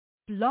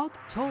Blog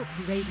Talk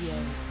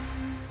Radio.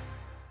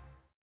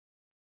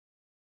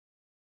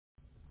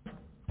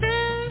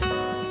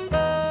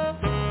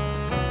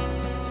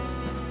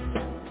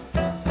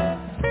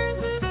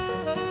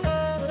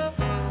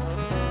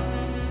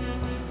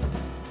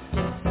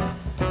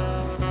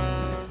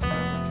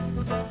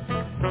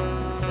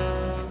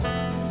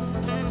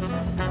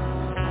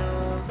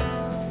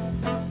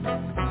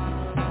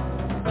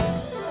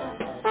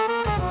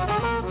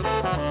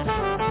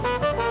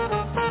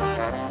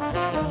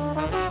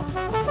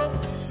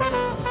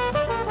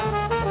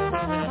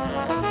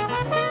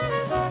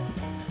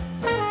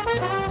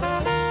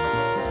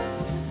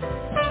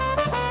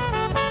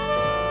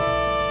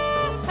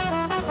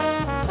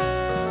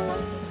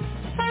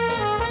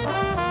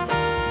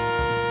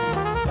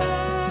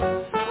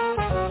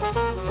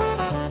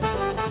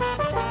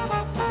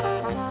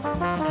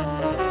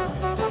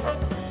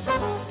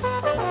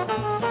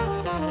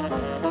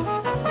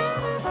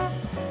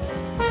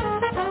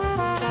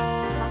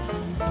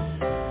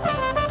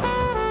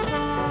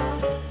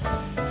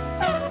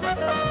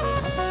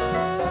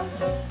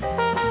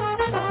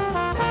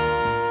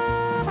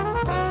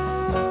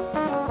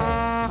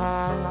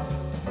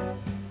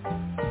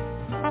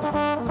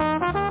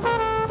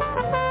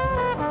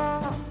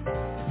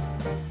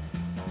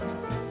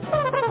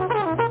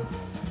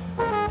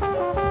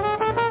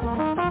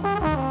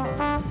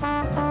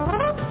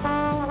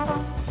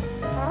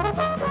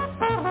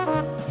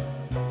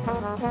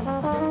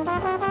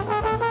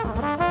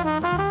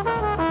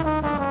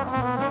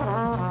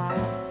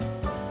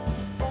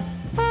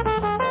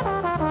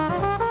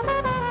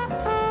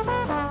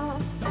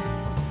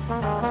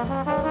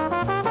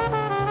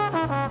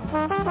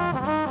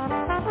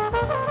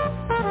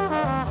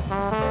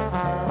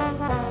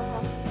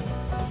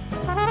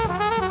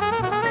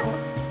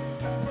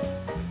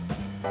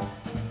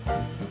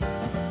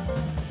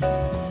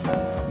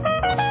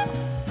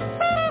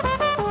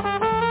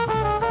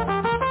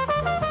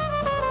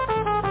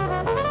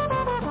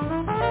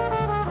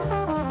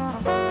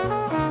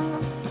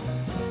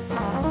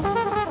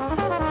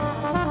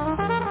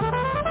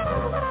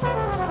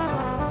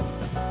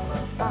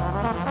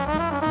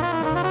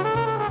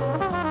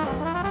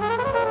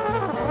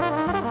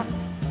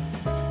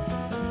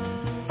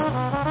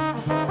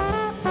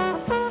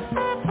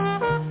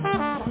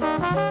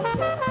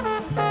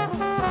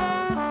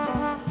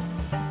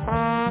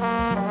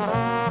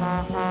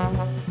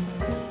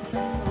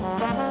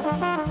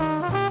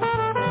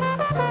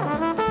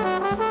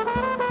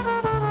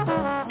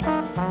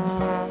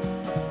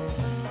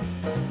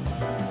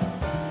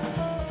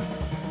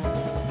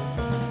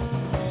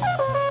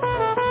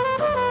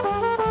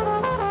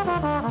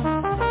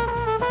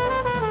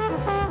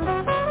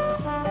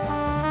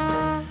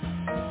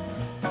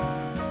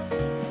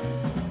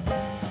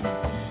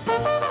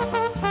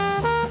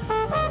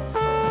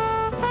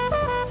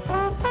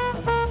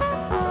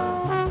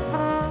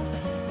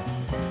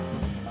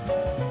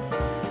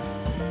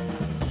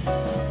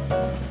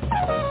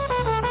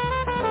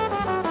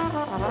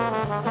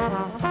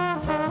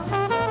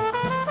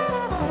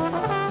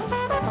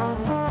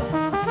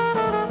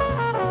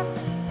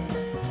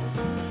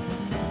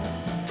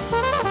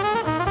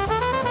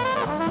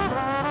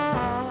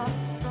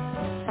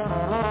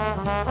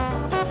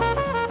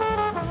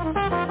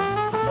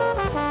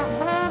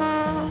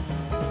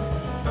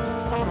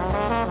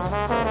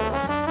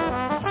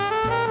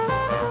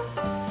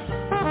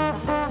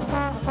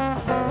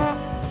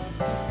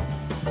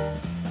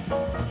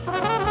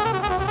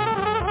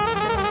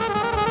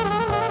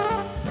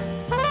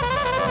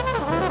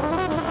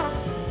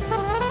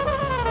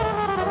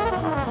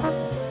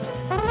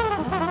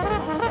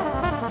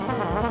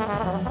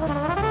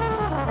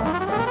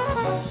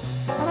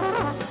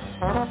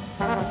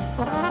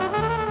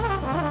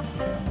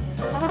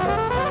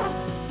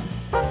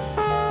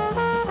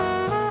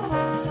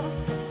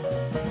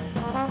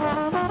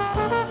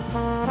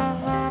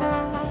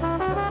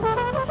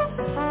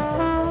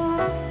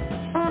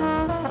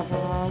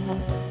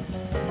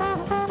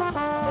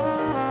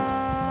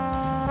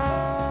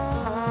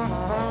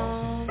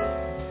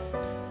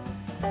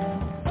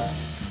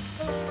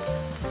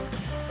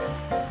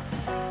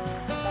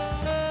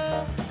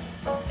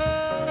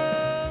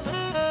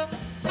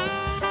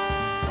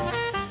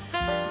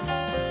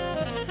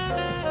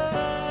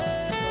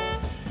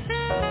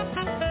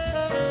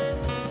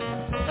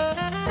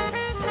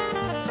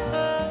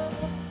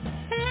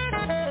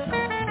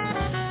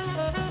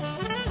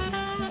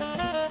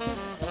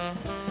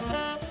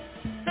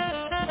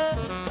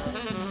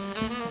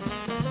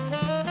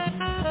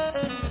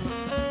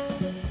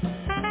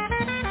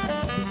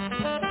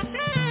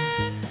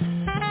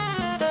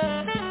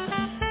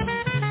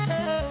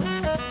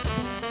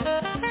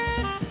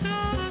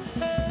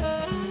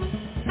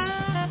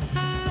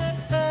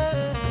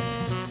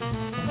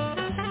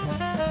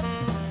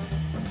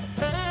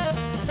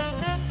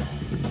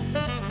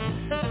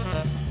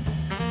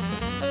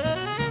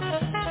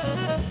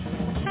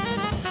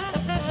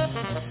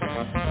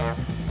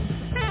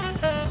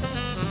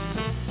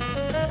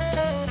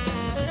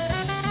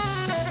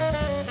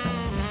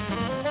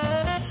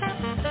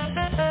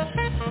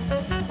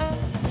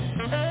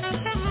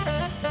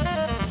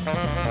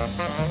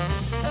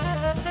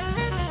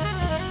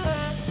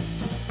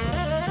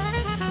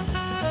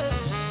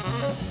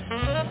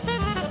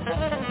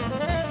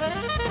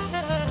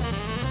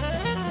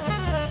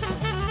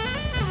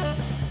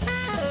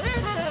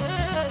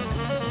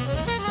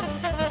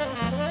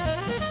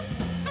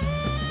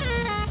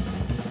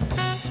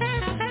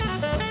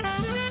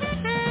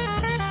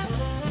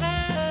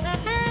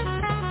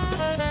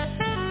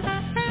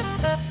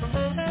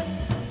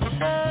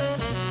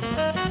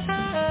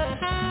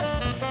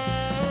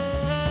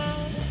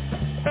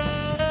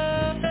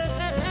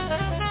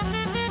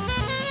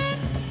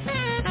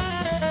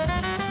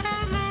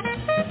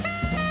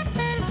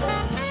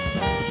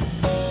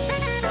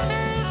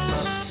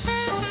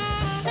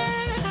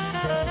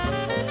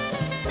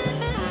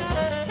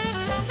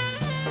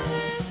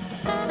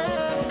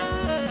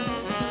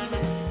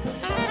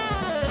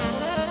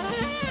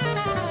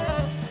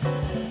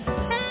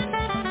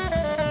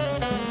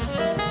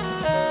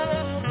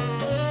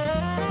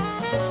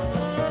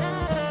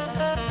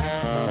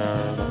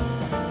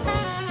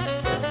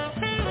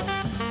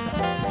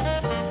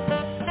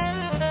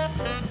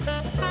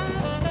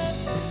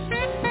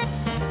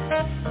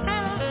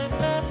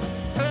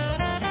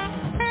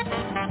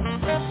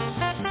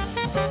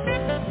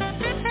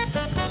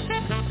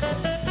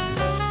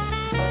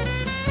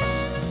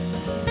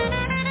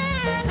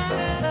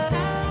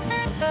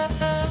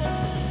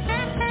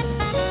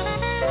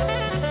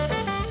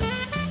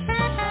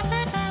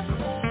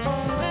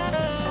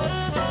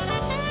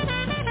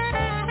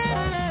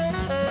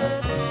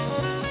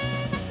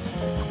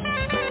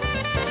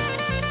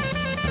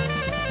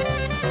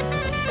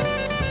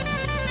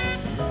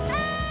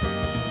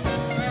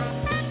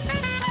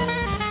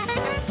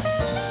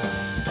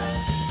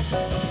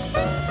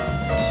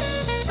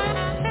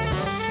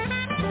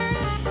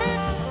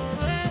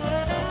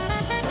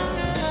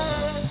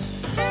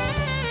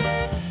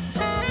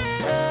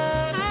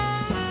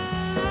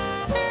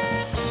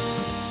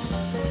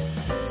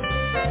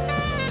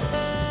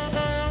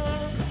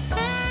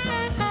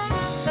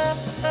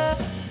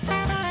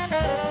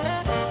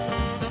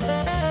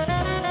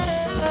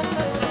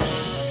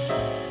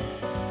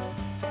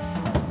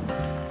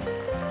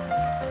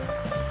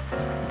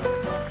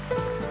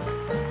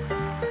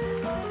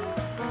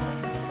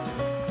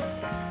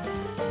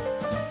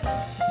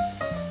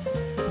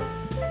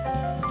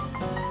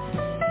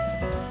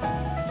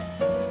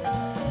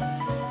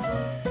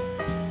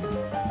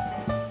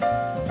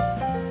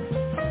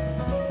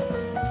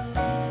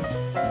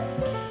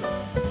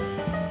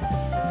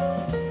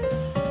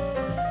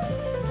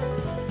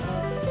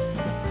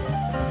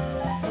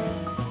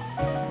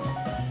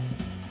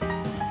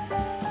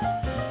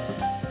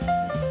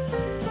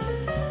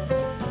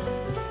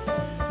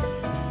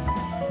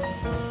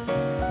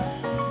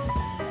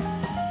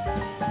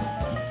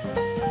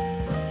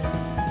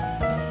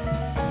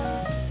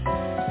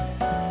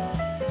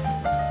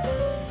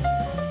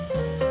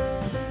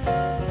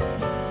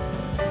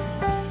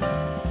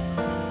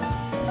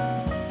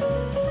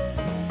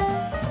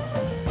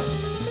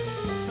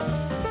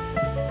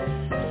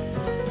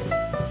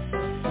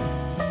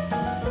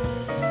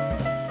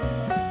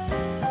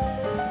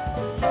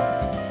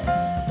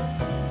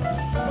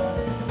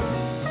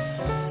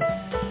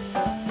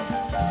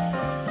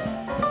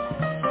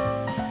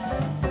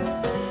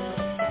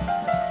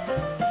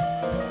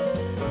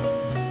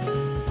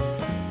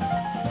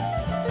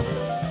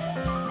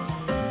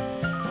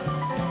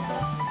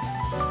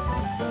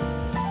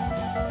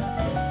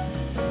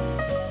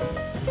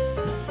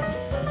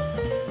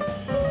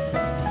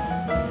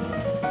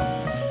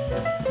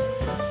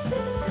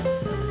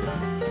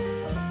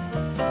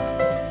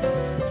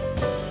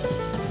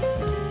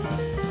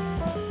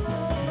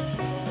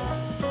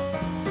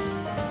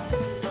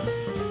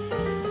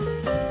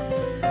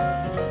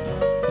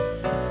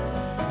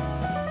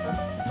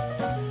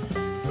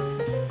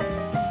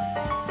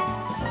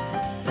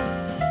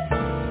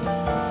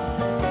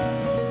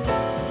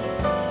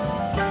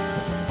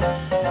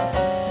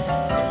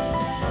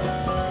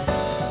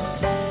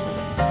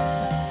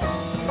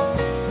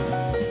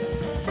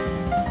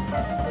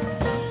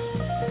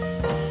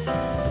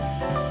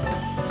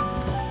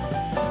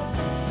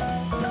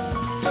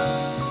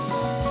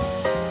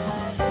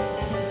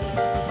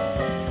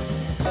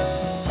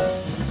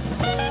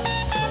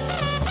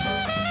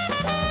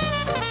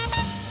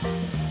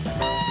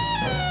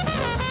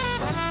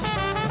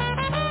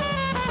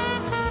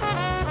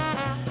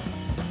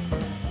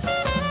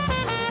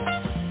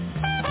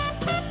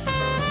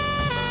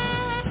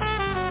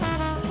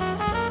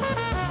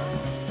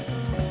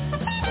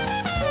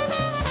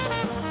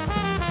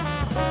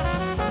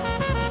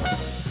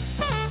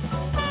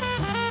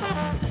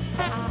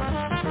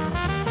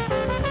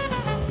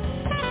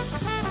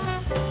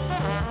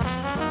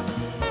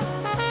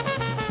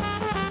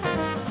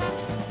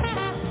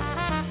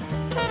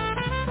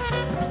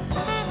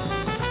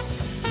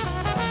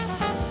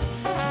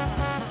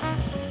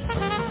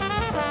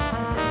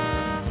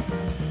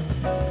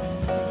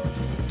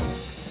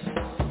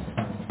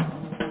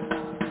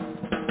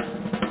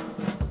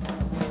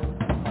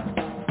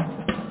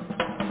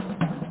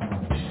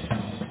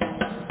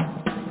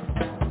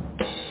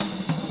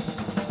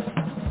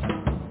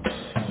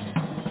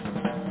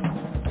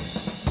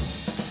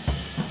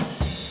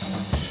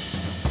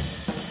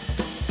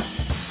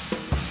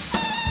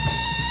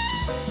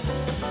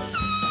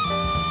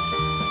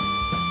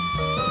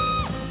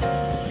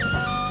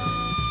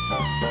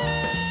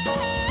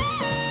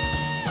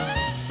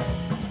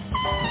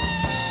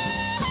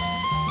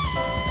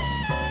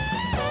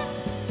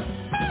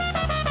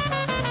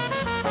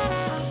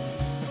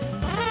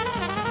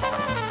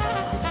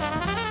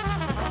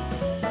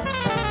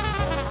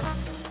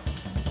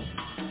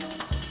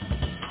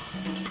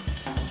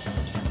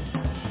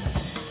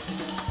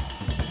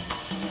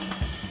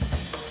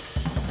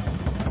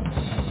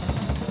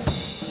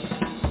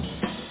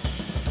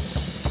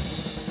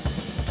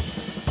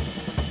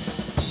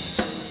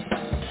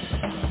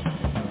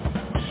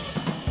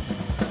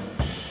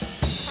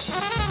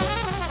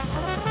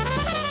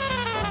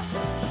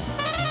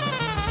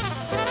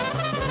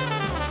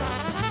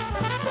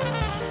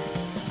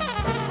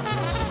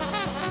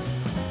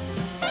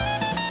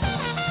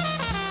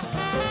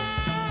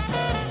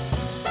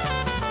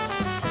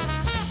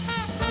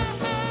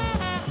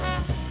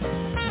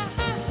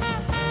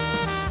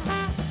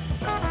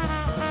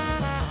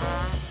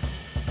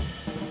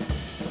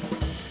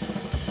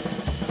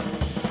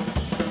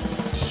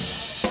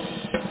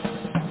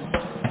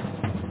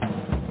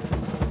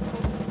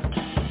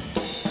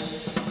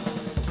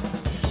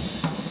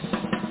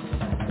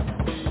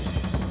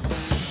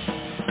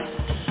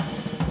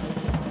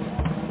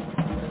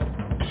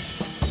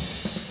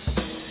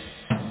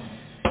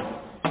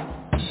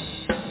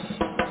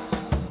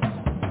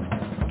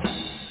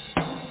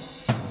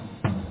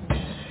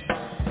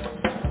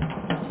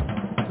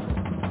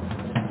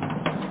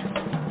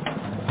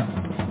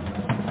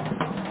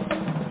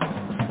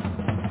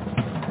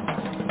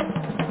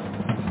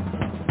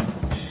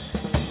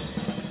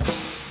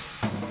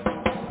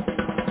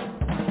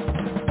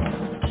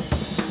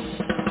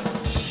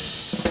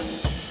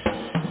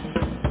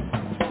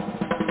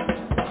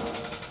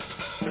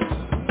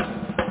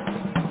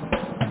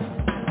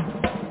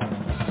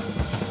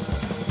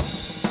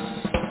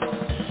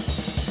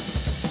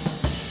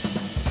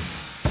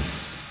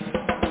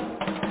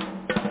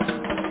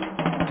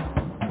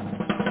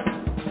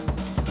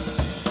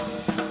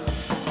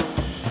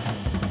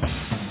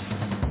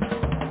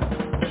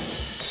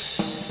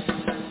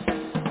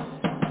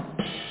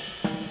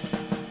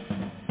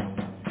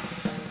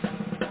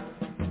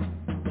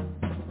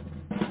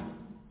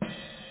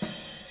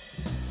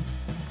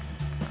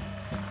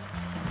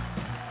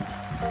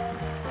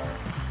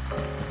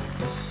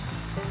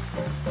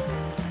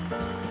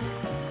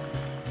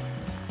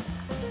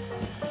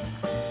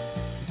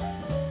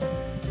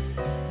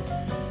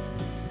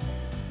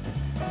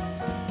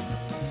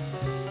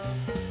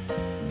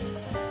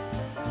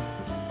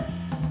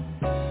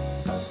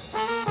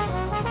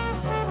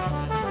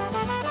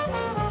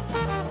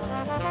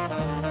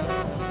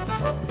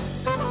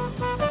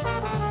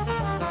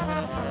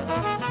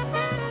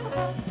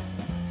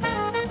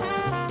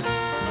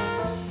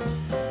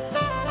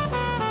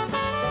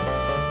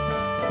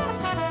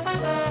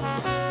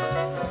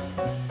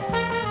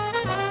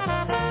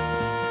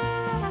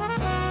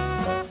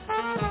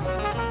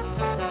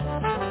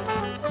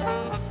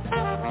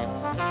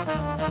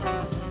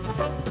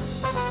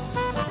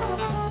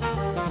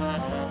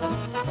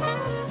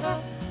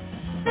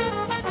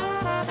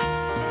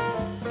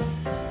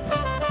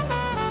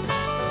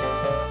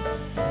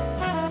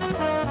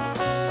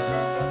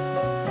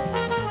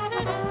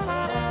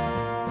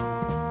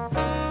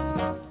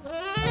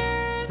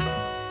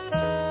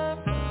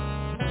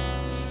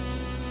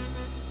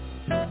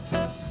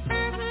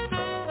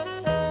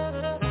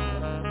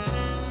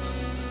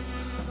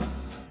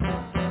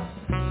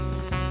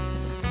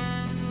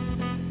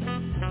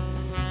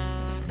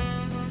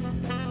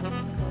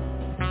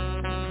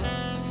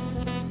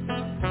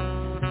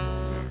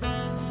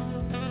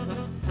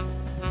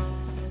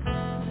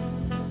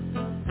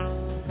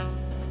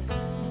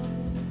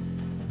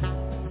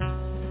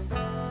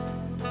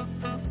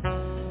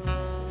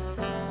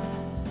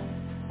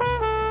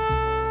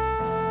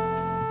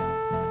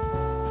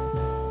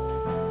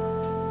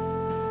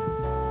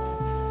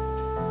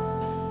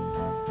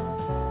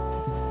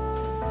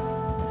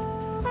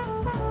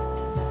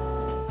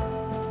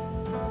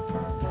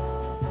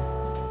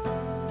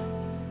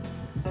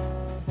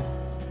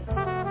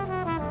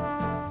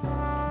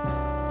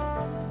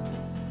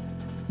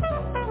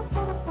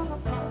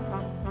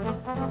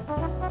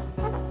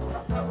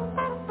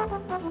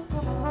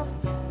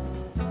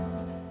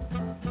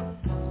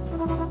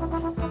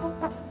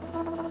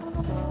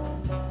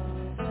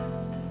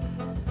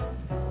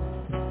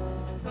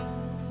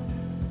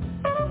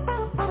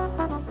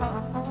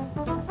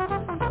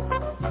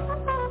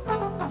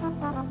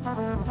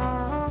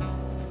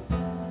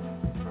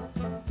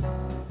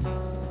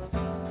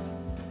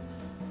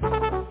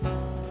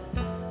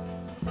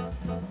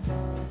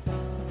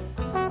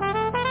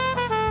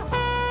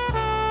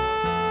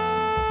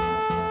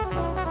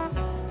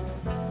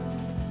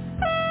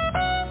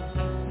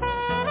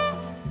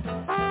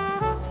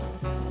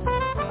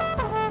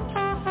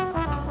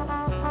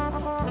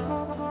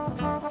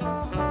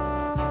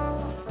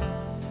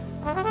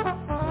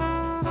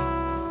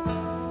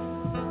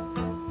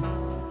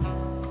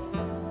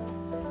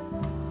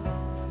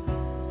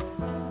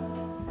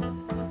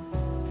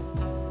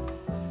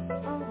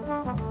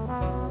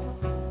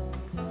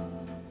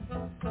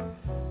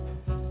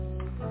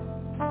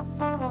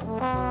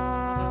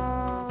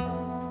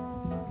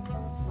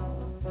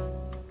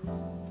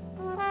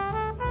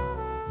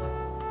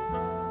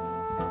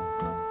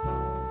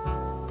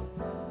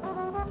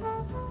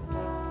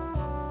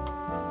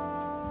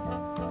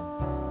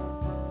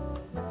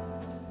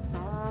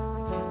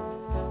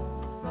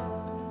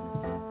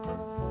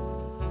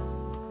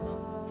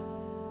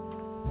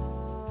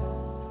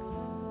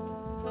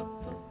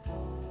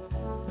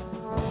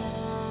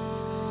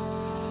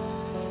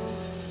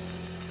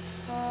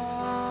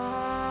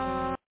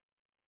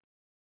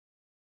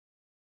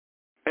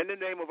 In the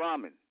name of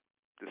Amen,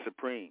 the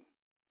Supreme,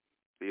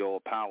 the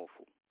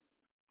All-Powerful,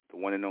 the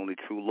one and only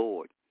true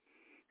Lord,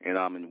 in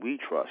Amen we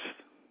trust,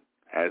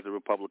 as the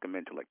Republican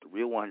Mentellect, the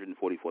real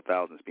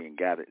 144,000 is being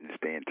gathered in this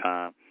day and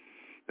time,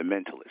 the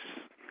Mentalists,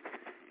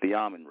 the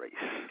Amen race,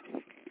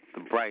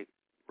 the bright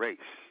race.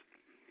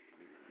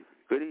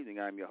 Good evening,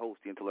 I'm your host,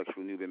 the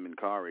intellectual Nuben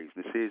MENKARAYZZ.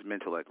 This is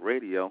MENTELECT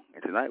Radio,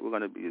 and tonight we're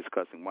going to be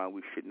discussing why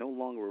we should no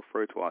longer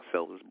refer to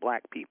ourselves as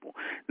black people.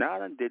 Now, I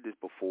done did this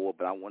before,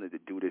 but I wanted to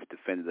do this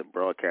definitive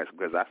broadcast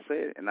because I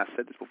said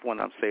this before and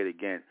I'll say it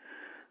again.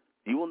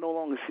 You will no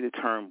longer see the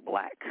term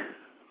black.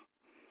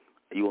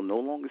 You will no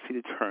longer see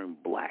the term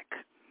black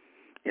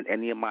in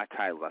any of my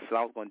titles. I said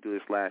I was going to do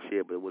this last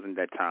year, but it wasn't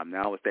that time.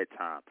 Now it's that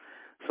time.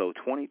 So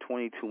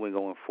 2022 and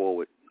going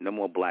forward, no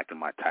more black in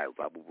my titles.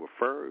 I will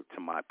refer to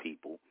my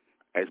people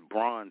as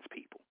bronze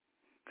people.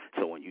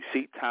 So when you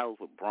see titles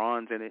with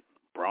bronze in it,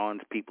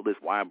 bronze people this,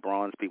 why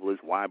bronze people this,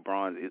 why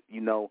bronze,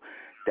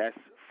 that's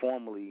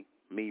formally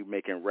me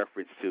making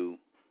reference to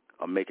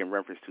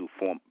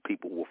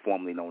people who were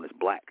formerly known as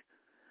black.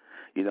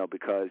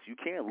 Because you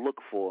can't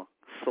look for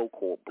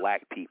so-called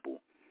black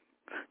people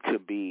to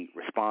be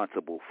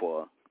responsible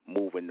for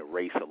moving the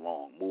race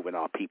along, moving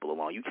our people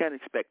along. You can't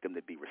expect them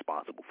to be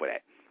responsible for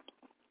that.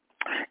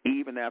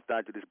 Even after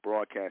I do this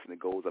broadcast and it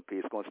goes up here,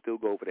 it's going to still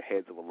go over the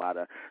heads of a lot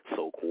of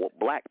so-called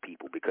black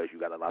people because you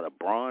got a lot of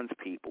bronze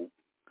people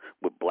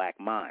with black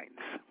minds.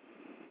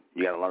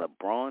 You got a lot of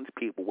bronze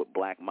people with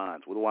black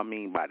minds. What do I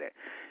mean by that?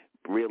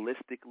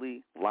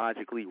 Realistically,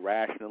 logically,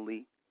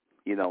 rationally,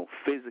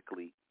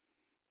 physically,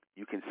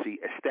 you can see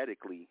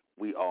aesthetically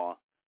we are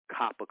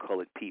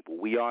copper-colored people.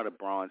 We are the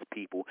bronze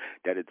people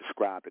that are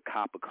described, the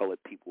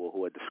copper-colored people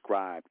who are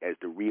described as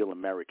the real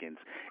Americans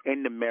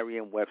in the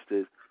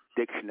Merriam-Webster's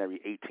Dictionary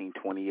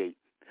 1828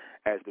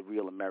 as the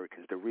real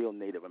Americans, the real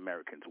Native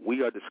Americans.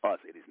 We are us.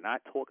 It is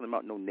not talking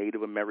about no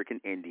Native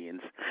American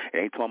Indians. It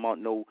ain't talking about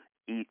no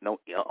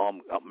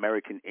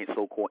American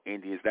so-called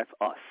Indians. That's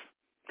us.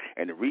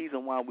 And the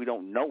reason why we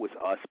don't know it's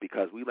us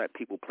because we let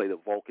people play the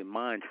Vulcan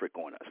mind trick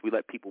on us. We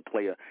let people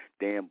play a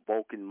damn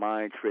Vulcan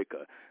mind trick,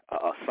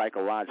 a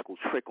psychological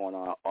trick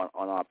on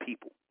our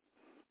people.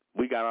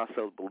 We got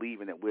ourselves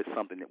believing that we're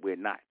something that we're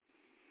not.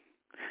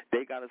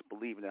 They got us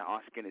believing that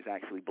our skin is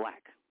actually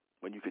black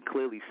when you can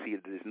clearly see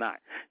that it is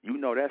not.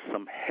 That's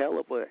some hell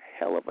of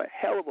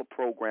a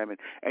programming.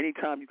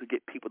 Anytime you could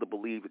get people to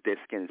believe that their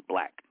skin is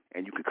black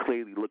and you can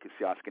clearly look and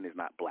see our skin is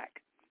not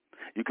black.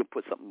 You can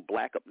put something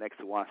black up next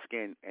to our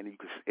skin, and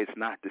it's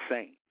not the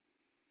same.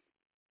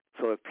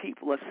 So if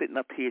people are sitting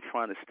up here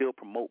trying to still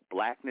promote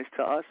blackness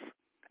to us,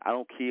 I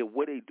don't care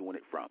where they're doing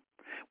it from,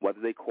 whether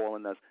they're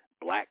calling us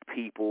black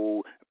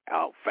people,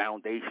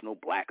 foundational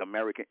black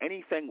American,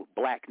 anything with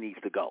black needs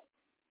to go.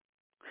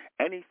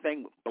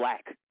 Anything with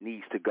black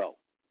needs to go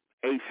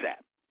ASAP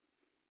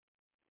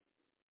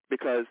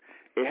because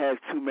it has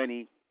too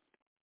many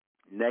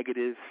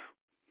negative,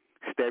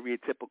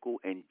 stereotypical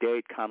and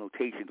dead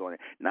connotations on it.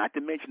 Not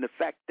to mention the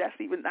fact that's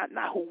even not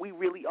who we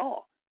really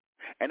are.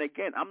 And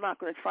again, I'm not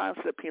going to try and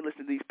sit up here and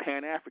listen to these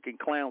Pan-African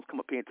clowns come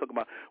up here and talk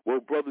about, well,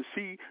 brother,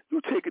 see,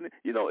 you're taking it,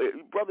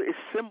 brother, it's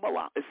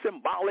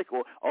symbolic,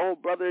 or oh,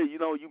 brother, you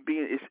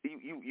being, it's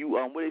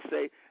what they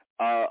say,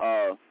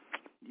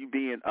 you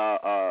being,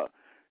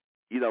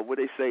 what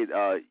they say,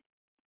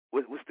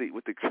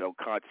 what the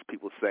conscious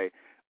people say,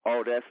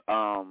 oh, that's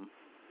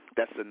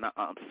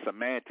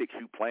semantics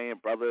you playing,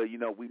 brother.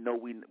 We know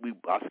we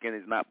our skin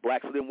is not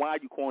black. So then why are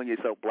you calling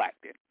yourself black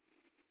then?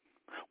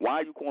 Why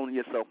are you calling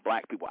yourself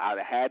black people? Out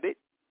of habit?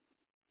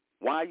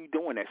 Why are you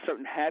doing that?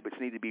 Certain habits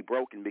need to be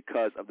broken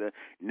because of the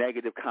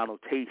negative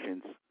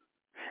connotations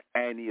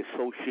and the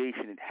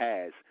association it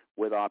has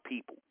with our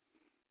people.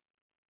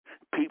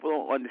 People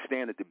don't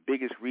understand that the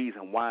biggest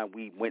reason why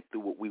we went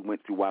through what we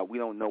went through, why we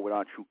don't know what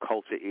our true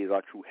culture is,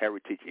 our true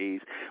heritage is,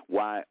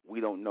 why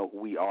we don't know who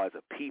we are as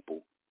a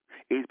people,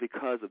 is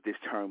because of this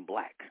term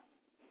black.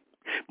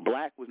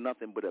 Black was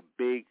nothing but a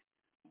big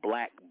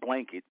black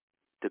blanket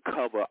to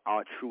cover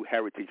our true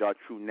heritage, our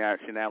true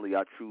nationality,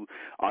 our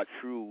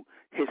true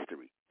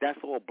history. That's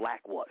all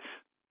black was.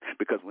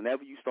 Because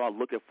whenever you start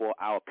looking for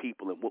our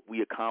people and what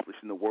we accomplished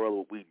in the world,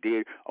 what we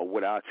did, or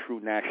what our true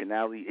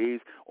nationality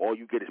is, all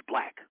you get is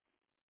black.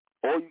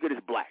 All you get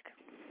is black.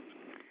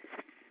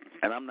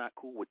 And I'm not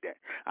cool with that.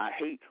 I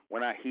hate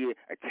when I hear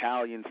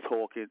Italians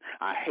talking.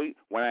 I hate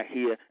when I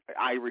hear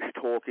Irish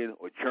talking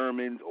or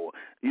Germans or,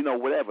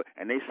 whatever.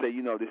 And they say,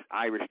 this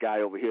Irish guy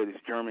over here, this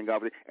German guy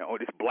over there, or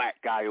this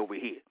black guy over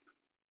here.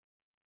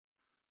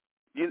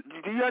 Do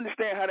you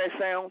understand how that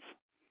sounds?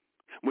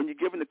 When you're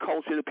giving the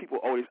culture to people,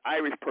 oh, this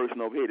Irish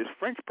person over here, this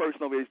French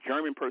person over here, this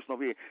German person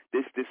over here,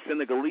 this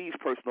Senegalese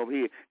person over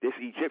here, this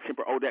Egyptian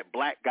person, oh, that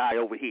black guy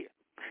over here.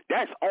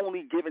 That's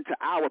only given to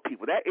our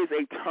people. That is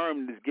a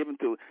term that's given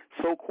to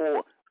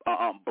so-called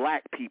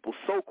black people,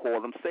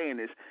 so-called, I'm saying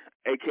this,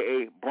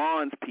 a.k.a.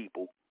 bronze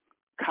people,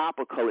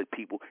 copper-colored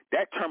people.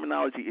 That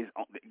terminology is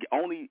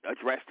only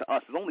addressed to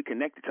us. It's only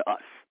connected to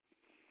us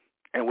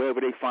and wherever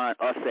they find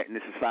us at in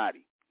this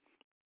society.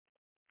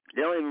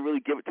 They don't even really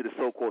give it to the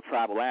so-called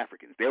tribal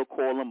Africans. They'll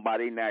call them by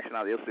their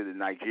nationality. They'll say the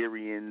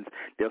Nigerians.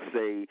 They'll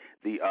say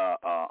the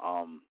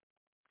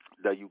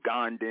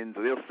Ugandans.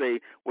 Or they'll say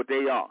what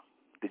they are.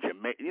 The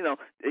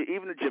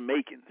even the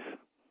Jamaicans.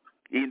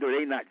 Even though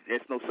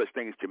there's no such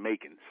thing as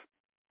Jamaicans.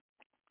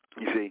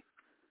 You see?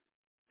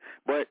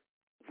 But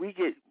we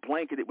get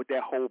blanketed with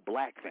that whole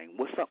black thing.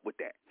 What's up with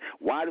that?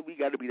 Why do we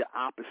got to be the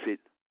opposite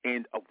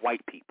end of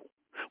white people?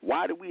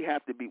 Why were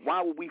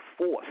we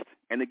forced?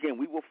 And again,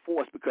 we were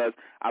forced because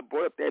I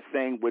brought up that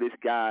thing where this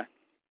guy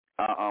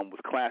was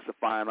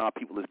classifying our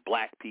people as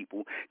black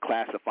people,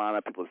 classifying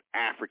our people as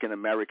African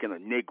American or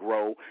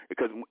Negro,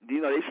 because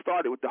they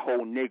started with the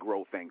whole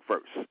Negro thing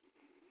first.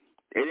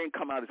 It didn't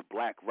come out as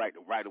black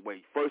right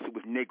away. First it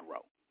was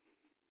Negro.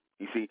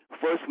 You see,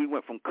 first we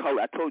went from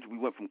color. I told you we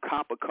went from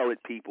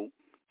copper-colored people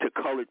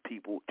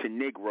to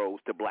Negroes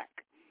to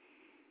black.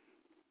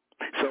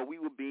 So we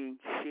were being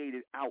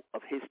shaded out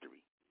of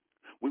history.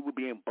 We were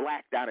being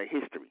blacked out of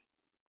history.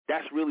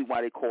 That's really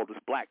why they called us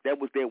black. That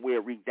was their way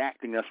of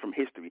redacting us from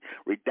history,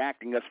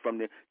 redacting us from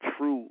the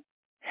true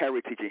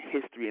heritage and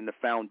history and the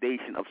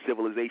foundation of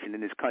civilization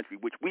in this country,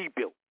 which we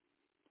built.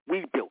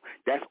 We built.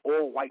 That's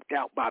all wiped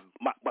out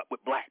with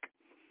black.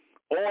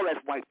 All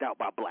that's wiped out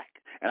by black.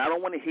 And I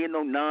don't want to hear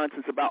no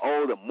nonsense about,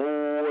 the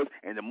Moors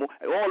and the Moor.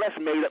 All that's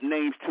made-up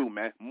names too,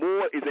 man.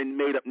 Moor is a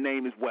made-up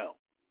name as well.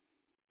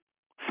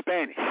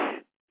 Spanish,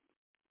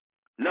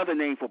 another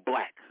name for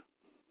black.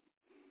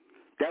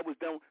 That was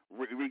them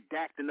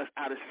redacting us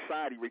out of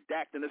society,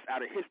 redacting us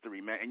out of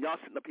history, man. And y'all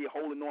sitting up here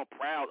holding on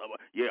proud of,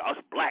 us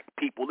black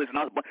people. Listen,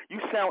 you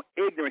sound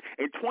ignorant.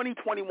 In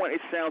 2021,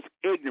 it sounds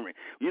ignorant.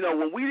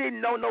 When we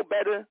didn't know no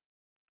better,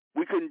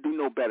 we couldn't do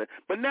no better.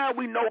 But now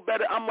we know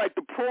better. I'm like,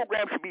 the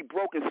program should be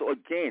broken. So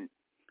again,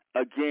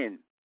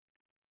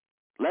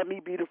 let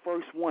me be the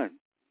first one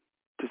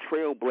to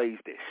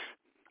trailblaze this.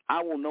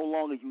 I will no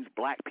longer use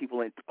black people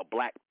in a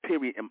black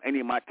period in any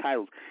of my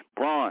titles.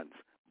 Bronze,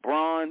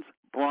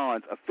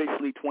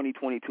 officially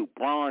 2022.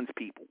 Bronze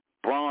people,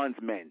 bronze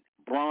men,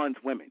 bronze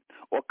women,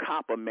 or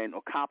copper men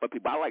or copper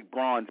people. I like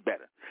bronze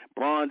better.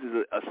 Bronze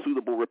is a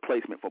suitable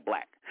replacement for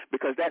black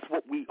because that's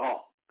what we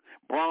are.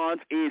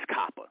 Bronze is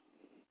copper.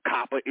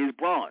 Copper is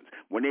bronze.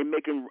 When they're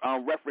making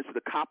reference to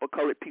the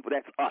copper-colored people,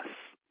 that's us.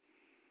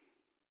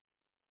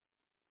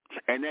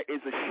 And that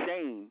is a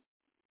shame.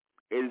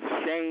 It is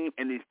a shame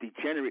and it's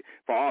degenerate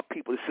for our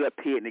people to sit up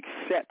here and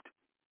accept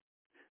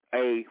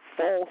a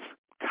false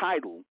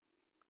title,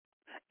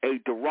 a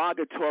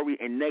derogatory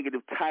and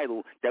negative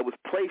title that was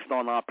placed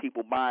on our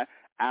people by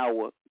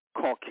our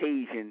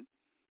Caucasian,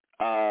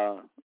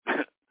 what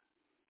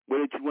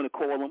did you want to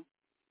call them?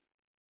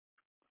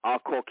 Our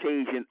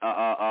Caucasian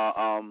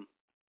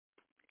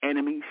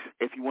enemies,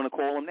 if you want to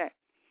call them that.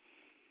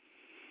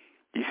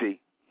 You see,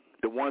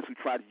 the ones who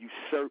try to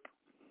usurp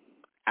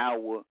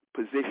our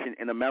position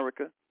in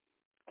America,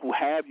 who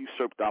have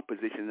usurped our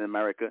position in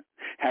America,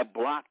 have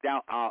blocked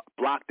out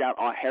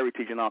our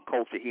heritage and our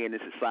culture here in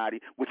this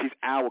society, which is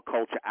our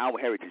culture, our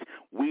heritage.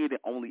 We're the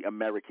only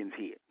Americans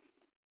here.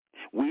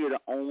 We are the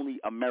only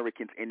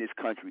Americans in this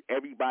country.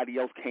 Everybody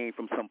else came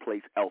from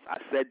someplace else. I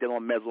said that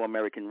on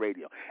Mesoamerican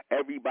radio.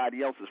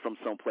 Everybody else is from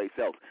someplace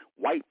else.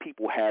 White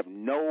people have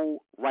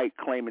no right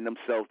claiming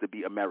themselves to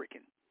be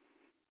American.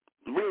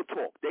 Real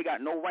talk. They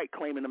got no right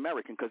claiming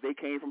American because they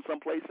came from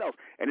someplace else.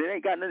 And it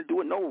ain't got nothing to do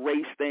with no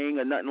race thing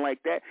or nothing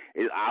like that.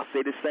 I'll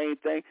say the same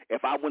thing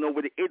if I went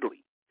over to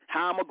Italy.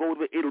 How I'm going to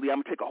go to Italy,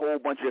 I'm going to take a whole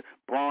bunch of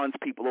bronze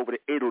people over to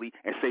Italy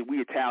and say we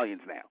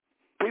Italians now.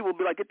 People will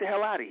be like, get the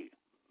hell out of here.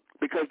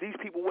 Because these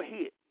people were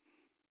here.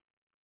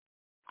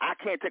 I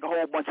can't take a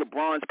whole bunch of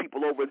bronze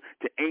people over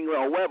to England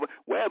or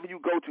wherever you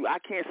go to. I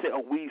can't say,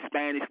 we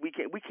Spanish. We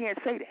can't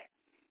say that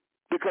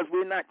because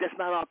that's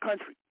not our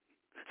country.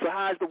 So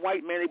how is the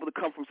white man able to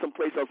come from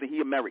someplace else and he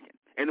American?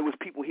 And there was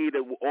people here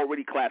that were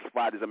already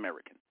classified as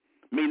American,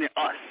 meaning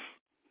us.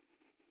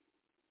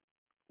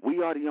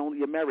 We are the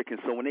only Americans.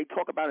 So when they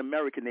talk about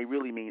American, they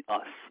really mean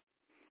us.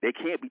 They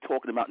can't be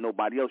talking about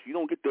nobody else. You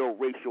don't get their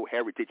racial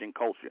heritage and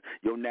culture,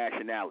 your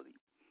nationality.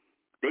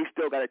 They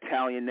still got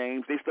Italian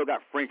names. They still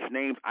got French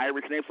names,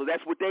 Irish names. So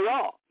that's what they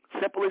are.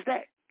 Simple as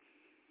that.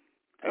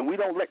 And we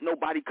don't let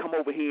nobody come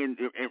over here and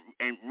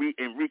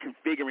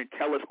reconfigure and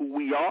tell us who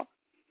we are.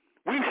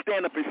 We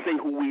stand up and say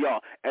who we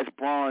are as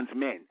bronze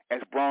men,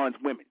 as bronze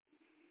women.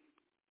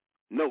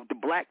 No, the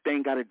black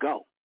thing got to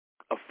go.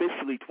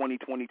 Officially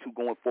 2022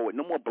 going forward.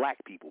 No more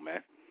black people,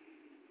 man.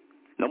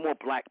 No more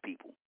black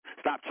people.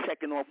 Stop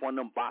checking off on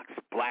them boxes,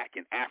 black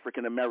and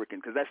African American,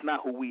 because that's not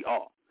who we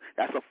are.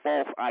 That's a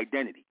false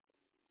identity.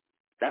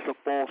 That's a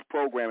false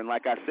program. And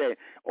like I said,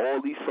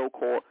 all these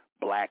so-called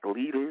black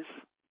leaders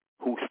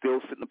who still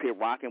sitting up here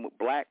rocking with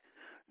black,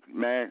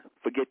 man,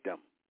 forget them.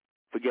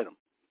 Forget them.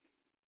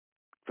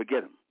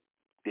 Forget them.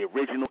 The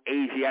original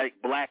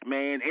Asiatic black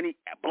man, any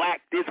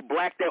black this,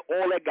 black that,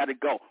 all that got to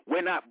go.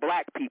 We're not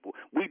black people.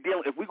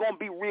 If we're going to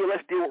be real,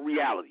 let's deal with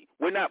reality.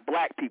 We're not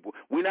black people.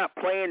 We're not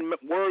playing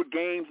word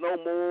games no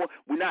more.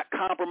 We're not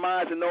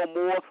compromising no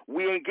more.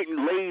 We ain't getting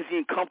lazy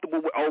and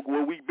comfortable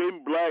with, we've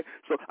been black.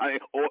 So,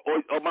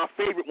 or my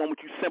favorite one with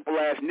you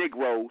simple-ass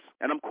Negroes,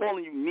 and I'm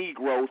calling you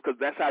Negroes because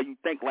that's how you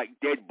think, like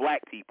dead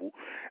black people.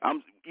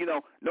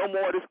 No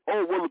more of this,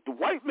 if the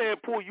white man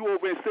pull you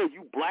over and say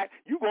you black,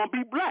 you going to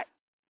be black.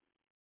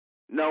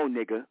 No,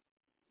 nigga.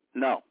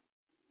 No.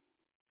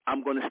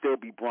 I'm going to still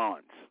be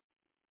bronze.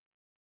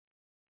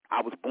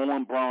 I was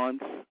born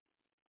bronze.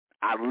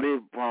 I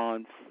live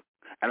bronze.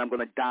 And I'm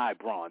going to die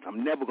bronze.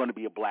 I'm never going to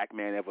be a black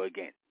man ever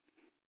again.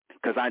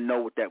 Because I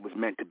know what that was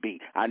meant to be.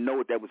 I know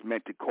what that was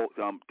meant to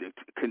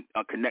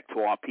connect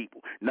to our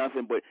people.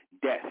 Nothing but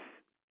death.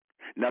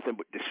 Nothing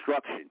but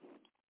destruction.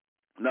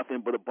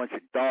 Nothing but a bunch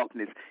of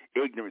darkness,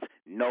 ignorance,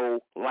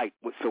 no light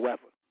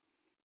whatsoever.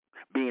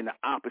 Being the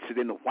opposite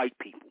in the white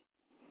people.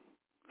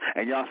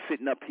 And y'all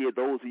sitting up here,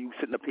 those of you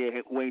sitting up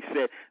here who ain't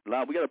said,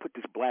 "Nah, we got to put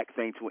this black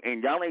thing to it."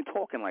 And y'all ain't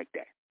talking like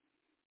that.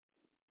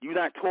 You're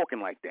not talking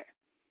like that.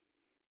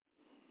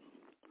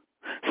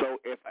 So,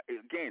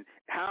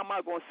 how am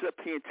I going to sit up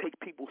here and take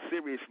people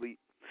seriously,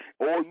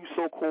 all you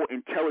so-called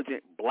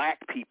intelligent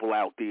black people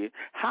out there?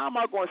 How am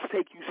I going to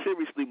take you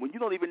seriously when you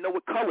don't even know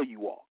what color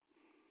you are?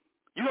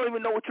 You don't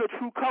even know what your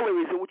true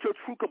color is or what your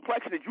true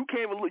complexion is. You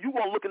can't even look. You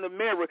going to look in the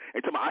mirror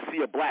and tell me, "I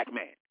see a black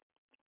man."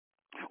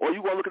 Or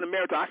you going to look in the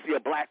mirror and I see a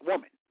black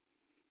woman.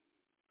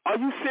 Are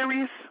you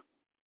serious?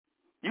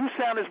 You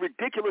sound as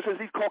ridiculous as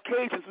these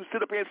Caucasians who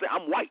sit up here and say,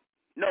 "I'm white."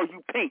 No,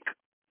 you pink.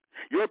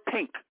 You're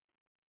pink.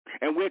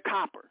 And we're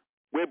copper.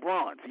 We're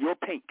bronze. You're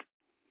pink.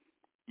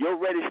 You're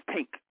reddish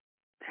pink.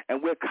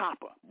 And we're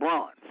copper,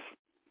 bronze.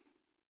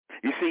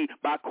 You see,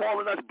 by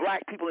calling us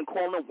black people and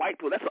calling them white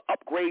people, that's an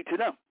upgrade to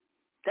them.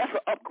 That's an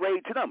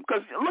upgrade to them.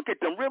 Because look at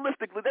them.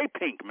 Realistically, they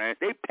pink, man.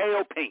 They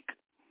pale pink.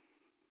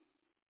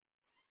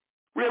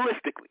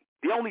 Realistically,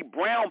 the only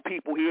brown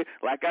people here,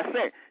 like I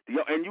said,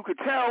 and you could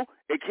tell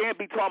it can't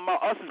be talking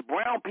about us as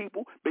brown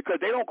people because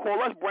they don't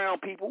call us brown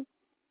people.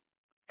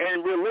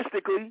 And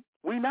realistically,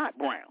 we not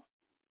brown.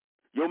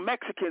 Your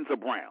Mexicans are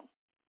brown.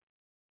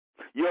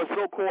 Your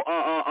so-called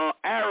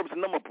Arabs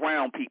and them are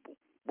brown people,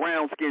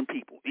 brown-skinned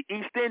people. The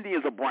East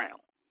Indians are brown.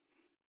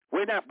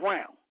 We're not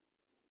brown.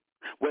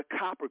 We're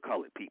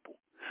copper-colored people.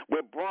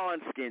 We're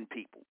bronze-skinned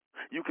people.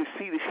 You can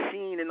see the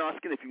sheen in our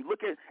skin. If you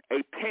look at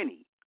a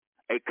penny,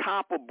 a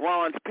copper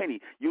bronze penny,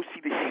 you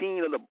see the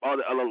sheen of the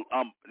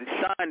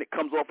shine that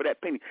comes off of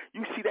that penny.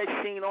 You see that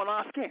sheen on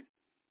our skin.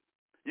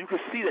 You can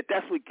see that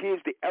that's what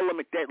gives the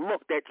element, that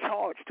look, that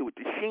charge to it,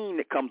 the sheen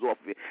that comes off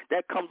of it.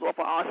 That comes off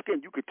of our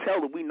skin. You could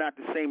tell that we're not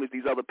the same as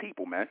these other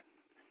people, man.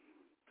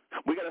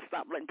 We got to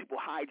stop letting people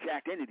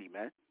hijack identity,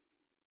 man.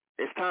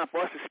 It's time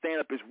for us to stand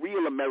up as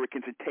real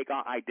Americans and take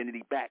our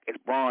identity back as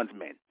bronze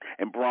men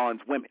and bronze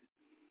women.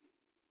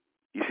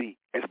 You see,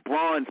 as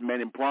bronze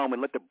men and bronze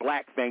women, let the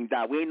black thing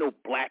die. We ain't no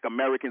black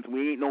Americans.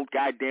 We ain't no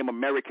goddamn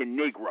American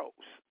Negroes.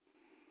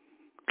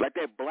 Let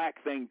that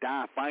black thing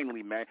die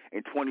finally, man,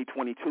 in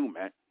 2022,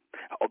 man.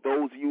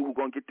 Those of you who are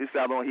going to get this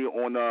out on here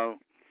on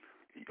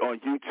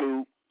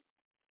YouTube,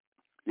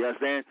 you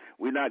understand?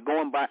 We're not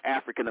going by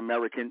African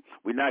American.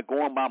 We're not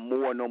going by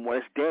Moor no more.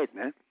 It's dead,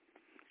 man.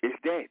 It's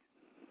dead.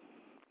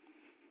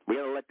 We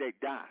got to let that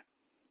die.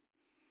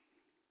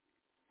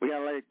 We got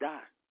to let it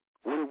die.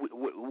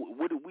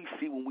 What do we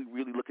see when we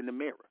really look in the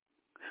mirror?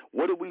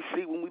 What do we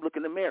see when we look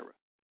in the mirror?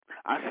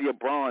 I see a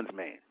bronze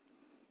man.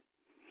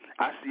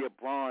 I see a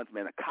bronze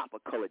man, a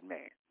copper-colored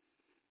man.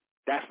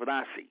 That's what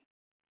I see.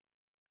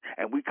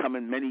 And we come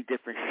in many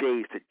different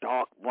shades, to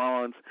dark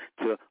bronze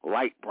to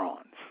light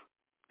bronze.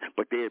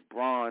 But they're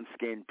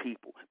bronze-skinned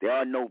people. There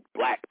are no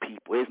black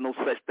people. There's no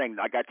such thing.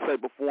 Like I said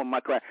before in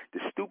my class, the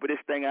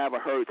stupidest thing I ever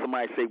heard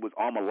somebody say was,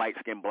 "I'm a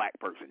light-skinned black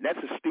person."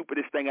 That's the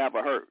stupidest thing I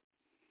ever heard.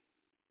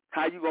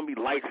 How you going to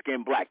be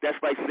light-skinned black?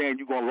 That's like saying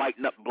you're going to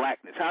lighten up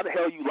blackness. How the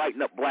hell you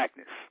lighten up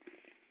blackness?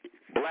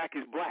 Black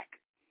is black.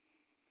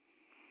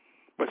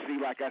 But see,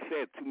 like I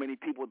said, too many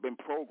people have been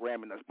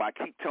programming us by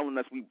keep telling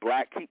us we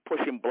black, keep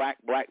pushing black.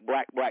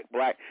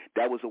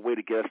 That was a way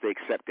to get us to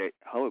accept that,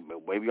 oh,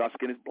 maybe our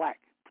skin is black.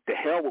 The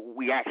hell with what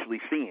we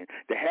actually seeing.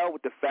 The hell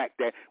with the fact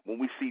that when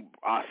we see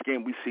our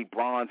skin, we see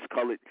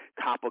bronze-colored,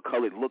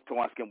 copper-colored look to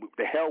our skin.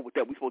 The hell with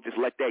that. We're supposed to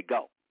just let that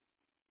go.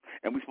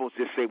 And we're supposed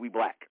to just say we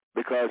black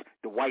because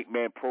the white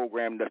man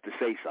programmed us to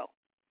say so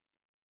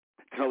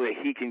that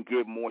he can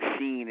give more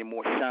sheen and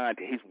more shine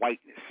to his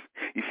whiteness.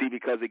 You see,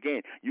 because,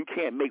 again, you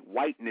can't make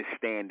whiteness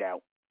stand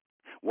out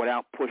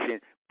without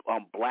pushing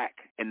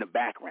black in the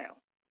background.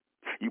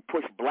 You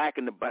push black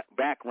in the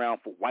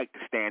background for white to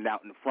stand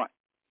out in the front.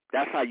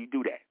 That's how you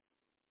do that.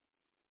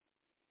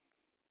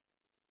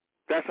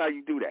 That's how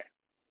you do that.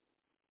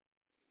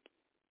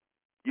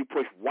 You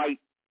push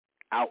white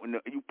out in the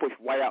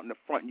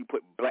front, and you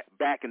put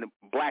black in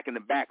the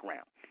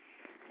background.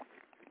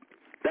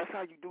 That's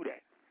how you do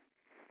that.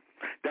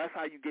 That's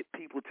how you get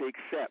people to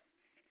accept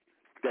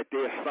that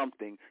there's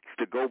something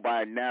to go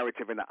by a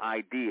narrative and an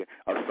idea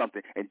of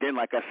something. And then,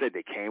 like I said,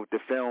 they came with the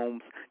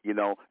films,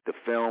 the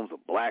films of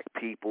black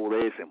people,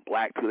 this and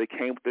black people. They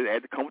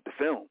had to come with the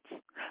films,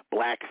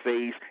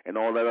 blackface and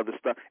all that other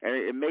stuff. And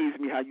it amazes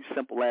me how you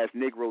simple-ass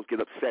Negroes get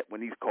upset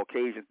when these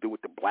Caucasians do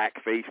with the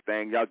blackface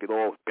thing. Y'all get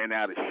all bent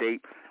out of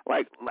shape,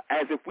 like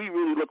as if we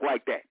really look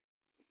like that.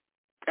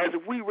 As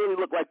if we really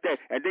look like that,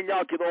 and then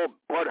y'all get all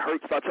butt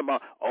hurt, start talking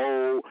about,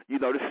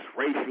 this is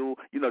racial.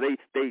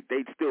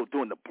 They still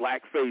doing the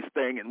blackface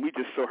thing, and we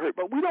just so hurt.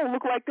 But we don't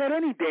look like that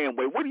any damn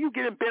way. What are you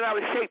getting bent out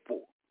of shape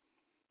for?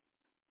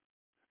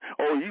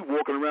 Oh, you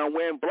walking around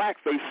wearing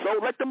blackface, so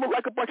let them look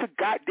like a bunch of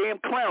goddamn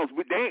clowns.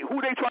 Who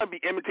they trying to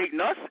be imitating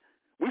us?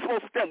 We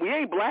supposed to stand. We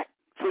ain't black,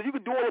 so you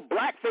can do all the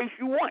blackface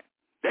you want.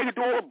 They can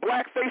do all the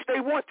blackface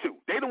they want to.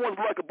 They the ones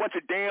who look like a bunch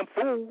of damn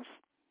fools.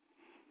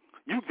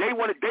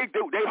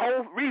 Their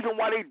whole reason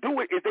why they do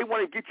it is they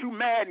want to get you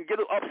mad and get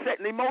upset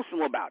and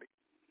emotional about it.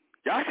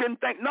 Y'all shouldn't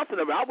think nothing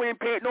of it. I wasn't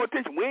paying no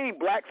attention. We ain't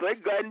black, so they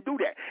can go ahead and do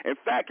that. In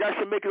fact, y'all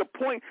should make it a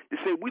point to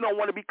say we don't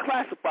want to be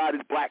classified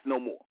as black no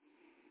more.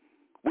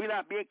 We're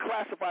not being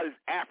classified as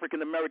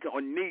African American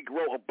or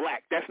Negro or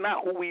black. That's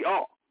not who we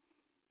are.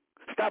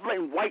 Stop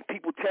letting white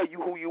people tell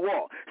you who you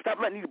are. Stop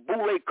letting these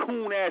boule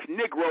coon-ass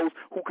Negroes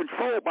who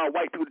controlled by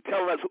white people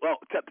tell us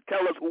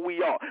who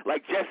we are.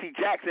 Like Jesse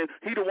Jackson,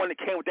 he the one that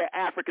came with that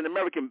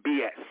African-American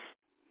BS.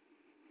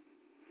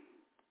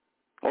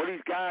 All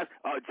these guys,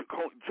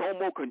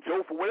 Jomo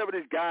Conjofa, whatever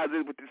this guy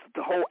is with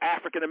the whole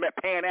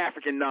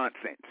Pan-African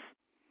nonsense.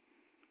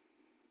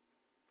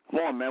 Come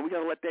on, man, we got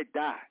to let that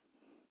die.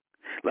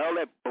 Let all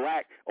that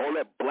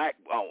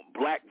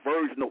black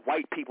version of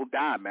white people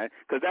die, man,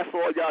 because that's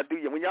all y'all do.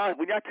 When y'all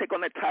take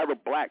on that title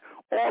of black,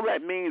 all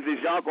that means is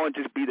y'all going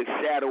to just be the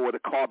shadow or the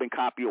carbon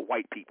copy of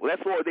white people.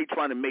 That's all they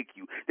trying to make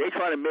you. They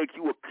trying to make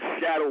you a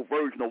shadow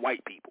version of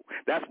white people.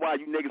 That's why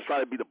you niggas try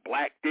to be the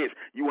black this.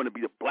 You want to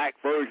be the black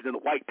version of the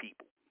white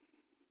people.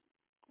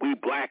 We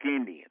black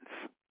Indians.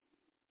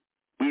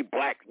 We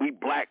black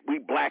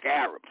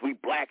Arabs. We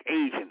black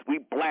Asians. We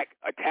black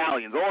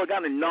Italians. All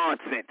kind of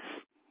nonsense.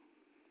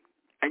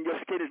 And your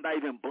skin is not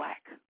even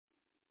black.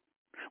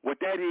 What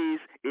that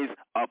is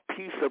a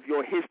piece of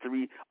your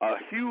history, a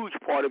huge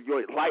part of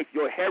your life,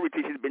 your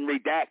heritage has been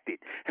redacted,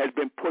 has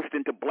been pushed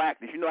into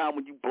blackness. You know how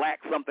when you black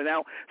something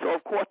out? So,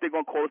 of course, they're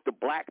going to call us the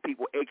black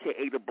people,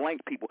 a.k.a. the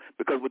blank people,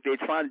 because what they're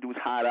trying to do is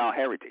hide our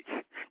heritage.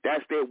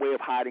 That's their way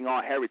of hiding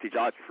our heritage,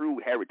 our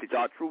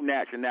true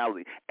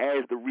nationality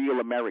as the real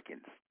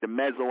Americans, the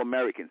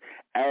Mesoamericans,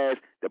 as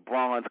the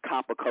bronze,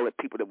 copper-colored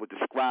people that were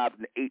described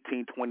in the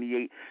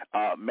 1828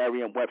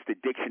 Merriam-Webster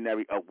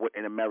Dictionary of what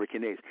an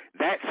American is.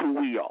 That's who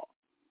we are.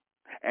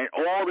 And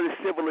all of the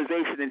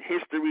civilization and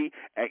history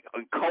and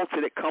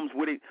culture that comes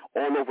with it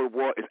all over the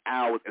world is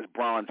ours as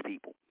bronze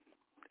people,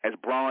 as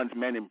bronze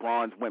men and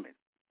bronze women.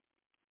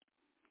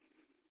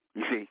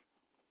 You see?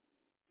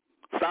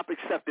 Stop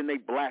accepting they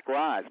black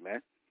lives,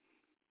 man.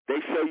 They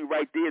show you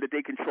right there that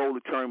they control the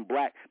term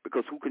black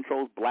because who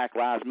controls Black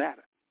Lives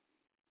Matter?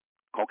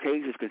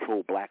 Caucasians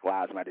control Black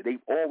Lives Matter.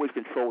 They've always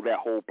controlled that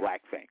whole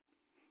black thing.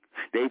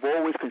 They've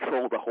always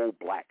controlled the whole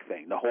black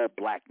thing, the whole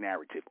black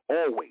narrative,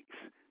 always.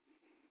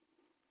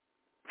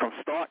 From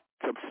start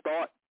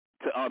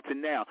to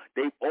now,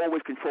 they've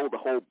always controlled the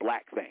whole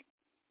black thing.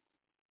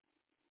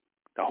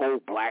 The whole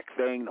black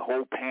thing, the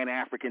whole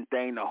Pan-African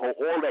thing,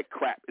 all that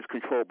crap is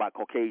controlled by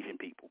Caucasian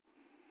people.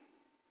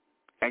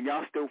 And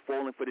y'all still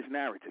falling for this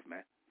narrative,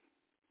 man.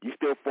 You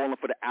still falling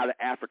for the out of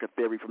Africa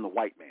theory from the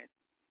white man.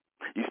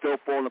 You still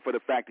falling for the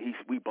fact that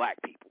we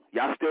black people.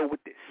 Y'all still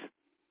with this.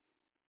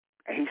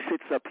 And he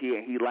sits up here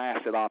and he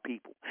laughs at our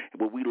people.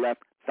 But we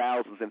left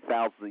thousands and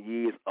thousands of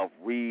years of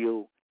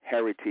real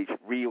heritage,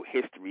 real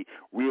history,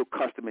 real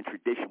custom and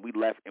tradition we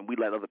left and we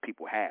let other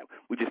people have.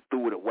 We just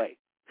threw it away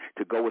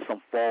to go with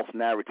some false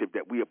narrative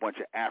that we a bunch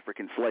of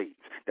African slaves,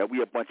 that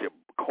we a bunch of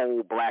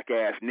cold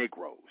black-ass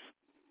Negroes.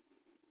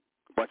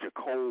 Bunch of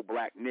cold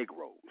black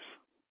Negroes.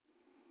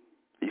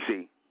 You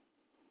see?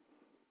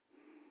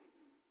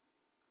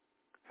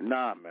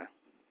 Nah, man.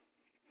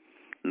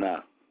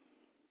 Nah.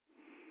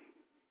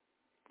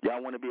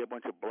 Y'all want to be a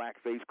bunch of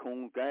black-faced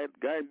coons? Go ahead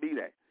and be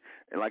that.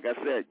 And like I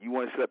said, you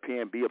want to sit up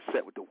here and be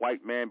upset with the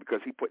white man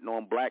because he putting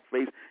on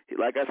blackface.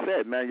 Like I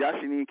said, man, y'all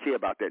shouldn't even care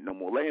about that no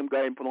more. Let him go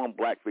ahead and put on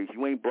blackface.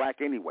 You ain't black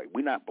anyway.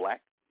 We not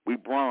black. We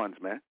bronze,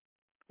 man.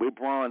 We're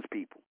bronze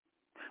people.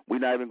 We're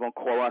not even going to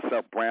call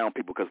ourselves brown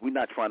people because we're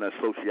not trying to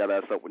associate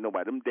ourselves with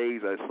nobody. Them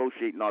days of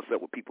associating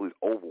ourselves with people is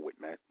over with,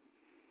 man.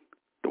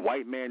 The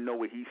white man know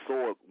what he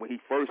saw when he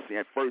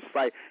at first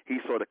sight, he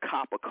saw the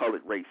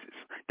copper-colored races.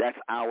 That's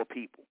our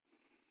people.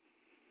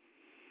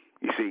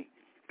 You see,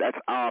 that's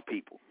our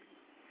people.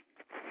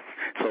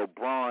 So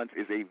bronze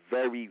is a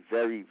very,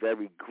 very,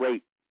 very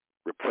great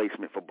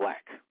replacement for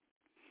black.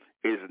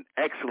 It is an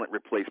excellent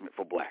replacement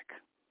for black.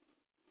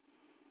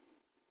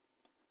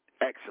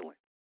 Excellent.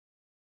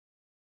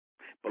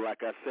 But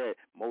like I said,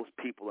 most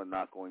people are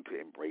not going to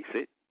embrace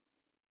it.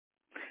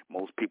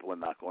 Most people are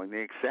not going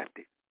to accept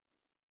it.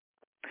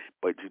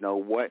 But you know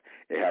what?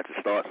 It has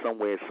to start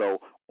somewhere. So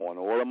On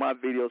all of my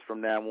videos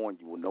from now on,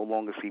 you will no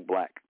longer see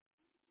black.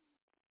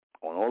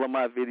 On all of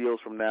my videos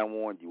from now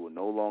on, you will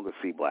no longer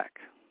see black.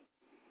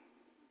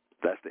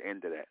 That's the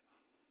end of that.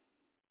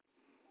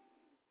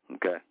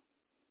 Okay?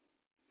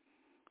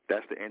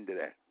 That's the end of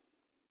that.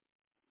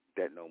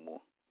 That no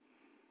more.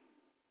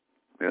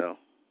 You know?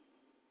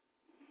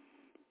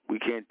 We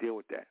can't deal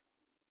with that.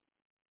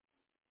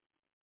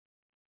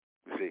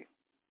 You see?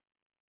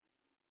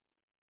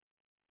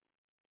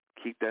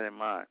 Keep that in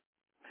mind.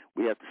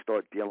 We have to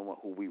start dealing with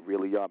who we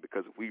really are,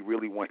 because if we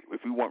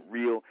want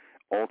real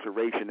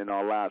alteration in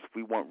our lives, if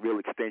we want real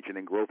extension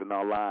and growth in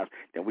our lives,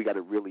 then we got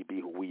to really be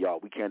who we are.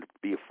 We can't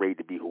be afraid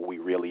to be who we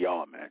really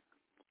are, man.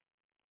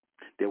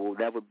 There will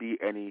never be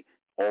any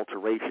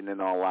alteration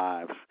in our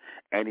lives,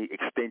 any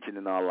extension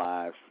in our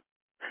lives.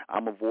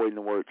 I'm avoiding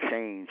the word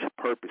change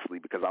purposely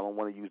because I don't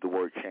want to use the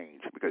word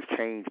change, because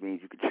change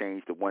means you can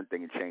change the one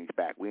thing and change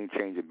back. We ain't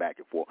changing back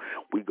and forth.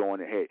 We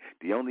going ahead.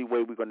 The only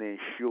way we're going to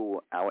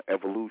ensure our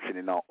evolution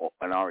and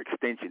our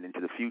extension into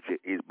the future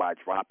is by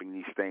dropping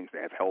these things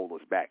that have held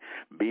us back.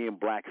 Being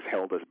black has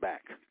held us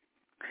back.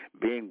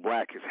 Being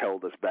black has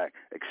held us back.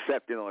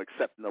 Accepting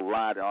the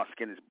lie that our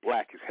skin is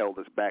black has held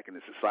us back in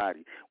the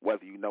society,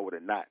 whether you know it or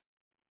not.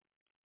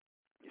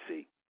 You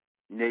see?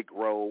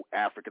 Negro,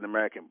 African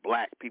American,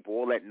 black people,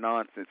 all that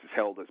nonsense has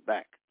held us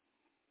back.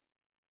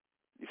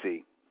 You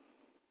see,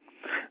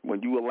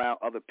 when you allow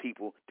other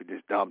people to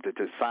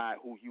decide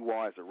who you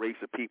are as a race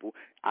of people,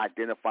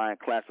 identify and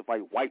classify,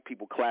 white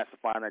people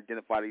classify and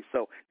identify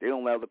themselves, they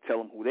don't let them tell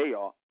them who they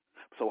are.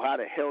 So how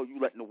the hell you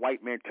letting the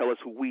white man tell us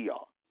who we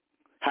are?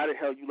 How the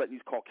hell you letting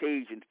these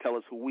Caucasians tell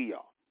us who we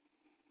are?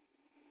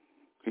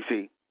 You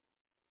see,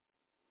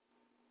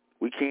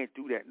 we can't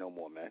do that no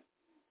more, man.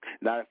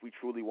 Not if we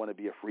truly want to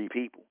be a free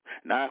people.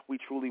 Not if we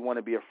truly want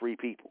to be a free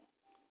people.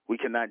 We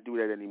cannot do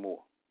that anymore.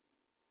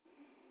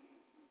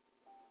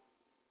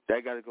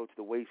 That got to go to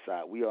the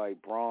wayside. We are a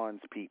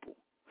bronze people.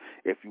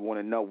 If you want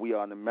to know, we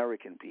are an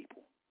American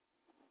people.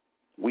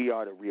 We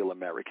are the real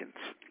Americans.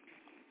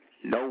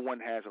 No one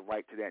has a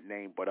right to that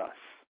name but us.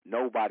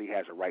 Nobody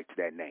has a right to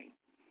that name.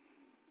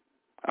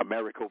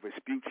 Amerigo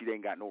Vespucci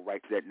ain't got no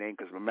right to that name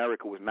because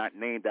America was not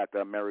named after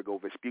Amerigo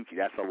Vespucci.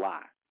 That's a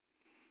lie.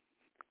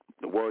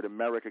 The word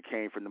America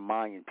came from the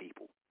Mayan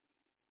people.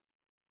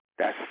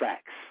 That's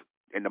facts.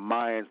 And the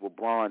Mayans were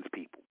bronze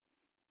people.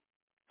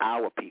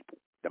 Our people.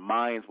 The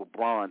Mayans were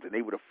bronze, and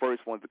they were the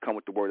first ones to come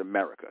with the word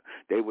America.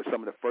 They were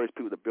some of the first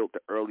people that built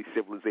the early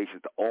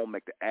civilizations. The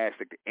Olmec, the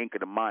Aztec, the Inca,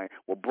 the Mayan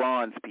were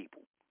bronze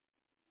people.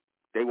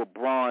 They were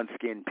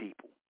bronze-skinned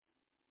people.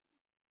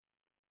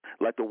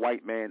 Let the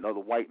white man or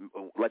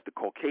let the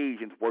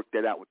Caucasians work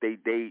that out with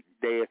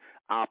their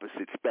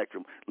opposite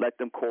spectrum. Let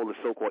them call the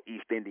so-called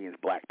East Indians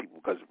black people,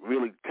 because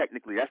really,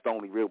 technically, that's the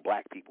only real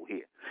black people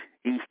here.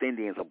 East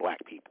Indians are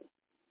black people.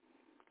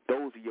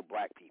 Those are your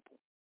black people,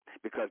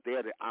 because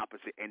they're the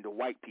opposite. And the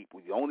white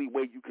people, the only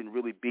way you can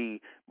really be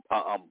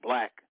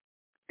black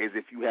is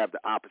if you have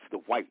the opposite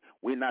of white.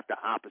 We're not the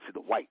opposite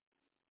of white.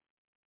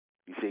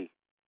 You see,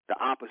 the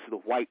opposite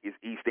of white is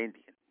East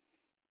Indian.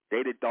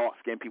 They the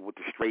dark-skinned people with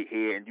the straight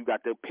hair, and you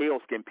got the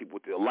pale-skinned people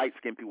with the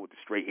light-skinned people with the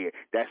straight hair.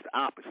 That's the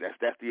opposite.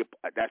 That's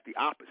the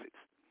opposites.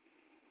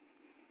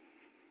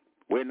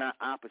 We're not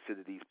opposite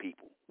of these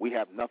people. We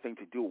have nothing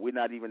to do. We're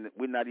not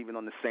even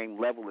on the same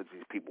level as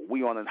these people.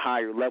 We're on a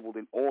higher level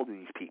than all of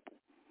these people,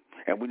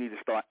 and we need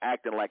to start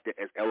acting like that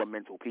as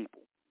elemental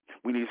people.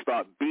 We need to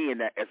start being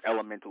that as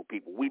elemental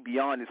people. We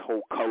beyond this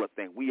whole color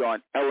thing. We are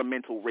an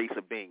elemental race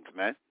of beings,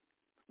 man.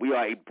 We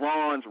are a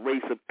bronze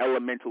race of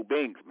elemental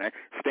beings, man.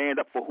 Stand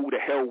up for who the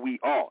hell we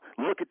are.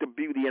 Look at the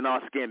beauty in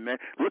our skin, man.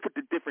 Look at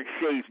the different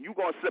shades. You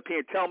going to sit up here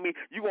and tell me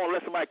you going to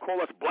let somebody call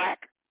us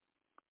black?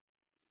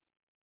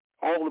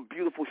 All the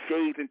beautiful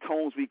shades and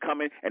tones we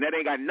come in, and that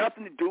ain't got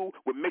nothing to do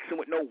with mixing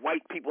with no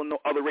white people and no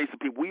other race of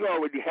people. We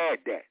already had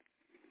that.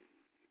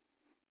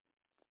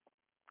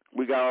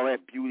 We got all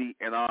that beauty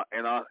in our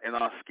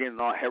skin,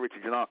 and our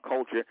heritage, and our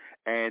culture,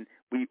 and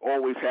we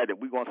always had it.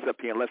 We're going to sit up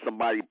here and let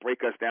somebody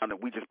break us down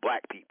that we just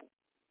black people.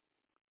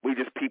 We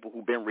just people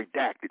who've been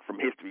redacted from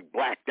history,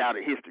 blacked out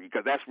of history,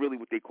 because that's really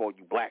what they call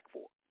you black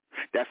for.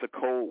 That's a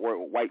code word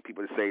with white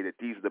people to say that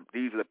these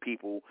are the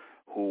people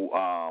who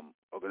are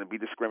going to be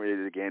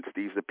discriminated against.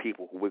 These are the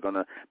people who we're going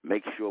to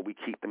make sure we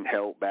keep them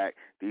held back.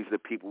 These are the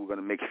people we're going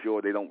to make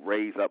sure they don't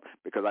raise up.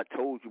 Because I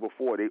told you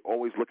before, they're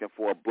always looking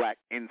for a black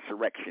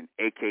insurrection,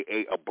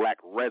 a.k.a. a black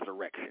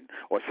resurrection,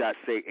 or should I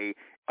say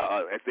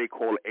as they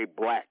call it, a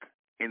black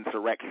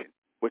insurrection,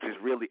 which is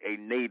really a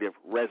native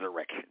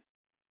resurrection.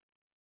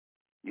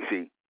 You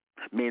see?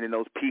 Meaning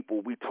those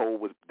people we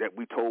told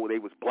they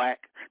was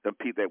black, the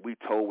people that we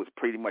told was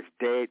pretty much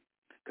dead,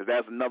 because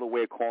that's another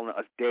way of calling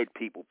us dead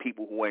people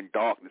who are in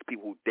darkness,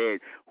 people who dead,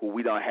 who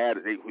we don't have,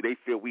 who they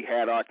feel we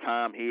had our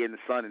time here in the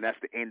sun and that's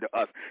the end of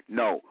us.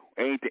 No,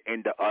 ain't the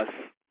end of us.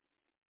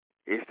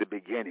 It's the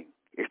beginning.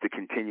 It's the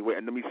continuation.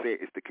 And let me say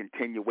it's the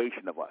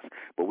continuation of us.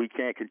 But we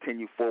can't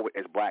continue forward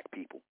as black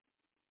people.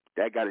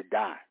 That got to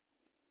die.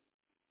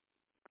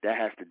 That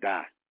has to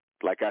die.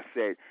 Like I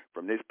said,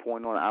 from this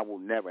point on, I will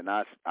never, and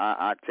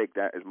I take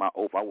that as my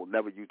oath, I will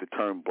never use the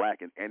term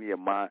black in any of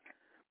my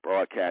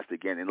broadcasts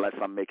again unless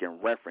I'm making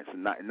reference,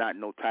 and not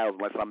no titles,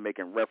 unless I'm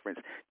making reference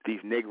to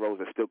these Negroes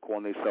that still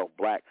calling themselves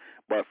black.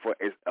 But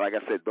like I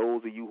said,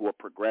 those of you who are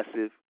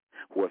progressive,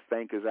 who are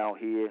thinkers out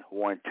here,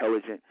 who are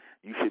intelligent,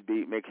 you should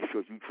be making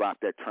sure you drop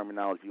that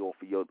terminology off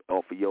of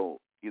your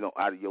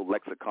out of your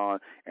lexicon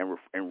and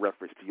in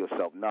reference to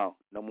yourself. No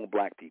more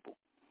black people.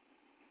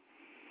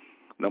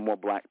 No more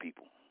black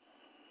people.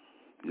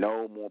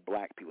 No more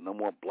black people. No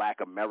more black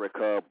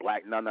America,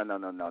 black.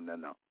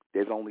 No.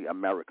 There's only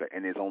America,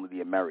 and there's only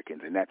the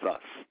Americans, and that's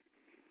us.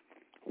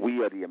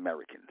 We are the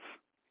Americans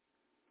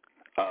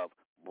of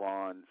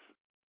bronze,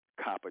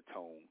 copper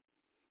tone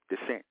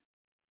descent.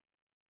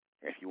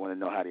 If you want to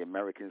know how the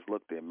Americans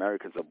look, the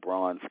Americans are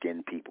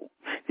bronze-skinned people.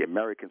 The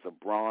Americans are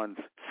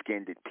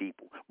bronze-skinned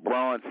people,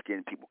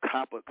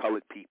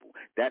 copper-colored people.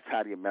 That's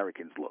how the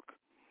Americans look.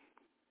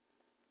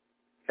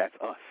 That's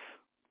us.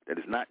 That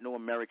is not no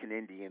American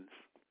Indians.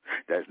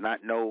 That is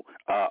not no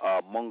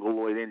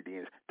Mongoloid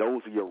Indians.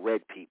 Those are your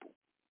red people.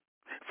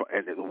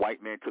 And the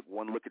white man took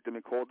one look at them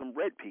and called them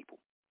red people,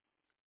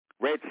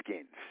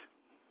 redskins.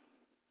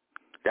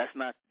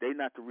 They're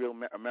not the real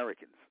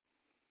Americans.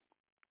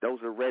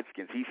 Those are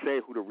redskins. He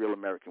said who the real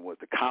American was,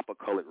 the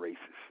copper-colored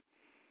races,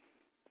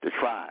 the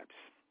tribes.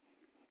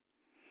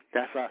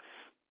 That's us.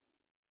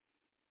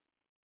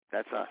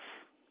 That's us.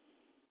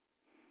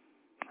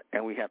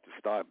 And we have to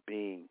start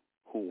being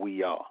who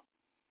we are,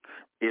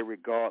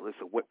 irregardless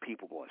of what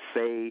people are going to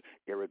say,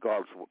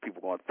 irregardless of what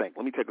people are going to think.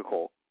 Let me take a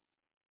call.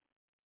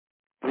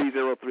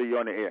 303, you're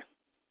on the air.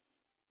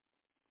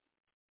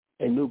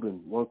 Hey,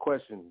 Nuben, one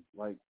question.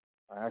 Like,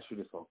 I asked you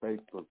this on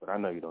Facebook, but I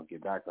know you don't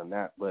get back on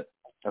that, but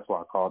that's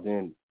why I called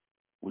in.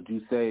 Would you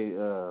say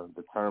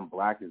the term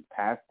black is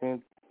past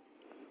tense?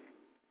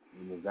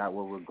 And is that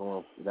where we're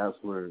going? That's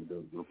where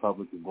the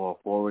Republic is going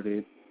forward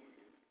is?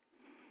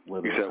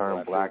 Where the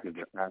term black is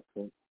a past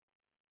tense?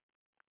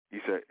 You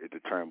said the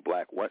term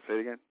black. What? Say it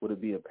again. Would it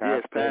be a past tense? Yeah,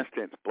 it's past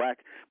tense.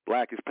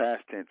 Black is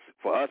past tense.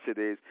 For us, it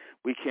is.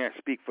 We can't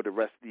speak for the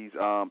rest of these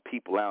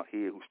people out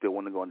here who still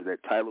want to go under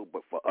that title.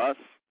 But for us,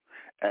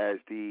 as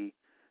the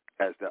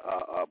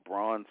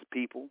bronze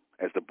people,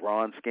 as the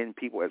bronze-skinned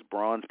people, as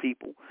bronze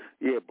people,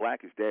 yeah,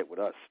 black is dead with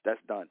us.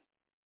 That's done.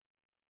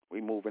 We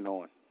moving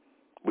on.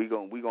 We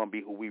gonna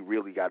be who we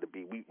really got to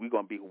be. We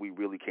gonna be who we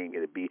really came here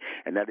to be,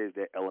 and that is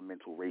that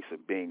elemental race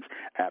of beings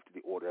after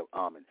the order of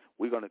Amen.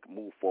 We're gonna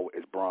move forward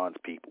as bronze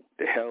people.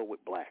 The hell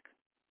with black.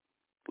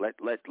 Let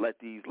the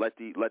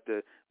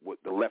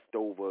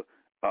leftover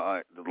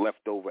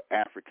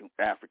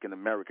African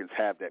Americans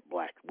have that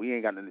black. We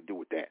ain't got nothing to do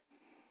with that.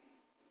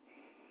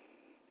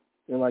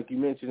 And like you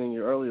mentioned in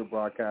your earlier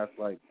broadcast,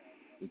 like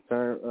the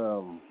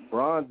term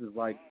bronze is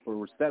like for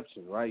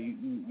reception, right?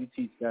 You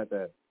teach that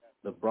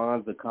the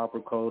bronze, the copper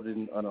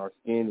coating on our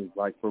skin is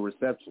like for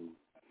reception,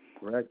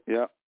 correct?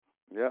 Yep.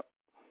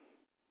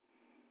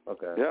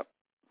 Okay. Yep.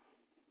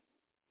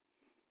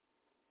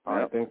 All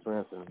right, thanks for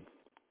answering.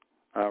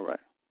 All right.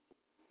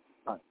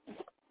 Okay.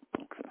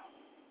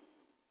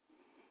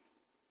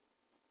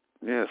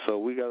 Yeah, so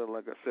we got to,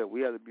 like I said, we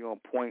have to be on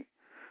point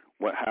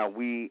with how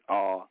we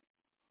are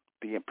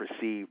being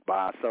perceived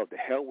by ourselves. The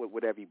hell with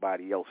what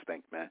everybody else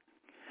think, man.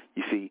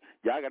 You see,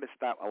 y'all got to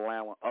stop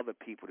allowing other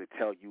people to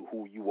tell you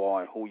who you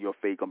are and who your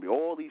fate going to be.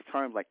 All these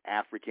terms like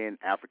African,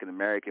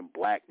 African-American,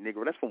 black,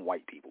 Negro, that's from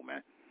white people,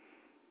 man.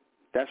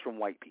 That's from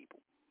white people.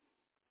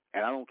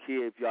 And I don't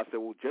care if y'all say,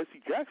 well,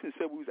 Jesse Jackson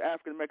said we was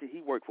African-American.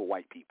 He worked for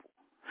white people.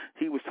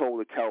 He was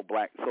told to tell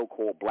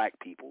so-called black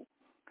people.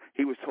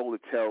 He was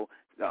told to tell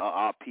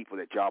our people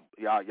that y'all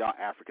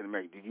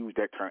African-American, to use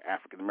that term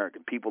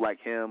African-American. People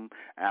like him,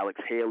 Alex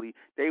Haley,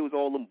 they was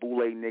all them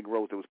boule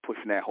Negroes that was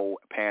pushing that whole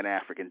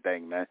Pan-African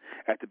thing, man,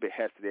 at the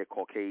behest of their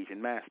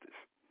Caucasian masters,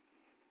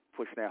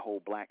 pushing that whole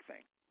black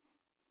thing.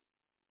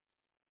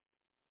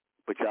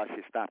 But y'all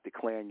should stop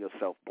declaring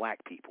yourself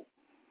black people.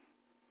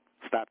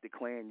 Stop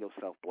declaring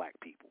yourself black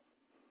people.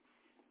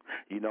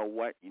 You know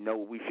what? You know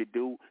what we should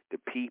do? The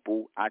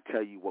people, I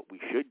tell you what we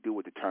should do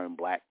with the term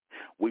black.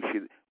 We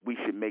should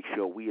make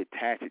sure we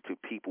attach it to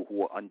people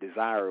who are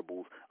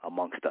undesirables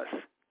amongst us.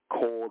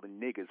 Call the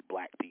niggas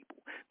black people.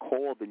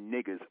 Call the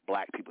niggas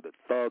black people. The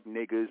thug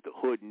niggas, the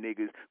hood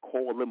niggas,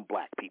 call them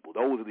black people.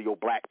 Those are your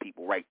black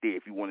people right there.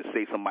 If you want to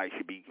say somebody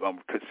should be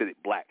considered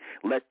black,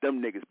 let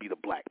them niggas be the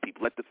black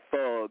people. Let the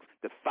thugs,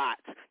 the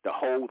thots, the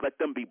hoes, let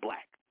them be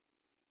black.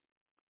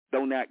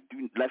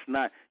 Let's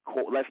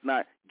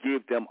not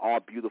give them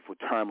our beautiful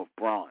term of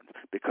bronze,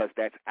 because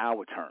that's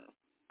our term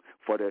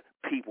for the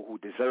people who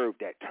deserve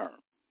that term,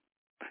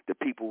 the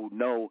people who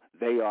know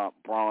they are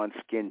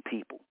bronze-skinned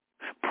people,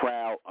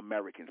 proud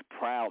Americans,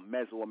 proud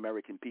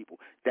Mesoamerican people.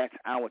 That's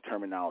our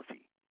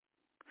terminology.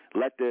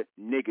 Let the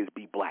niggas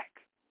be black.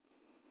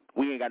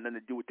 We ain't got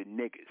nothing to do with the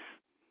niggas.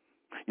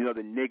 You know,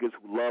 the niggas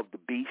who love the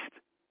beast,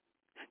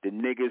 the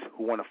niggas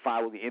who want to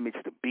follow the image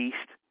of the beast,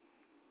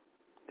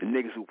 The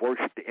niggas who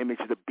worship the image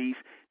of the beast,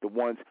 the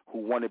ones who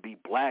want to be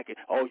black, and,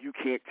 oh, you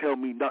can't tell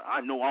me nothing.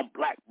 I know I'm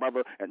black,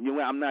 brother. And you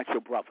know, I'm not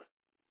your brother.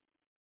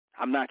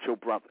 I'm not your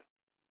brother.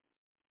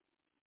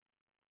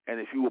 And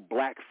if you a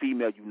black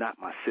female, you're not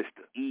my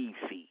sister. Eve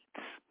seeds.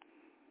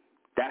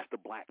 That's the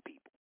black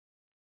people.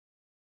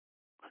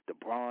 The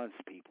bronze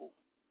people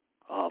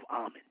of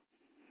Amen.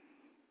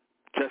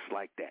 Just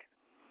like that.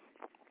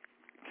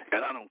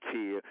 And I don't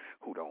care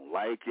who don't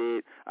like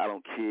it. I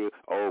don't care,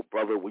 oh,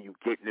 brother, where you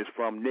getting this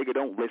from? Nigga,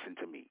 don't listen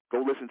to me. Go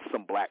listen to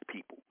some black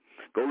people.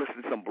 Go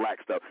listen to some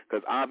black stuff.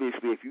 Because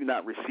obviously if you're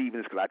not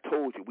receiving this, because I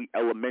told you, we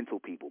elemental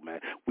people,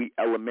 man. We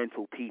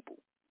elemental people.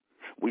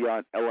 We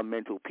are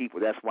elemental people.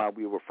 That's why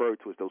we are referred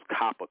to as those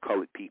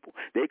copper-colored people.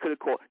 They could have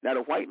called, now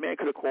the white man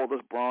could have called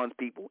us bronze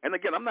people. And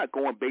again, I'm not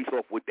going based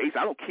off what they said.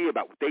 I don't care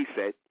about what they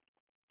said.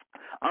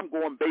 I'm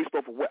going based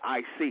off of what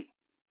I see.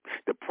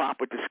 The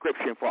proper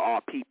description for our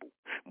people.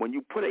 When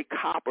you put a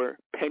copper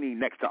penny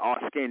next to our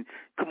skin,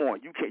 come on,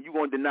 you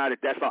gonna deny that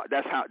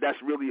that's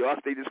really us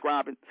they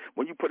describing?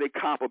 When you put a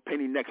copper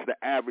penny next to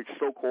the average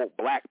so-called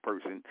black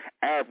person,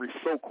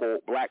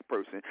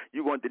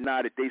 you gonna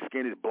deny that their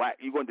skin is black?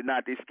 You gonna deny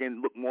that their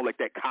skin look more like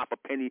that copper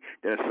penny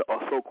than a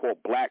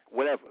so-called black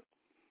whatever?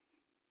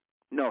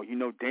 No, you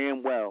know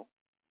damn well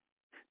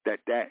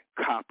that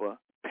copper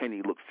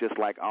penny looks just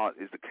like ours,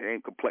 is the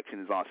same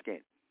complexion as our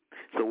skin.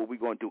 So what we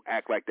going to do,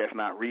 act like that's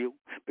not real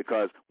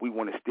because we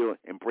want to still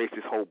embrace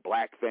this whole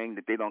black thing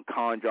that they don't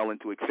conjure y'all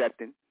into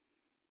accepting?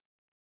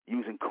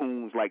 Using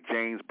coons like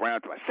James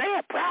Brown to like, say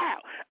it proud,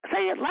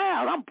 say it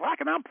loud, I'm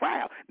black and I'm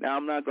proud. Now,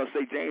 I'm not going to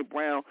say James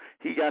Brown,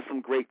 he got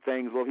some great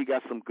things, or he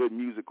got some good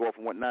music off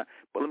and whatnot,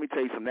 but let me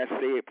tell you something, that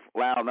say it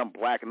loud, I'm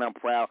black and I'm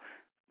proud,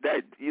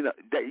 that, you know,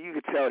 that you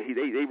could tell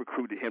they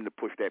recruited him to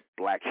push that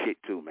black shit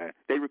too, man.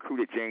 They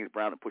recruited James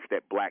Brown to push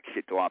that black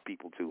shit to our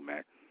people too,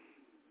 man.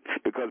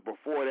 Because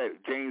before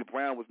that, James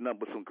Brown was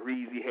nothing but some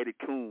greasy-headed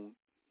coon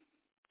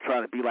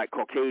trying to be like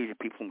Caucasian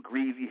people, some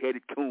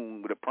greasy-headed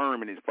coon with a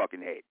perm in his fucking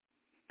head.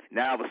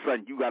 Now, all of a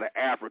sudden, you got an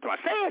Afro talk,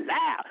 say it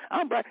loud,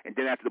 I'm black. And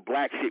then after the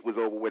black shit was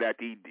over with,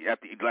 after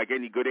like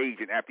any good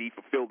agent, after he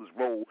fulfilled his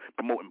role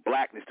promoting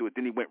blackness to it,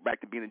 then he went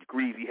back to being a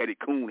greasy-headed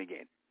coon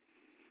again.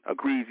 A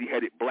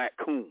greasy-headed black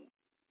coon,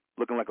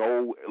 looking like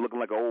an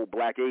old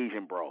black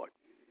Asian broad.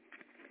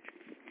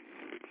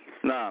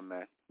 Nah,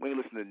 man, we ain't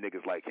listening to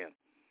niggas like him.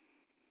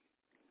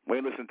 We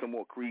ain't listening to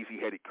more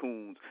greasy-headed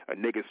coons or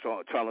niggas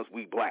telling us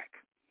we black.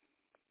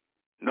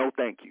 No,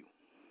 thank you.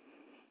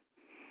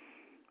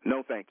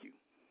 No, thank you.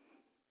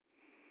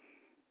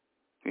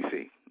 You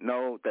see,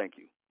 no, thank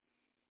you.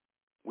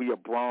 We are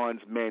bronze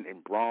men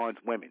and bronze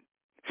women.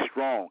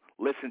 Strong.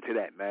 Listen to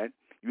that, man.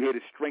 You hear the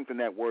strength in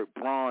that word,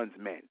 bronze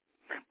men,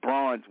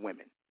 bronze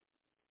women.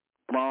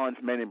 Bronze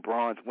men and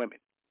bronze women.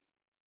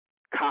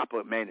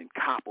 Copper men and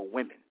copper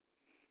women.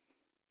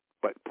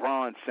 But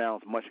bronze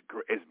sounds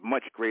is a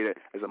much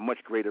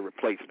greater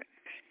replacement.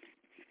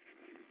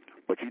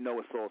 But you know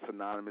it's all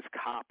synonymous,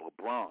 copper,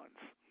 bronze.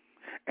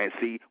 And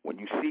see, when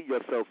you see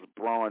yourselves as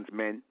bronze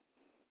men,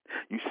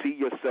 you see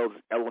yourselves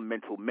as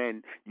elemental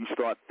men, you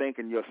start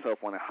thinking yourself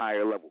on a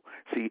higher level.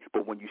 See,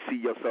 but when you see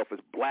yourself as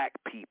black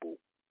people,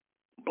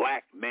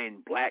 black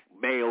men, black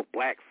male,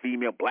 black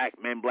female,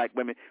 black men, black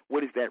women,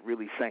 what is that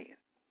really saying?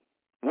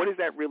 What is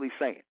that really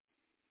saying?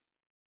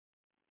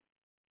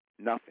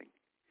 Nothing.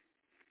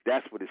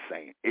 That's what it's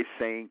saying. It's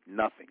saying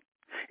nothing.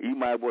 You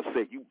might as well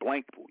say, you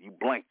blank. You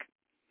blank.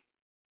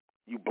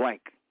 You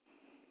blank.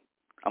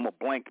 I'm a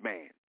blank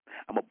man.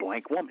 I'm a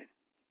blank woman.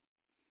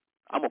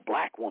 I'm a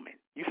black woman.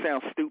 You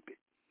sound stupid.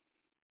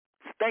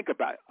 Think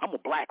about it. I'm a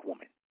black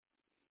woman.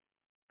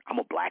 I'm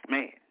a black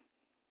man.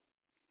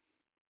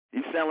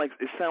 It sound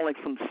like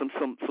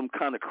some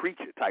kind of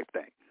creature type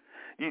thing.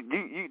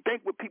 You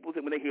think what people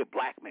think when they hear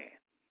black man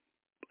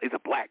is a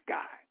black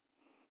guy.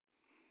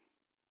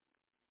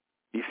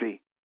 You see?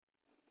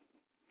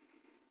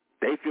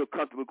 They feel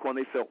comfortable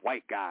calling themselves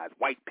white guys,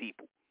 white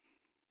people.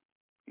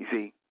 You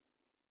see?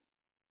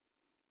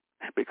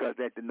 Because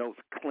that denotes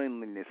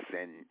cleanliness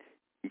and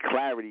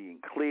clarity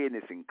and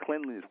clearness and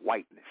cleanliness,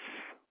 whiteness,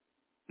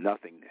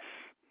 nothingness.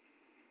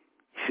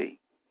 You see?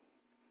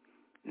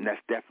 And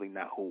that's definitely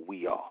not who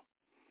we are.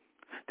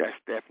 That's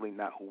definitely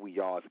not who we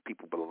are as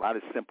people. But a lot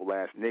of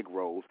simple-ass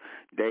Negroes,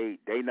 they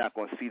not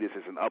going to see this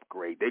as an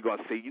upgrade. They're going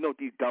to say, you know what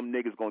these dumb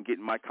niggas going to get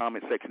in my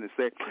comment section and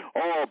say,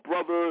 oh,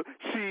 brother,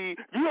 see,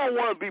 you don't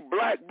want to be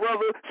black,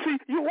 brother. See,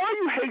 why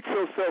you hate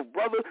yourself,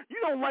 brother? You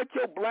don't like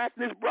your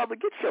blackness, brother.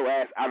 Get your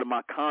ass out of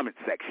my comment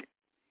section.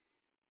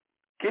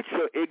 Get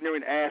your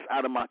ignorant ass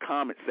out of my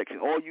comment section.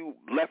 All you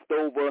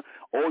leftover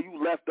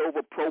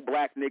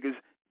pro-black niggas,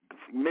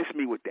 miss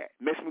me with that.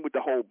 Miss me with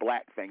the whole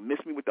black thing. Miss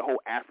me with the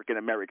whole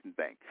African-American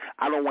thing.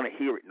 I don't want to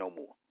hear it no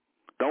more.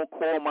 Don't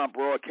call my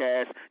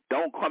broadcast.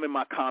 Don't come in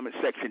my comment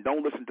section.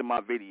 Don't listen to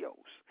my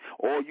videos.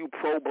 All you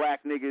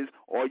pro-black niggas,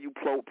 all you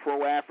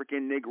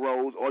pro-African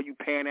Negroes, all you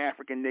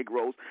Pan-African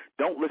Negroes,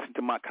 don't listen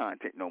to my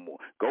content no more.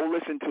 Go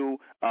listen to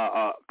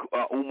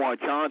Umar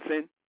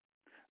Johnson.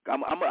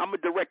 I'm going to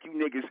direct you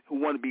niggas who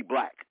want to be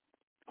black,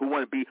 who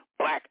want to be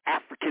black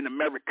African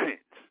Americans.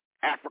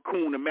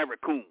 Africoon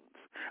Americoons.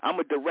 I'm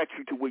going to direct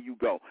you to where you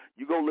go.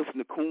 You go listen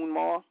to Coon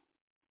Ma.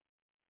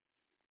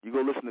 You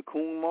go listen to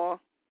Coon Ma.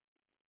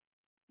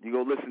 You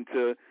go listen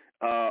to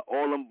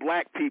all them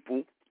black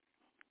people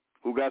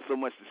who got so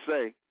much to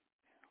say.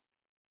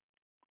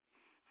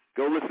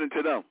 Go listen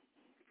to them.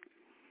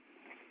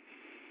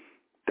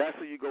 That's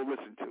who you go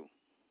listen to.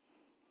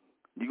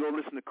 You go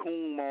listen to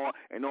Coon Ma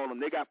and all them.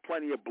 They got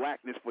plenty of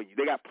blackness for you.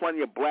 They got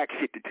plenty of black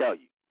shit to tell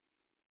you.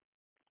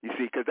 You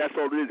see, because that's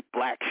all it is,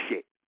 black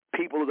shit.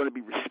 People are going to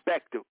be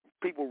respected.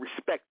 People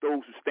respect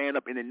those who stand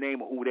up in the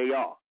name of who they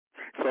are.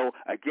 So,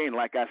 again,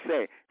 like I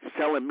said,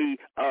 telling me,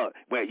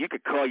 well, you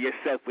could call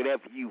yourself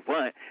whatever you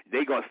want.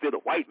 They going to still, the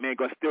white man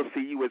going to still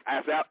see you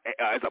as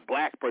a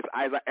black person,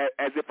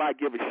 as if I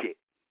give a shit.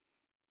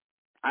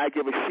 I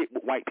give a shit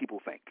what white people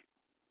think.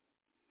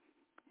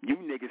 You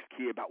niggas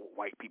care about what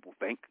white people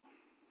think.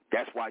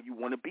 That's why you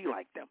want to be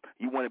like them.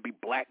 You want to be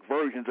black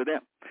versions of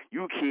them.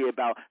 You care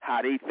about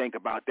how they think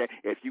about that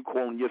if you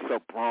calling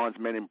yourself bronze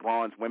men and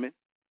bronze women.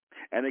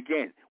 And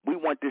again, we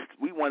want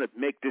to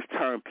make this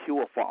term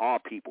pure for our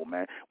people,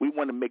 man. We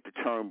want to make the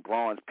term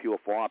bronze pure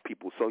for our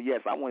people. So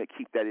yes, I want to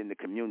keep that in the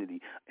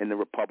community, in the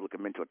Republic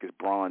of Mental, like it's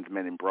bronze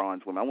men and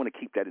bronze women. I want to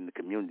keep that in the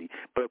community.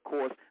 But of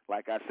course,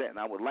 like I said, and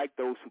I would like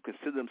those who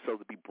consider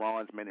themselves to be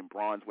bronze men and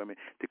bronze women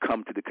to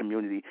come to the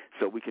community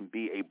so we can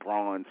be a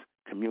bronze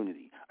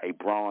community, a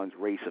bronze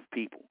race of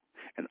people.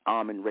 An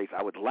almond race.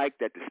 I would like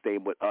that to stay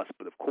with us,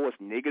 but of course,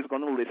 niggas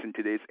gonna listen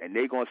to this, and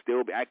they're gonna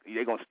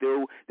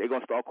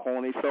start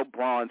calling themselves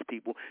bronze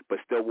people, but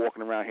still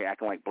walking around here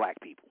acting like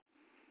black people,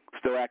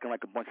 still acting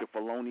like a bunch of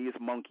felonious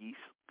monkeys,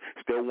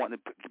 still wanting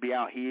to be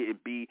out here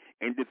and be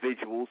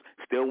individuals,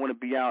 still want to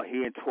be out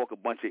here and talk a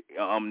bunch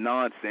of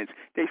nonsense.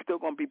 They still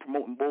gonna be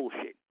promoting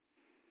bullshit.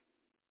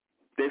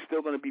 They're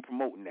still gonna be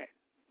promoting that.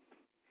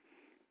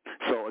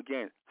 So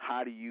again,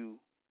 how do you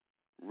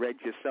red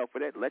yourself for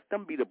that? Let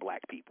them be the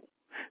black people.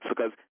 So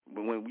because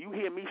when you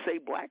hear me say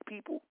black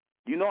people,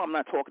 you know I'm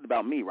not talking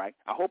about me, right?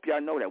 I hope y'all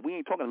know that. We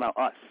ain't talking about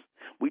us.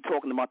 We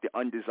talking about the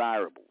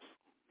undesirables.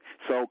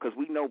 So because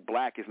we know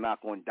black is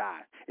not going to die.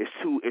 It's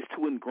too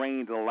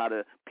ingrained in a lot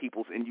of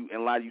people's and a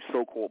lot of you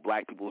so-called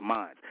black people's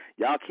minds.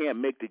 Y'all can't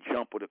make the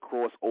jump or the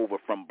crossover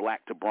from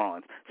black to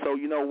bronze. So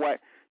you know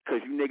what?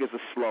 Because you niggas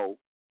are slow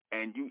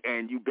and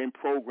you've been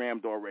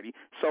programmed already.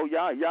 So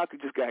y'all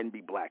could just go ahead and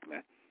be black,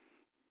 man.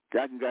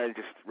 Y'all can go ahead and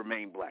just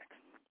remain black.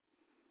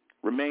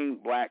 Remain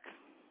black.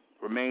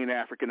 Remain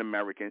African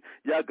American.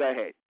 Y'all go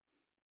ahead.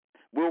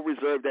 We'll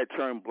reserve that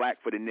term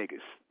black for the niggas.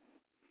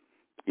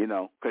 You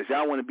know, because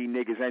y'all want to be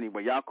niggas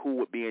anyway. Y'all cool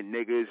with being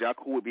niggas. Y'all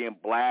cool with being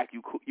black.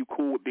 You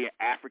cool with being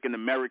African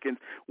Americans.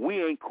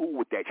 We ain't cool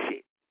with that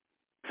shit.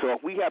 So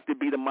if we have to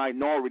be the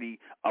minority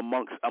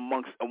amongst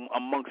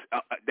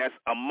that's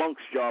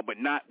amongst y'all, but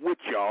not with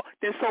y'all,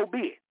 then so be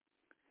it.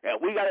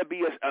 We got to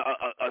be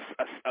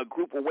a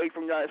group away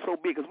from y'all, so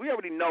big, because we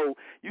already know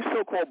you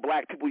so-called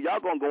black people, y'all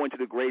going to go into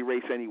the gray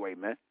race anyway,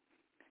 man.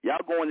 Y'all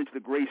going into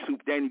the gray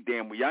soup any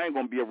damn way. Y'all ain't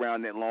going to be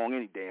around that long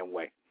any damn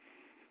way.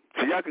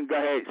 So y'all can go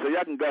ahead. And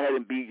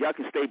y'all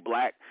can stay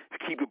black,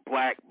 keep it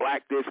black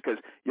this, because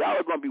y'all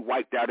are going to be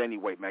wiped out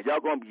anyway, man. Y'all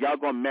going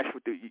to mess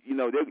with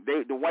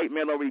the white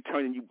men already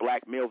turning you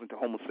black males into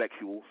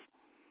homosexuals.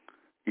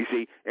 You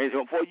see, and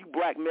for you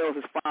black males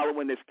is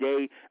following this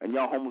gay and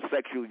y'all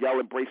homosexuals,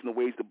 y'all embracing the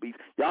ways of the beast,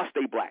 y'all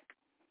stay black.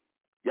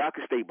 Y'all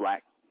can stay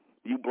black.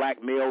 You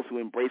black males who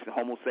embracing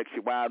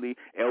homosexuality,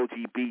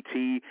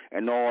 LGBT,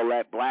 and all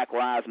that, Black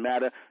Lives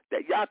Matter,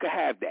 that y'all can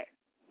have that.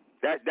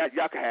 That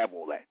y'all can have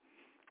all that.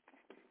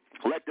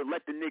 Let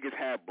the niggas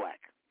have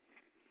black.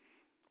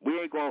 We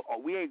ain't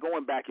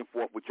going back and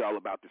forth with y'all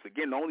about this.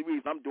 Again, the only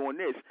reason I'm doing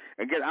this,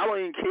 again, I don't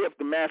even care if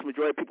the mass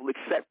majority of people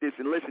accept this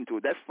and listen to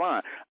it. That's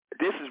fine.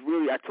 This is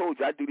really, I told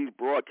you, I do these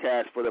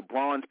broadcasts for the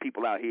bronze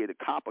people out here, the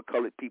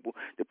copper-colored people,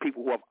 the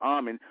people who have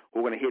almond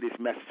who are going to hear this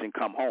message and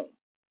come home,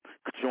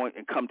 join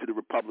and come to the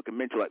Republic of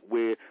Intellect,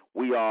 where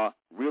we are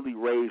really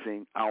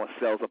raising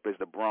ourselves up as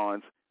the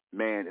bronze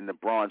man and the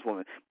bronze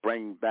woman,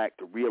 bringing back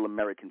the real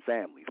American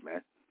families,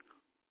 man.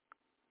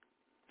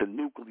 The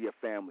nuclear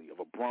family of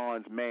a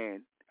bronze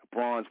man,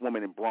 bronze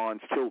woman, and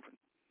bronze children,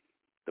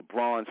 the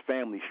bronze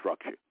family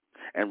structure,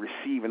 and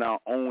receiving our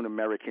own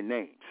American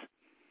names.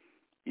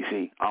 You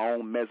see, our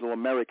own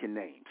Mesoamerican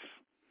names.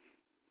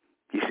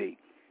 You see,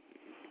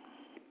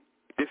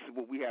 this is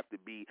what we have to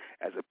be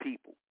as a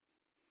people.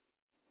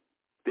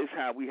 This is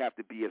how we have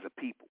to be as a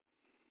people.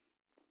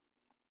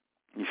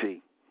 You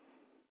see,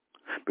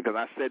 because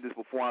I said this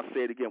before, I'll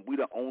say it again, we're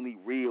the only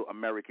real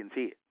Americans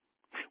here.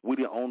 We're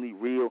the only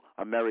real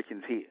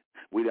Americans here.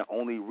 We're the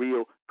only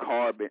real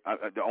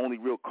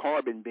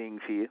carbon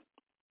beings here,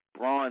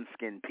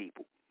 bronze-skinned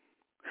people.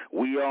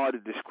 We are the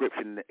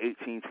description in the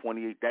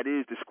 1828 that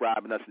is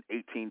describing us in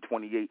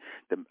 1828,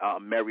 the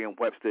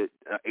Merriam-Webster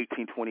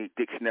 1828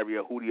 dictionary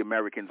of who the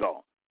Americans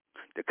are,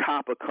 the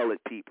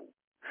copper-colored people.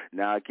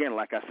 Now, again,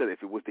 like I said,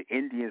 if it was the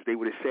Indians, they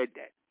would have said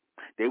that.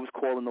 They was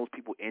calling those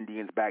people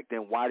Indians back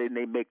then. Why didn't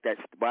they make that?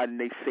 Why didn't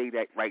they say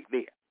that right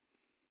there?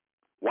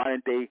 Why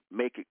didn't they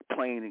make it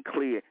plain and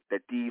clear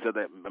that these are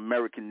the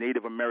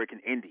Native American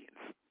Indians?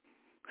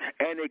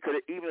 And they could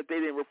have, even if they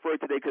didn't refer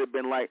to, they could have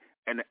been like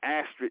an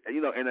asterisk, you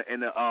know,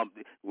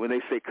 when they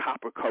say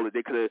copper color,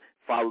 they could have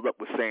followed up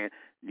with saying,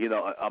 you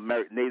know,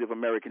 Native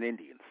American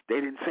Indians. They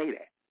didn't say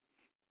that.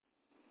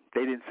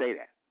 They didn't say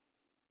that.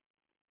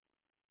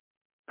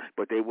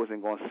 But they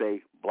wasn't going to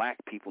say black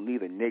people,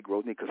 neither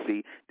Negroes, because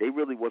see, they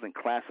really wasn't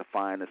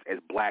classifying us as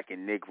black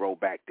and Negro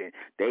back then.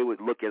 They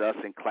would look at us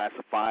and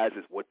classify us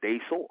as what they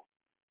saw.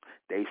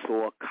 They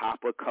saw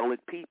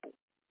copper-colored people,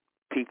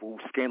 people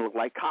whose skin looked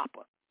like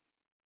copper.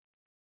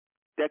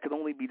 That could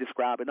only be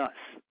describing us.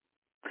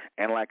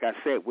 And like I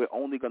said, we're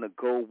only going to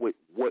go with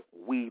what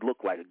we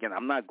look like. Again,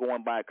 I'm not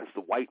going by because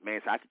the white man,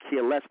 so I could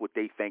care less what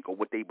they think or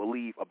what they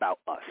believe about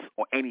us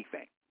or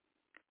anything.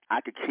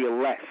 I could care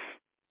less.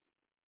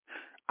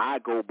 I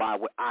go by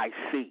what I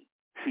see.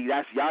 See,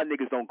 that's y'all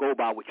niggas don't go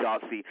by what y'all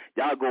see.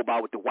 Y'all go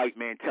by what the white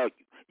man tell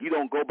you. You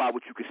don't go by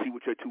what you can see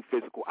with your two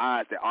physical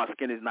eyes, that our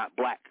skin is not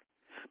black.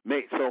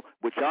 So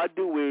what y'all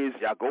do is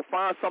y'all go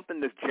find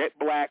something that's jet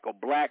black or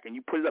black and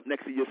you put it up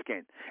next to your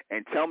skin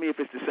and tell me if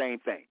it's the same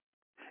thing.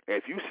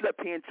 If you sit up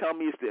here and tell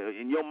me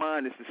in your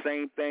mind it's the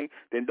same thing,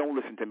 then don't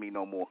listen to me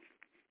no more.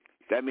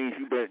 That means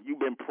you've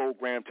been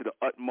programmed to the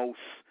utmost,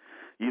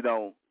 you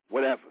know,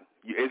 whatever.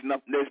 There's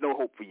no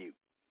hope for you.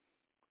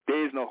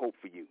 There is no hope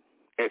for you.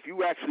 If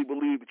you actually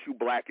believe that you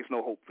black, there's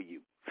no hope for you.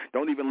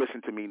 Don't even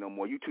listen to me no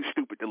more. You're too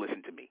stupid to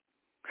listen to me.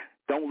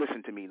 Don't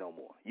listen to me no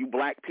more. You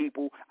black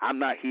people, I'm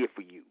not here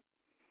for you.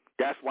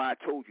 That's why I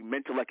told you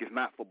MENTELECT is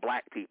not for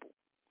black people,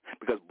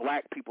 because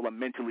black people are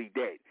mentally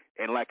dead.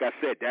 And like I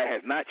said, that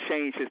has not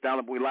changed since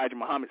Honorable Elijah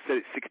Muhammad said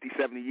it 60,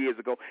 70 years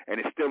ago, and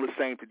it's still the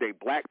same today.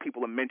 Black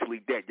people are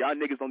mentally dead. Y'all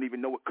niggas don't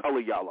even know what color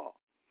y'all are.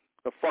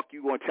 The fuck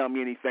you gonna tell me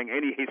anything,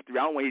 any history?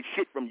 I don't want to hear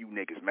shit from you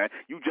niggas, man.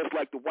 You just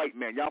like the white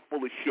man. Y'all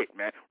full of shit,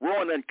 man.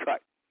 Raw and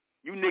uncut.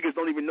 You niggas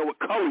don't even know what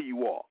color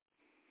you are.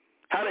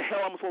 How the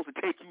hell am I supposed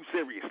to take you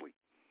seriously?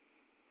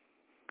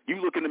 You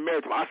look in the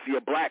mirror, I see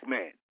a black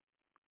man.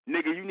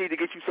 Nigga, you need to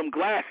get you some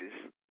glasses.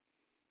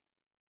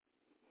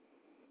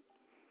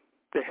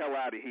 The hell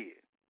out of here.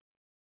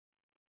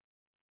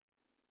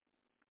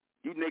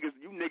 You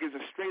niggas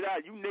are straight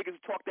out. You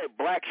niggas talk that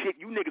black shit.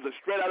 You niggas are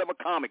straight out of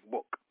a comic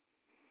book.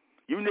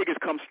 You niggas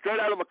come straight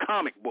out of a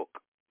comic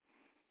book.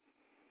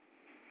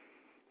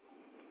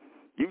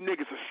 You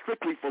niggas are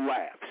strictly for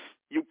laughs.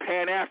 You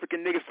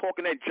Pan-African niggas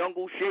talking that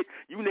jungle shit,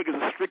 you niggas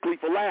are strictly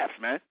for laughs,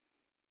 man.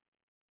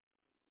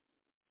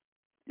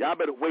 Y'all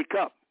better wake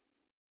up.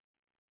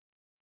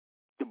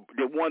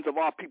 The ones of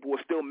our people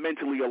are still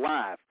mentally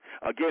alive.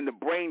 Again, the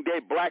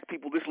brain-dead black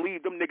people, just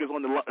leave them niggas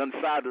on the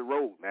side of the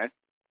road, man.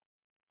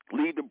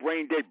 Leave the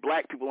brain-dead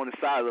black people on the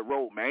side of the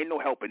road, man. Ain't no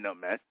helping them,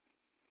 man.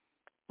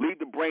 Leave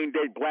the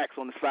brain-dead blacks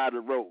on the side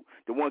of the road,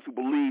 the ones who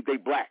believe they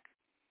black.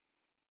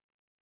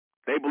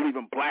 They believe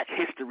in Black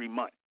History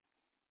Month.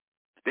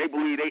 They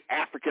believe they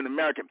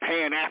African-American,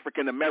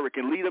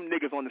 Pan-African-American. Leave them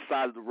niggas on the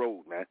side of the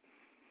road, man.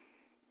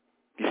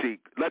 You see,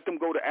 let them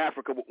go to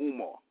Africa with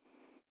Umar.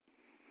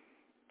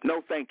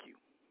 No, thank you.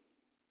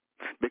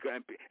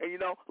 Because, and you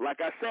know,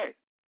 like I said,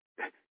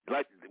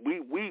 like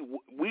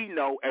we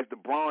know as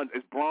bronze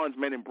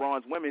men and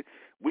bronze women,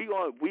 we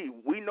know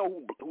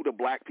who the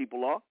black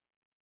people are.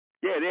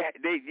 Yeah,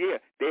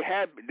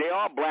 they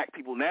are black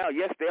people now.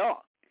 Yes, they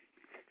are.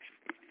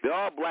 There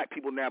are black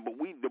people now, but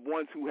we, the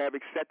ones who have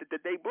accepted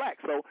that they black.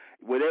 So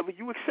whatever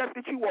you accept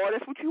that you are,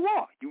 that's what you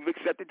are. You've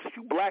accepted that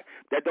you black.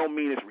 That don't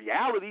mean it's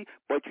reality,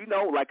 but you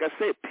know, like I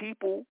said,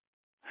 people,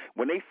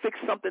 when they fix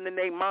something in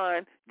their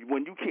mind,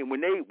 when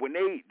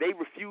they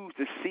refuse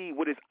to see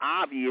what is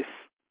obvious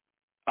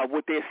of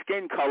what their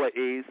skin color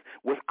is,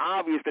 what's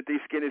obvious that their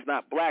skin is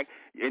not black,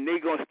 and they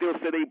gonna still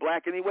say they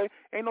black anyway,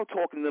 ain't no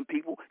talking to them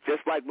people. Just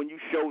like when you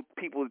show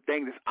people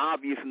things that's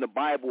obvious in the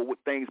Bible what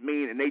things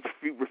mean, and they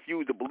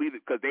refuse to believe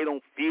it because they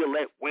don't feel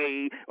that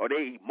way, or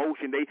they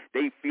emotion,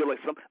 they feel like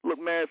something.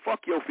 Look, man,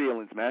 fuck your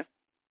feelings, man.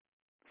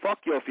 Fuck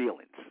your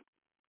feelings.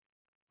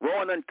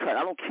 Raw and uncut.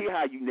 I don't care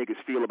how you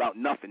niggas feel about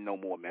nothing no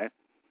more, man.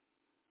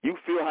 You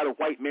feel how the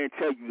white man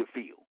tell you to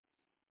feel.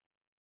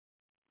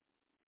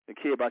 And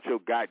care about your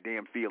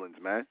goddamn feelings,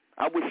 man.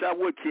 I wish I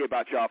would care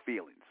about y'all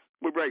feelings.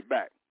 We're right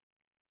back.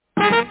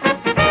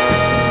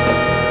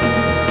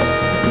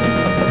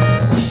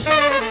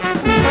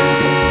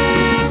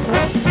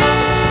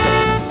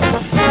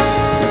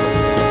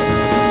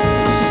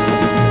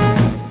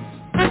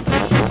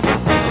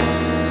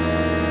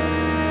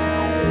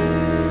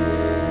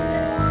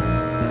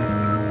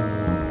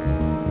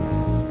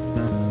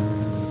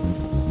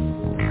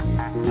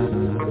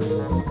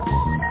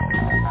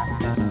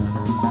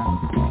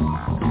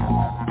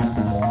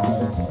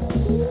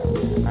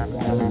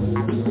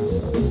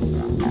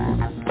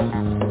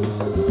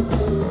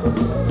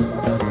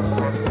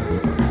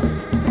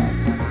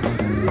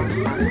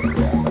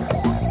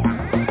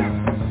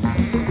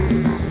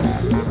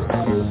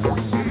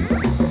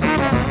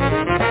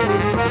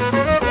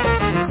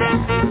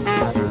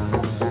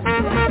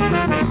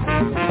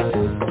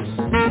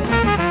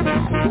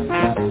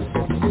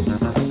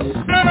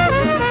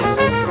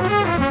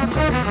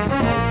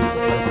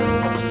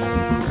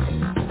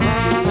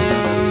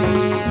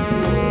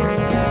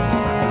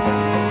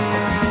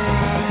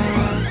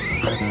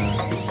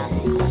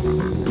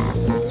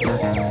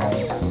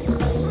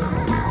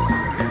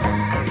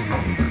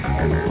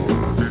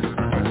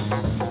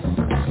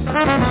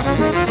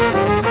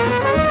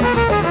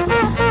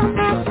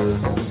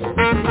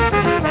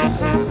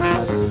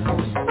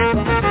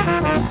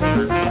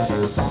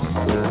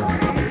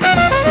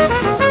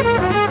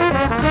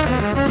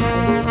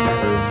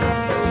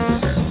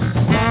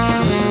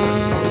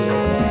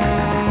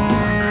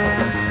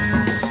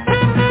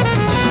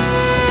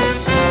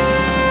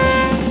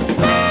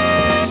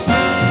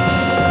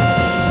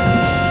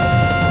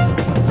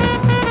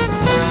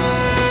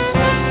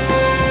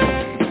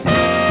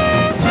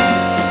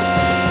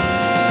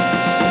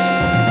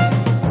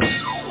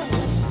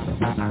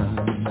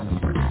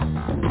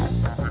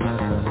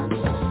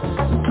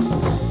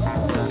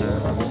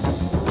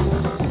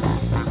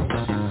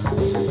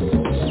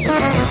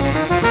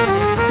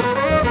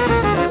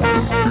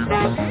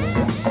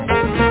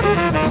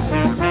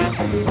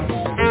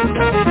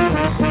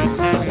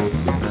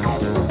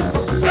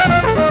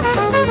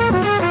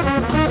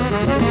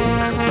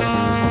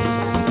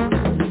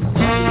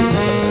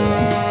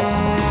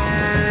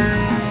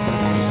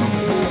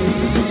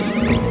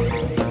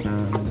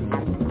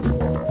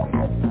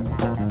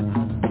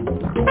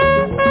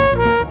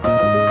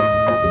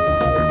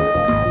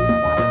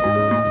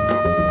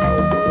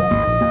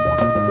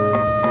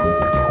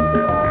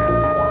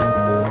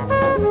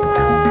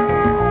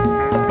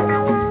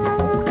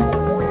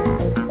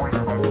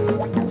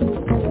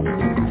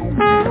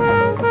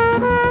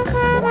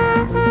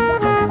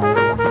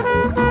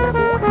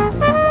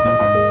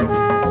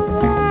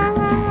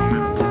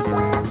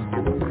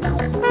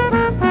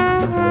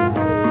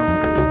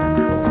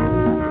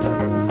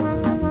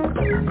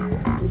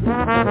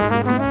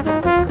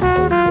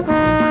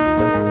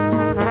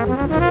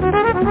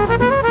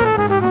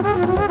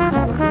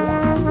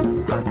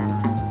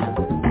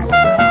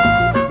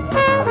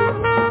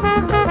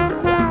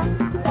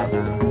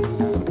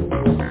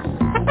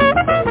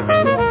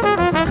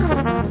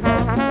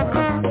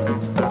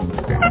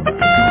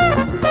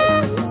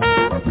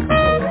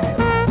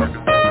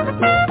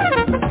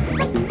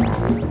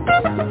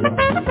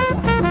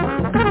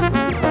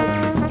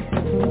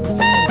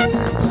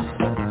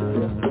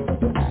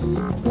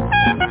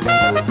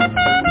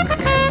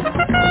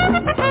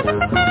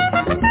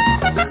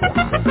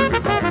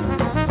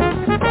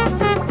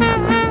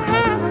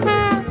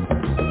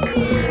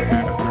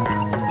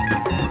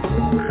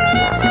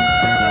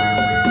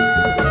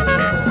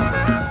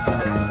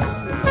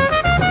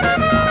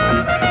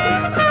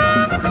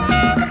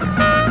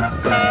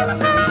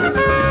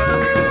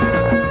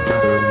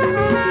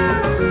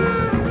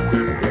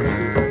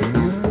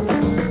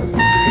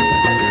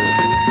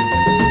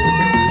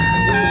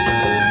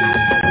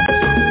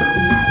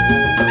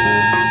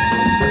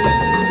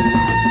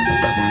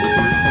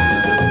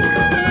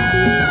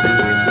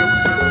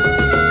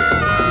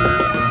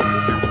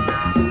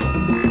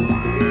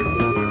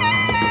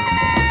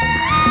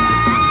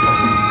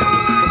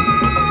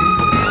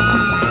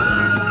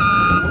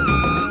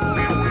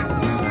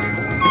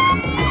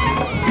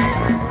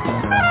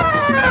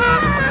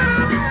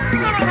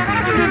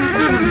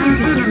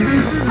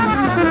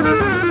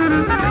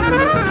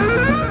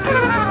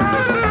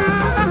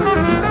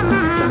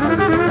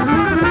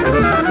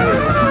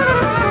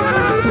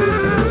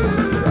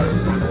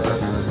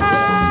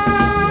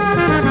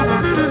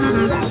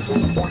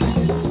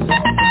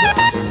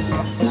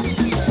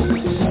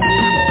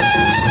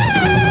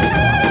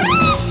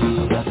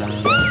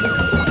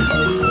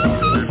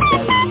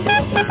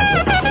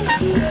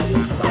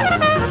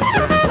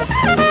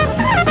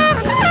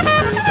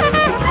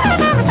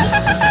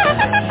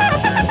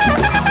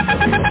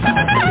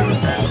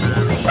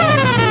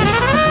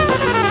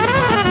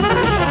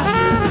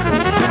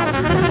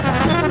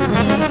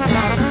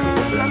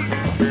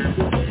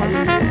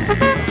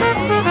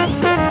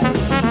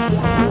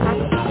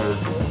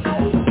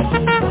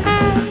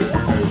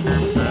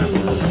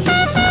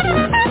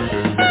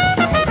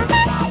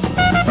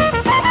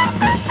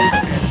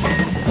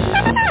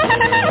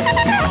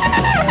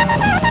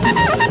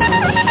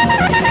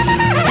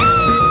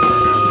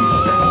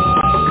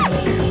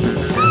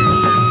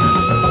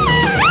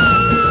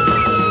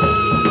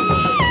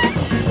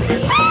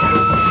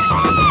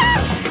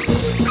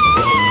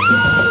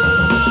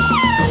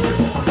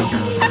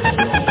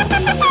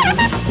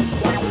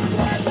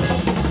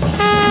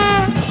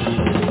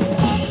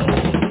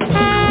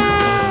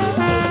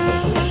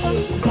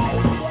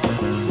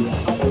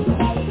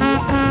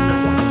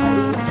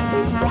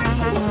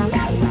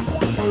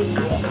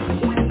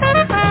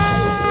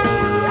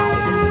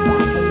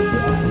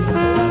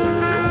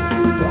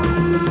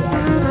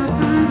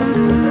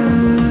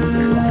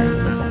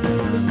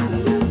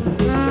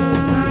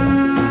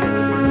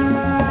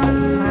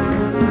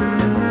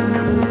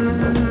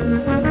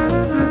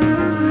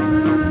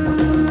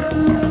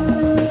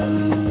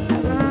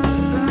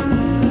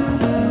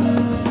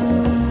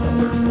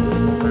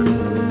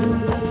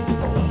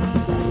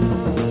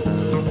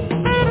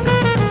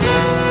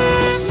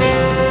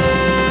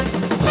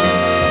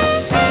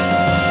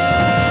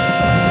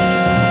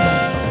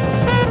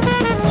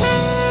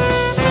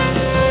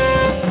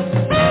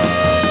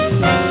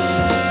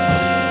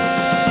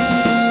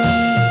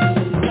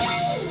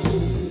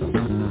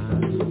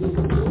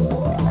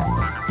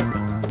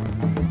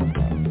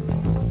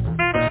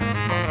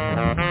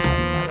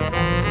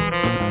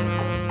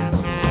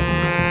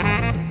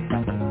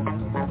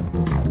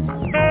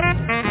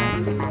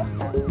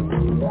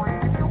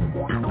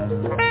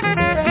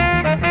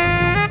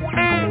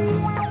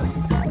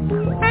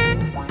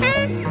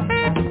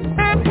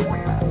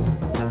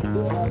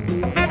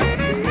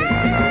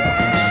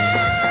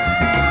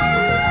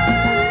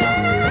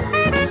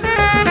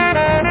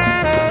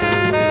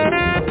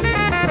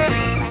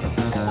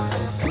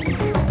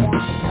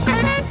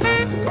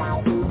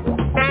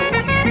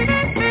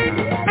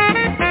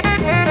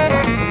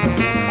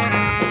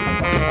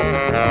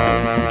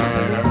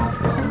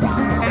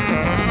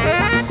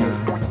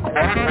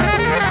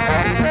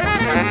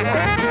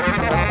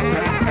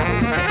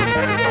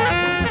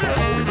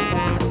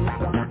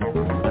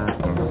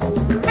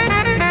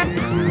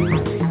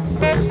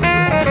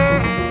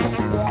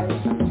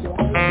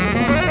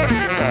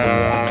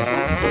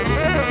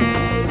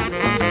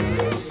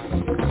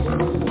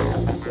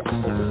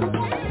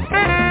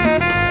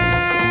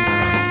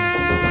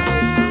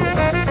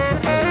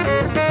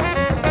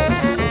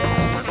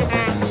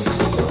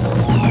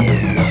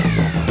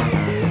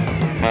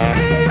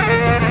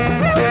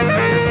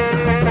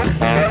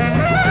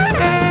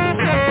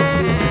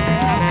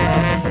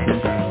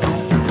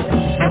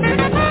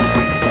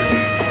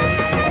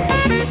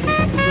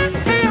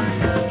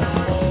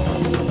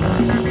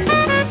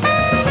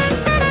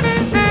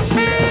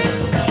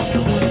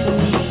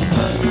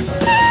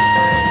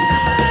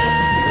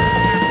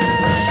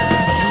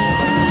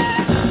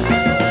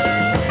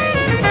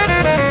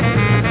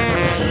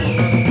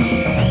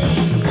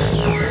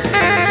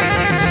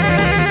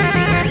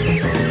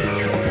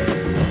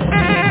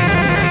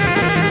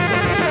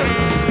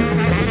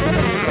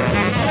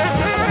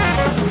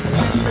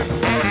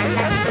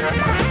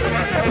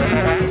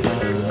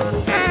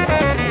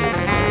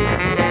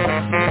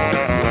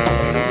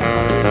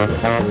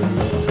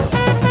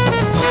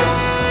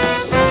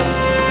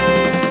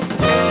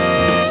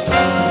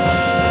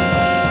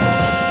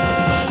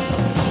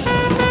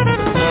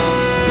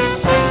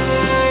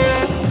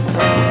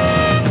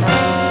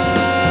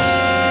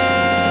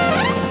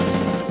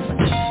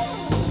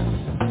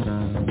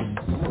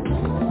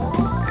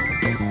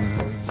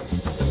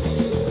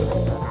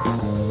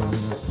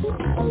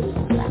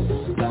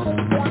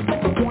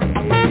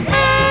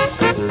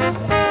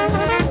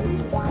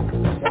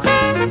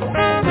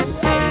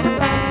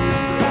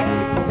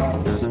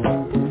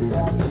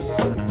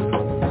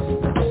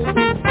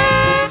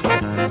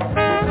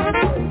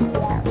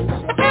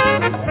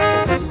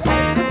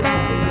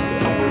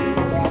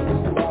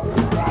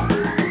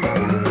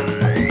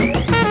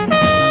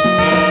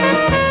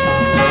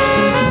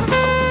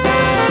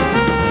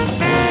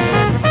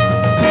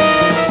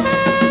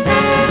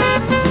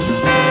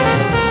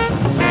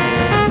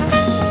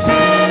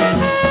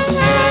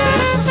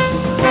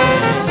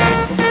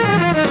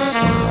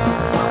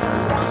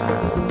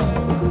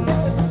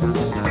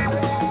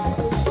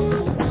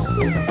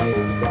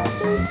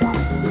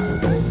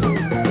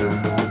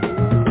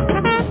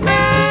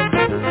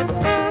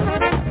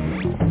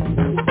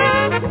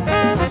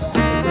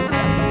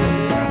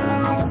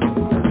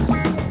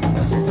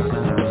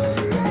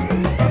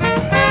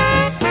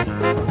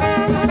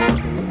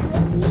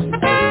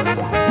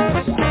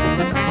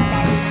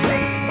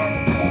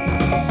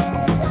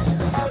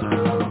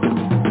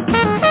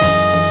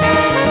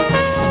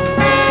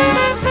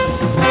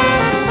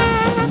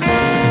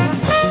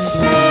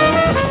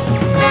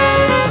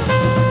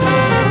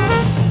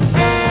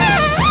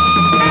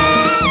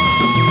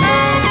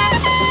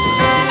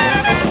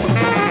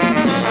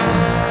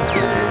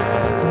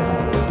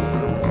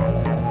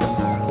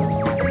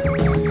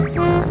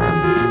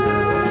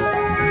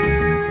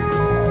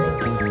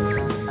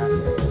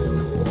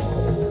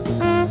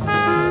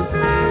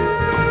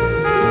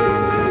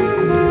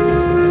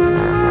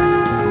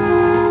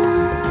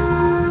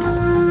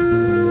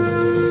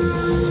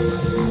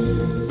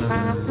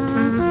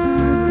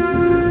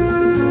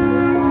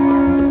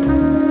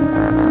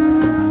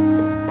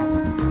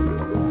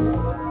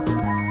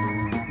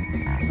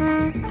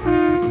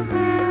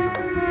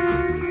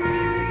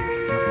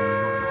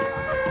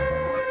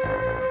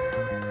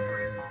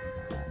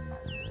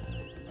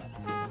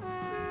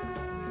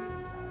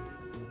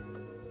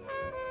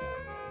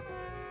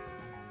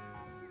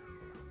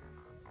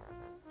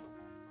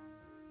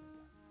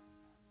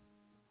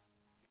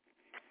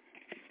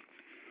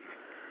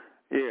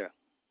 Yeah.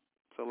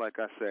 So like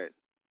I said,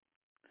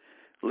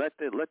 let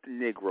the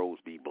Negroes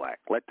be black.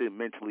 Let the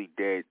mentally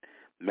dead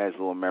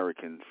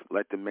Mesoamericans,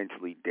 let the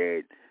mentally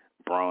dead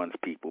bronze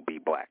people be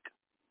black.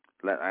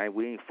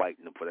 We ain't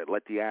fighting them for that.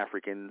 Let the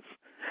Africans,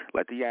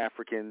 let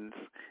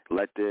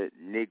the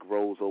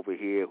Negroes over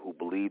here who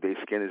believe their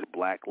skin is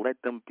black, let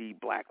them be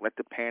black. Let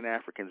the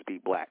Pan-Africans be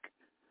black.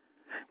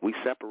 We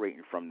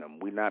separating from them.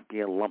 We not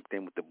being lumped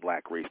in with the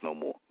black race no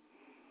more.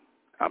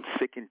 I'm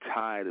sick and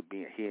tired of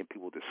hearing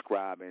people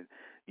describing,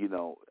 I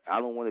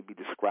don't want to be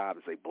described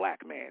as a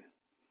black man.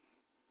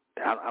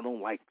 I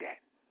don't like that.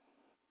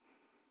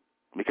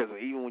 Because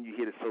even when you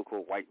hear the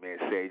so-called white man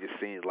say it, just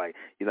seems like,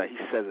 he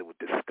says it with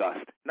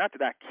disgust. Not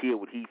that I care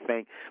what he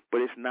thinks,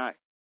 but it's not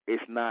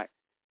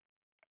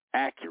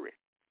accurate.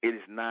 It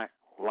is not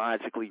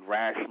logically,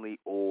 rationally,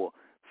 or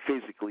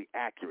physically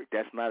accurate.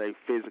 That's not a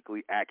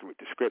physically accurate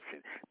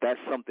description. That's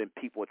something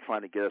people are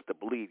trying to get us to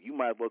believe. You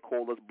might as well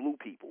call us blue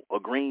people or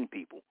green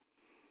people.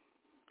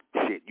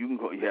 Shit, you can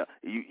go. Yeah,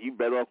 you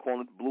better off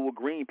calling us blue or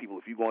green people.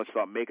 If you're going to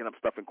start making up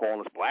stuff and calling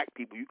us black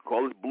people, you can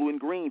call us blue and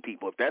green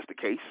people. If that's the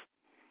case,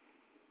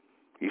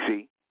 you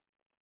see,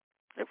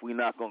 if we're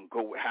not going to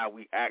go with how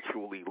we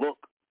actually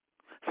look.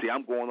 See,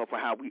 I'm going off of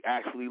how we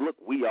actually look.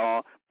 We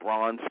are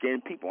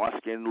bronze-skinned people. Our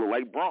skin look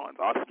like bronze.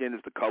 Our skin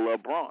is the color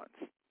of bronze.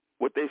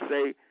 What they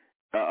say,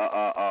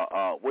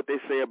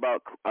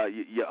 about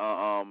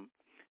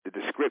the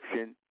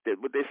description.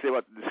 What they say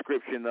about the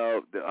description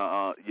of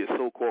your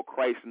so-called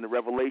Christ in the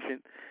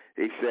Revelation.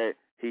 They said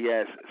he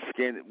has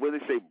skin. What do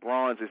they say?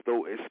 Bronze, as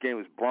though his skin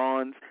was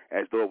bronze,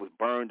 as though it was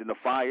burned in the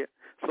fire.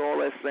 So all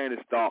that's saying is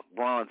dark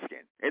bronze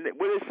skin. And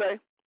what do they say?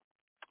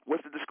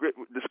 What's the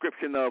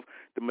description of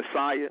the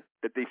Messiah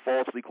that they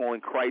falsely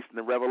calling Christ in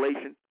the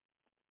Revelation?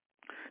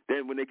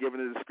 Then when they're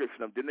giving a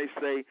description of, didn't they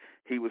say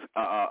he was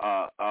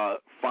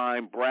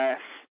fine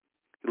brass,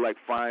 like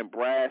fine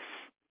brass,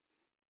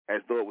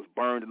 as though it was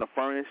burned in the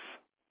furnace?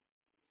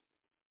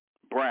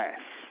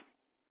 Brass.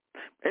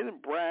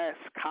 Isn't brass,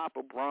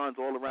 copper, bronze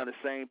all around the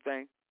same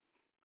thing?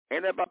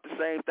 Ain't that about the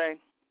same thing?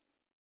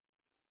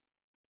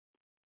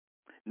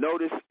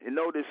 Notice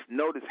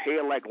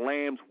hair like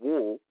lamb's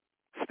wool,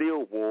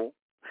 steel wool,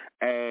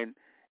 and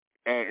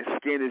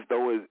skin as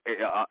though as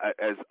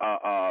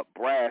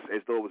brass,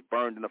 as though it was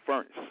burned in the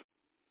furnace.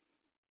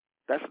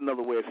 That's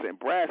another way of saying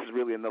brass is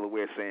really another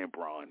way of saying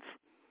bronze.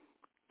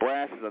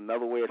 Brass is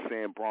another way of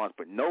saying bronze.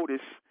 But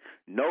notice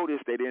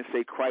they didn't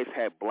say Christ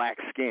had black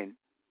skin.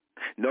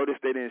 Notice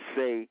they didn't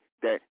say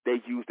that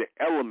they used the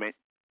element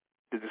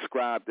to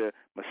describe the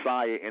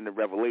Messiah in the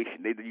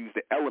Revelation. They used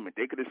the element.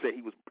 They could have said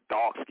he was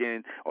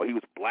dark-skinned or he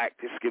was black,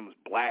 his skin was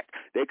black.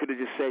 They could have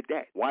just said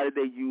that. Why did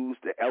they use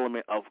the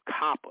element of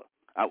copper?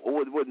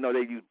 No, they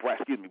used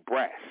brass.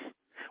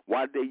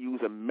 Why did they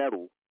use a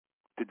metal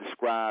to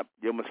describe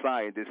your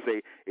Messiah and then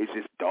say it's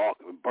just dark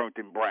and burnt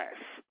in brass,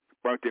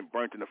 burnt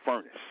in the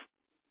furnace?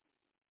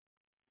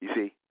 You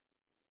see?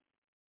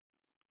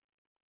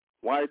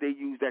 Why did they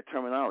use that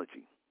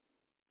terminology?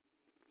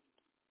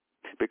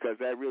 Because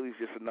that really is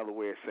just another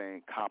way of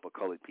saying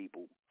copper-colored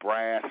people.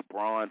 Brass,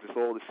 bronze, it's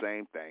all the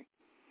same thing.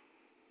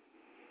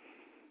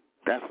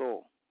 That's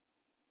all.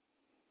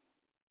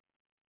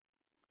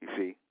 You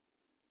see?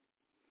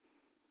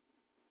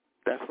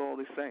 That's all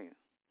they're saying.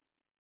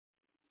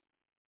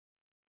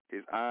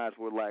 His eyes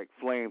were like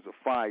flames of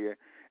fire,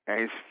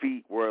 and his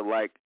feet were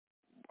like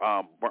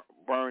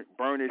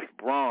burnished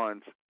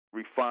bronze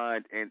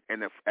refined as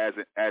in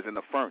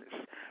a furnace.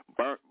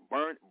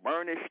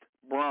 Burnished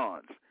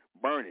bronze.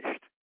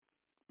 Burnished,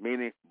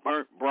 meaning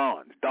burnt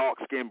bronze, dark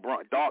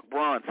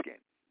bronze skin.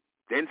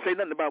 They didn't say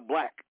nothing about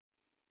black.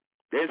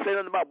 They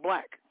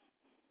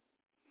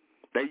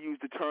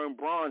used the term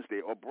bronze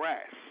there, or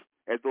brass,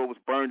 as though it was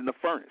burned in the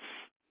furnace.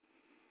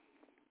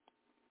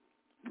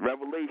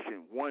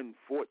 Revelation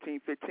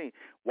 1:14-15.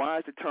 Why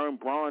is the term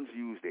bronze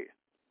used there?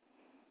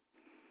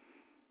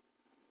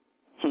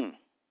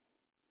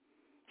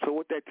 So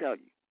what that tell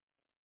you?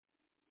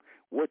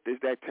 What does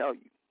that tell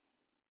you?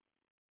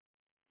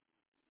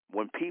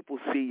 When people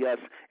see us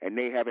and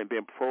they haven't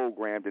been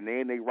programmed and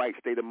they're in their right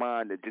state of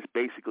mind to just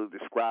basically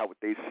describe what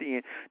they're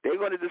seeing, they're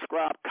going to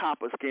describe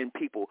copper-skinned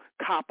people,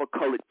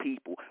 copper-colored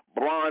people,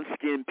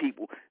 bronze-skinned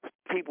people,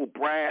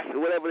 brass,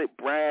 whatever,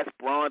 brass,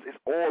 bronze, it's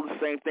all the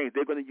same thing.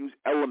 They're going to use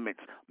elements,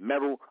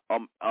 metal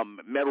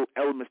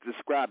elements to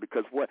describe,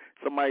 because what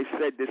somebody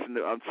said this in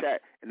the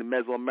chat in the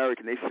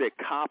Mesoamerican, they said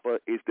copper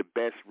is the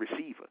best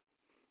receiver.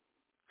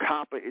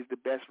 Copper is the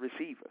best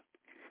receiver.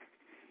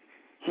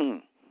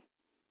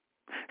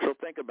 So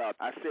think about it.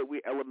 I said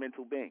we're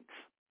elemental beings.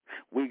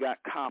 We got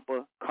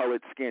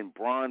copper-colored skin,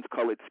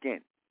 bronze-colored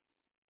skin,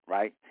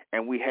 right?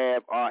 And we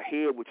have our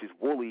hair, which is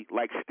woolly,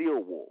 like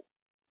steel wool.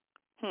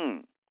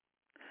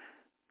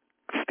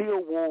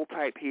 Steel wool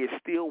type hair,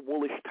 steel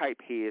woolish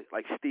type hair,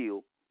 like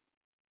steel,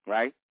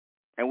 right?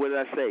 And what did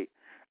I say?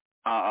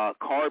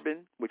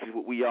 Carbon, which is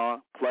what we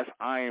are, plus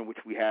iron, which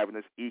we have in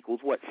us,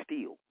 equals what?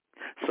 Steel.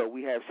 So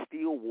we have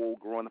steel wool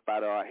growing up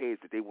out of our heads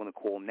that they want to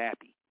call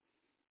nappy.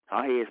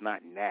 Our hair is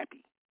not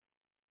nappy.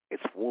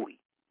 It's woolly,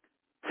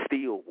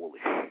 steel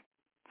woolish.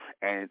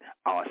 And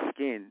our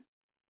skin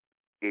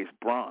is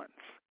bronze,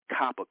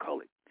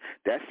 copper-colored.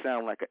 That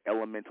sounds like an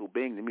elemental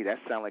being to me. That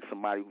sounds like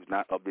somebody who's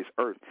not of this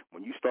earth.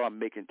 When you start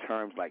making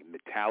terms like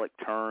metallic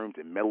terms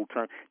and metal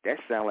terms, that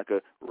sounds like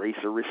a race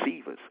of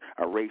receivers,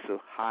 a race of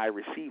high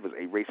receivers,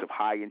 a race of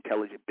high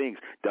intelligent beings.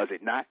 Does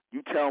it not?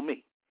 You tell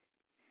me.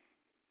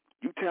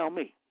 You tell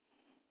me.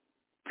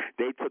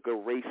 They took a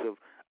race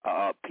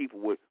of people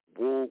with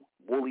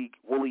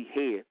woolly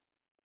hair.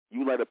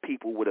 You let a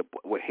people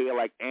with hair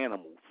like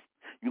animals.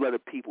 You let a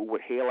people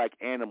with hair like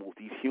animals,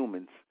 these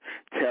humans,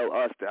 tell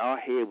us that our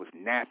hair was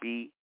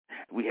nappy.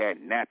 We had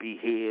nappy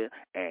hair,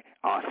 and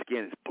our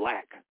skin is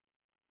black.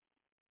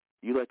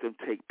 You let them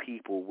take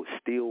people with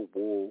steel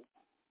wool,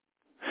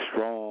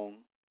 strong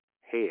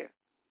hair,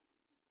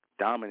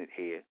 dominant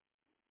hair,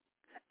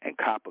 and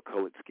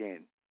copper-colored skin,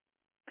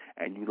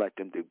 and you let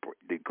them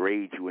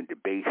degrade you and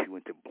debase you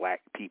into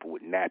black people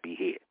with nappy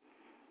hair.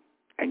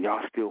 And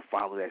y'all still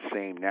follow that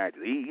same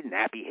narrative. You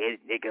nappy-headed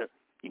nigga,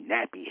 you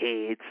nappy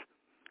heads,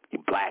 you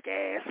black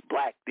ass,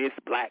 black this,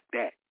 black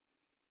that.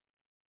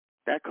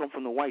 That come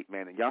from the white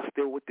man, and y'all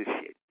still with this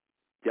shit.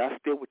 Y'all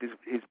still with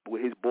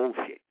his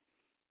bullshit.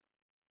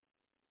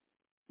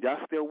 Y'all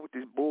still with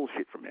this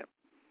bullshit from him.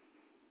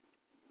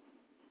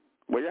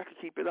 Well, y'all can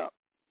keep it up.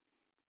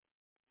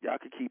 Y'all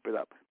can keep it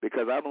up,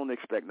 because I don't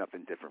expect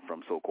nothing different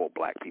from so-called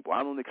black people.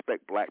 I don't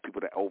expect black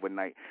people to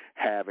overnight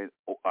have an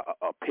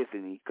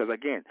epiphany, because,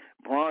 again,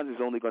 bronze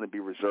is only going to be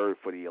reserved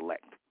for the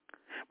elect.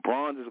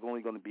 Bronze is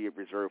only going to be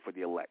reserved for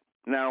the elect.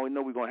 Now, we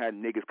know we're going to have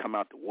niggas come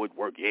out the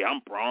woodwork. Yeah, I'm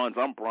bronze.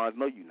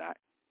 No, you're not.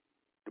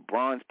 The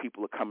bronze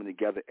people are coming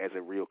together as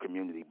a real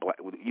community.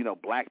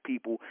 Black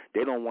people,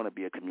 they don't want to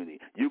be a community.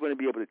 You're going to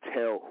be able to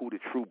tell who the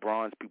true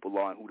bronze people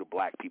are and who the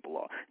black people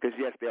are. Because,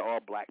 yes, there are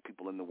black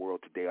people in the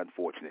world today,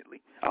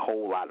 unfortunately. A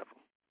whole lot of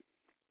them.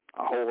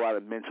 A whole lot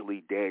of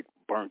mentally dead,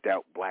 burnt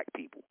out black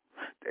people.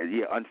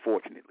 Yeah,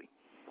 unfortunately.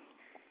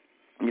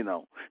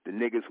 The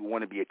niggas who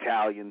want to be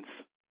Italians,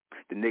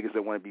 the niggas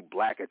that want to be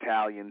black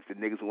Italians, the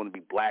niggas who want to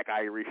be black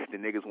Irish, the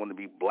niggas who want to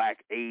be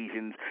black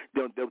Asians,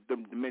 the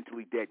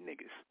mentally dead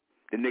niggas.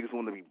 The niggas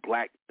want to be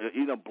black,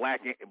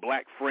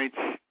 black French.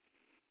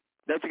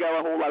 Don't you got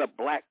a whole lot of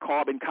black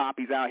carbon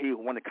copies out here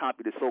who want to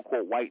copy the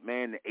so-called white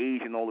man, the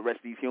Asian, all the rest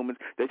of these humans?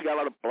 Don't you got a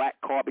lot of black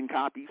carbon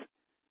copies?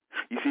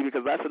 You see,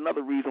 because that's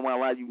another reason why a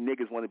lot of you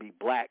niggas want to be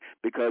black,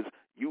 because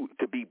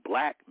to be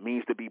black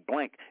means to be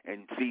blank.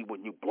 And see,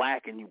 when you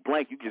black and you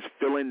blank, you just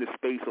fill in the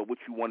space of what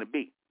you want to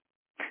be.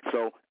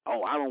 So,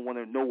 I don't want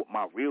to know what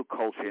my real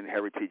culture and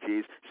heritage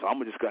is, so I'm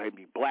going to just go ahead and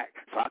be black,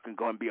 so I can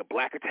go and be a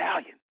black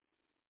Italian.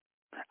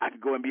 I can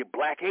go and be a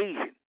black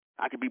Asian.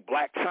 I can be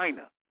black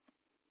China.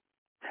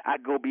 I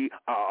can go be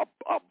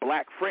a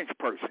black French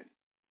person.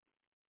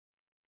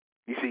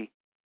 You see?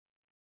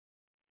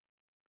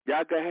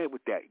 Y'all go ahead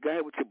with that. Go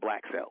ahead with your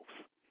black selves.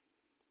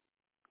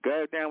 Go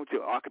ahead down with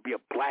your, I could be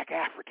a black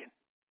African.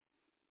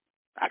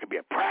 I could be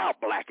a proud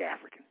black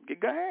African.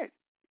 Go ahead.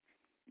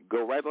 You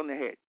go right on the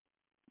head.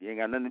 You ain't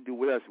got nothing to do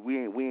with us. We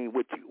ain't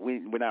with you.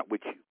 We're not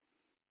with you.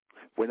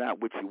 We're not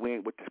with you. We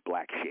ain't with this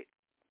black shit.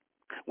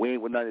 We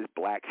ain't with none of this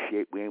black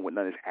shit. We ain't with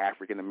none of this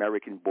African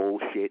American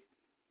bullshit.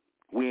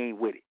 We ain't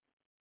with it.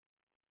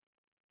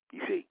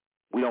 You see,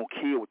 we don't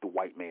care what the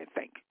white man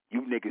think.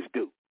 You niggas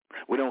do.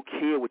 We don't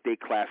care what they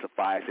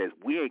classify us as.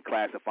 We ain't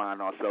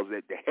classifying ourselves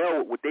as. The hell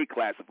with what they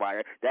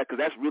classify that,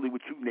 because that's really what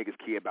you niggas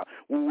care about.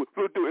 Well,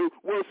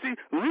 see,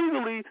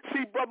 legally,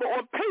 see, brother,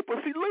 on paper,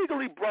 see,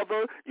 legally,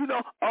 brother,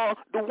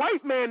 the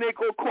white man ain't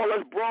gonna call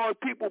us broad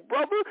people,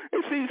 brother.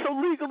 And see, so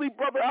legally,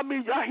 brother, I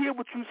mean, y'all hear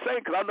what you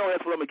saying, because I know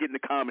that's what I'm gonna get in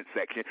the comment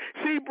section.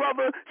 See,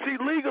 brother, see,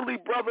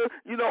 legally, brother,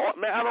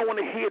 man, I don't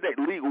want to hear that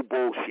legal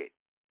bullshit.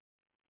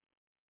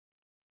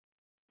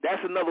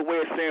 That's another way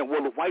of saying,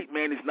 well, the white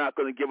man is not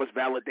going to give us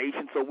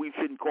validation, so we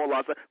shouldn't call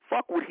ourselves.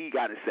 Fuck what he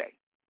got to say.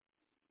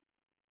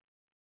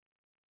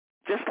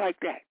 Just like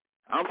that.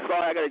 I'm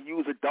sorry I got to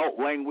use adult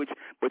language,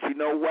 but you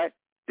know what?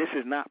 This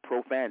is not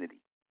profanity.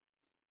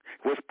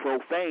 What's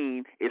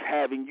profane is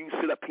having you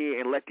sit up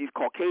here and let these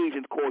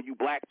Caucasians call you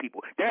black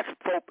people. That's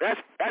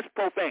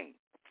profane.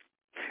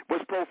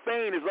 What's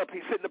profane is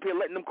he's sitting up here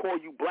letting them call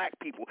you black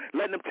people,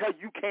 letting them tell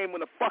you came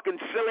on a fucking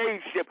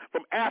slave ship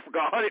from Africa.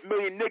 100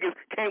 million niggas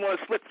came on a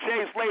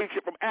slave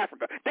ship from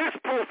Africa. That's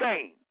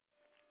profane.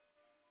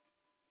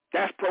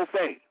 That's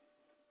profane.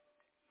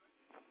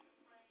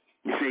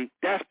 You see,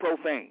 that's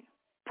profane.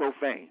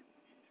 Profane.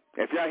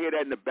 If y'all hear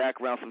that in the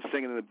background, some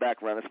singing in the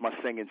background, that's my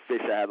singing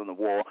fish I have on the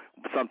wall.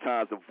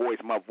 Sometimes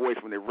my voice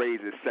when it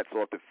raises sets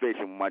off the fish,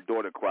 and when my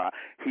daughter cries,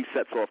 she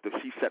sets off the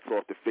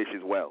fish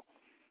as well.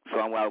 So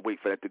I'm going to wait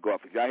for that to go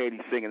off. If y'all hear these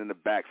singing in the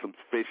back, some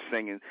fish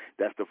singing,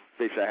 that's the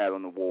fish I had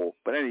on the wall.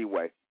 But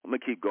anyway, I'm going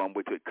to keep going,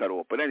 wait till it cut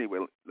off. But anyway,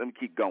 let me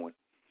keep going.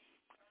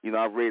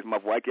 I raise my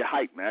voice. I get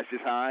hyped, man. That's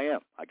just how I am.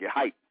 I get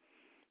hyped.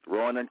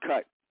 Raw and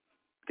uncut.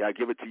 Got to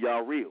give it to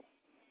y'all real.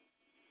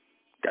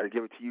 Got to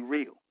give it to you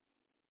real.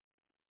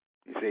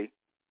 You see?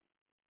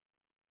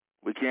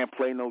 We can't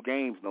play no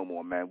games no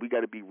more, man. We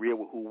got to be real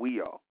with who we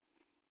are.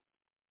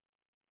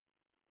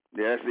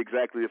 Yeah, that's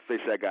exactly the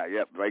fish I got.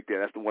 Yep, right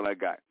there. That's the one I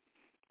got.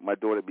 My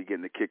daughter be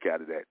getting a kick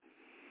out of that.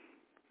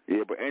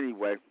 Yeah, but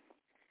anyway,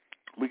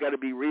 we got to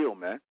be real,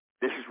 man.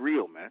 This is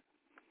real, man.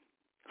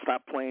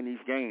 Stop playing these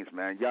games,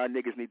 man. Y'all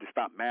niggas need to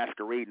stop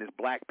masquerading as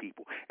black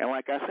people. And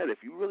like I said,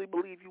 if you really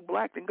believe you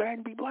black, then go ahead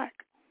and be black.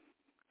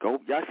 Y'all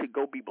should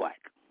go be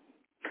black.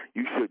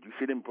 You should. You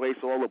should embrace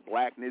all the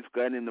blackness.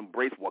 Go ahead and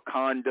embrace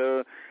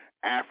Wakanda,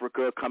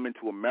 Africa, coming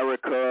to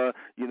America,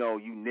 you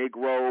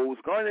Negroes.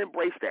 Go ahead and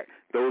embrace that.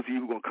 Those of you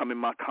who are going to come in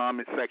my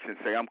comment section and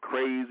say, I'm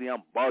crazy,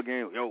 I'm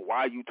bugging, why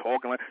are you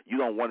talking like you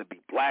don't want to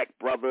be black,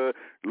 brother?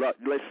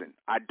 Listen,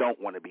 I don't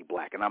want to be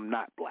black, and I'm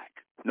not black.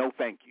 No,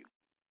 thank you.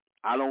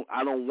 I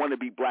don't want to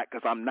be black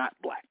because I'm not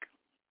black.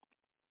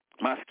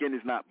 My skin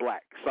is not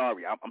black.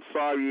 Sorry. I'm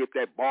sorry if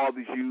that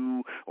bothers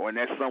you or in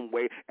that some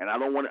way, and I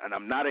don't want to, and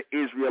I'm not an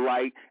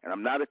Israelite, and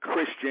I'm not a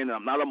Christian, and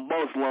I'm not a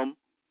Muslim.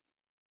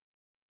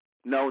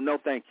 No,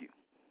 thank you.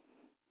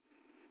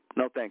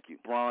 No, thank you.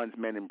 Bronze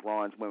men and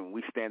bronze women,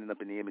 we standing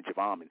up in the image of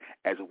Amen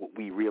as what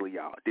we really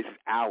are. This is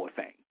our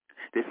thing.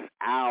 This is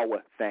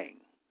our thing.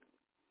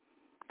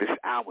 This is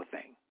our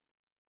thing.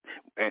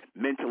 And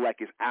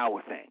MENTELECT is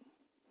our thing.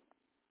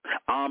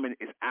 Amen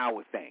is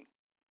our thing.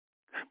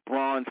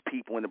 Bronze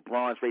people in the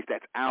bronze race,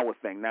 that's our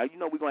thing. Now,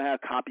 we're going to have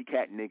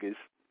copycat niggas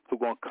who are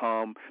going to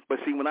come. But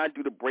see, when I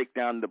do the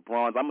breakdown of the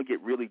bronze, I'm going to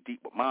get really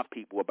deep with my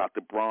people about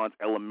the bronze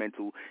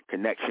elemental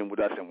connection with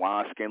us and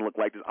why our skin look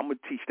like this. I'm going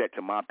to teach that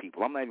to my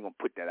people. I'm not even going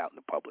to put that out in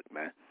the public,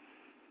 man.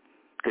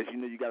 Because,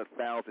 you got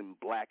 1,000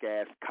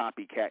 black-ass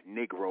copycat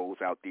Negroes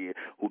out there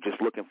who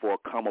just looking for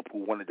a come-up who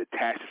want to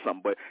attach to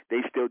something, but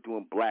they still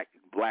doing black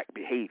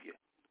behavior.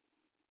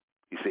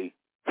 You see?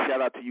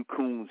 Shout out to you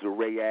Coons, the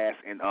Ray Ass,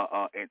 and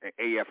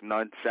AF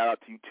Nunn. Shout out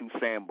to you two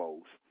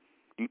Sambos.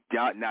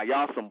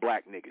 Y'all some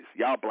black niggas.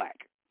 Y'all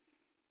black.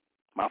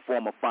 My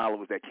former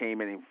followers that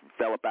came in and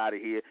fell up out of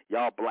here,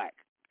 y'all black.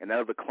 And that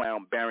other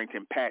clown,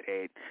 Barrington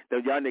Pathead,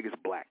 y'all niggas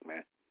black,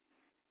 man.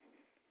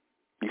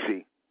 You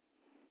see?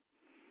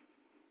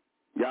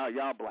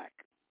 Y'all black.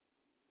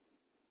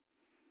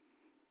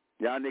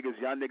 Y'all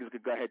niggas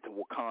could go ahead to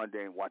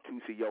Wakanda and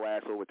Watusi your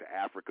ass over to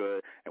Africa,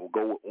 and we'll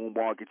go with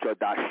Umar, get your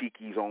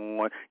dashikis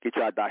on, get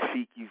your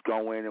dashikis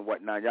going and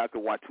whatnot. Y'all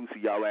could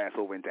Watusi y'all ass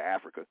over into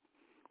Africa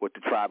with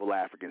the tribal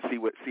Africans. See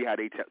what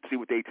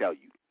they tell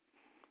you,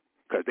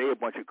 because they a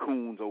bunch of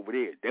coons over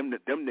there. Them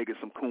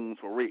niggas some coons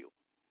for real.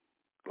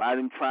 A lot of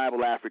them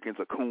tribal Africans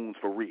are coons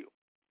for real.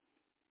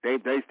 They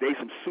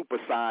some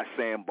supersized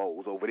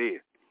Sambos over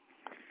there.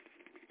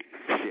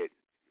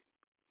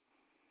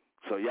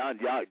 So y'all,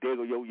 there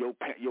go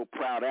your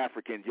proud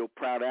African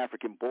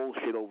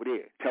bullshit over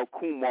there. Tell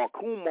Kumar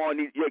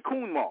needs,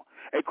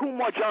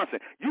 Kumar Johnson,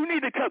 you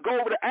need to go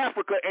over to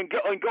Africa and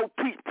go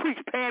preach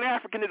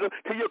Pan-Africanism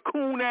to your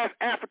coon-ass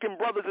African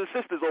brothers and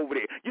sisters over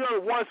there. You know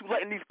the ones who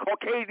letting these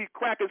Caucasian, these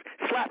crackers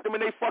slap them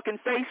in their fucking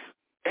face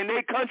in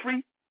their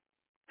country?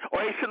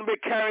 Or they shouldn't be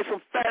carrying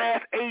some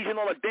fat-ass Asian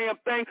on a damn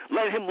thing,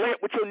 letting him lay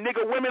up with your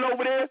nigga women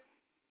over there?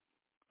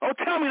 Don't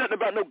tell me nothing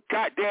about no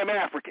goddamn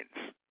Africans.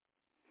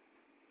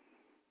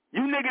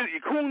 You niggas,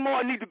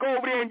 Kumar need to go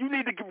over there and you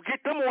need to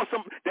get them on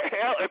some, the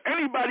hell, if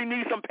anybody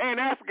needs some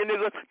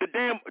Pan-Africanism, the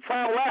damn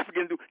tribal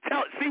Africans do.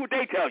 See what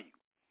they tell you.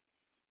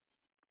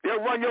 They'll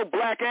run your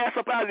black ass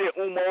up out of there,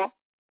 Umar.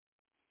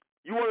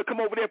 You want to come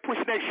over there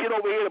pushing that shit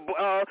over here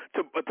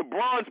to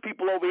bronze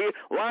people over here,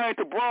 lying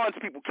to bronze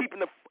people, keeping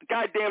the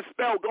goddamn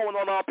spell going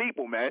on our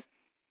people, man.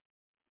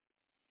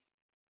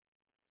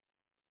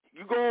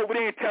 You go over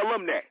there and tell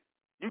them that.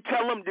 You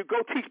tell them to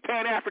go teach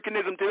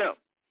Pan-Africanism to them.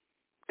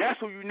 That's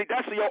who you need.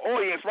 That's your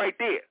audience right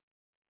there.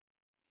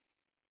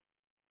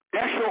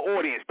 That's your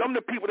audience. Them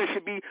the people that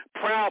should be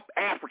proud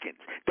Africans.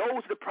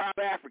 Those are the proud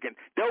Africans.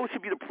 Those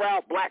should be the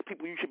proud black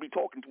people you should be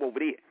talking to over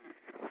there.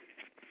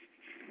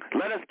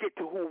 Let us get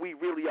to who we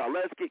really are.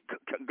 Let us get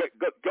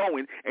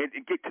going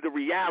and get to the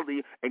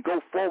reality and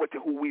go forward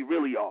to who we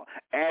really are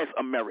as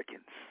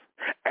Americans,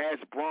 as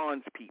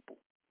bronze people,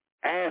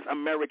 as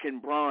American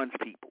bronze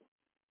people,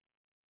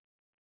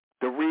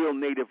 the real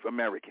Native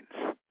Americans,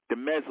 the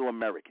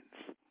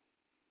Mesoamericans.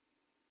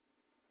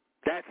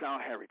 That's our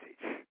heritage.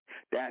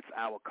 That's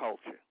our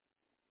culture.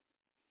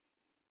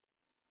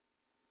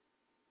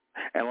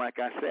 And like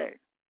I said,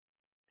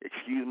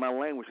 excuse my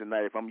language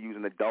tonight if I'm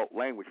using adult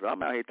language, but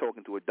I'm out here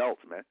talking to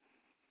adults, man.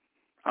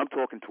 I'm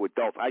talking to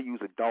adults. I use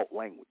adult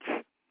language.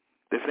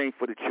 This ain't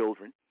for the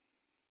children.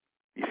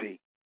 You see,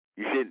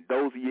 you shouldn't.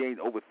 Those of you ain't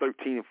over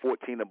 13 and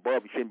 14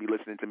 above, you shouldn't be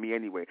listening to me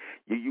anyway.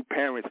 You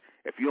parents,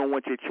 if you don't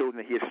want your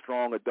children to hear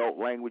strong adult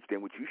language,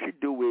 then what you should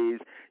do is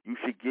you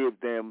should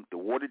give them the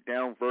watered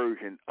down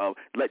version of.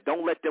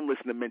 Don't let them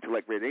listen to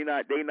MENTELECT Radio.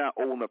 They not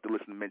old enough to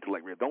listen to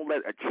MENTELECT Radio. Don't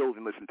let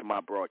children listen to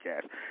my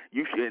broadcast.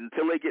 You should,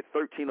 until they get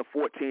 13 or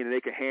 14 and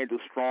they can handle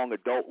strong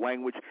adult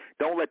language.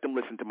 Don't let them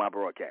listen to my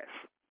broadcast.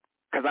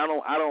 Because I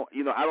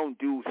don't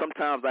do,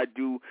 sometimes I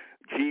do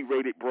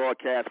G-rated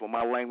broadcasts when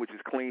my language is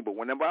clean, but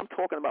whenever I'm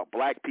talking about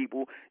black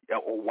people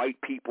or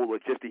white people or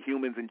just the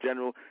humans in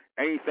general,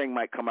 anything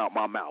might come out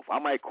my mouth. I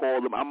might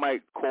call them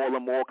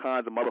all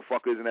kinds of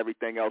motherfuckers and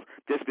everything else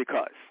just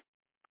because.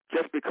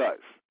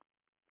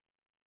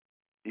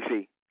 You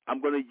see, I'm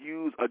going to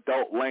use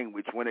adult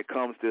language when it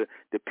comes to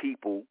the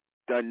people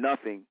done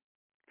nothing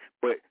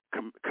but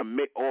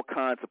commit all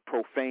kinds of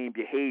profane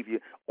behavior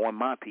on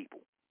my people.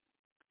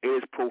 It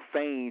is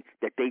profane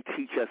that they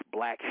teach us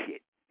black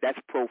shit. That's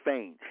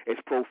profane. It's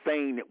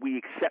profane that we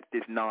accept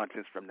this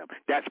nonsense from them.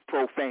 That's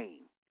profane.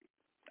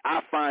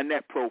 I find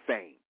that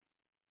profane.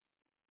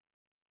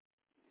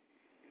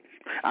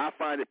 I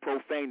find it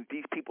profane that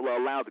these people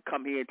are allowed to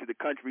come here into the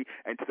country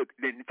and to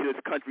this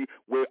country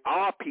where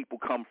our people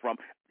come from,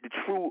 the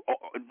true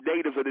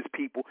natives of this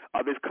people,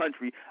 of this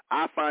country.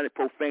 I find it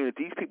profane that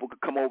these people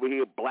could come over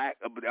here, black,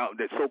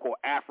 the so-called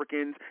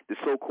Africans, the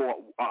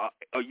so-called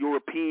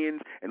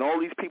Europeans, and all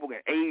these people,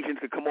 and Asians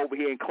could come over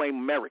here and claim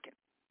American.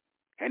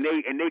 And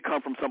they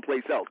come from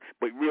someplace else.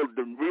 But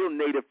the real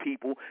native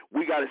people,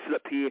 we got to sit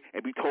up here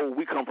and be told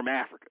we come from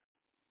Africa.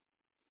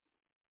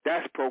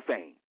 That's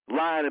profane.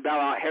 Lying about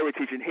our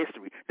heritage and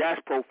history, that's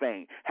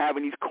profane.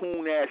 Having these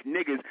coon-ass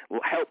niggas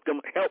help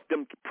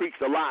them preach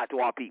the lie to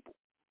our people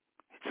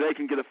so they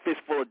can get a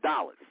fistful of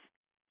dollars.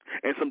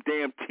 And some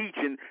damn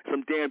teachers,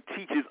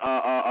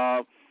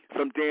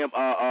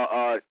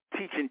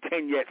 teaching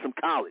tenure at some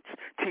college,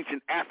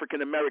 teaching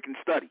African-American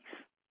studies.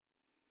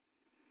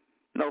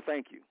 No,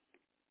 thank you.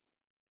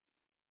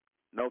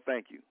 No,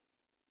 thank you.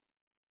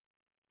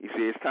 You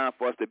see, it's time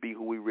for us to be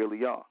who we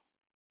really are.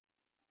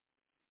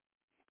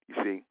 You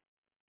see,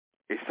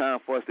 it's time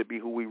for us to be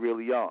who we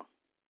really are.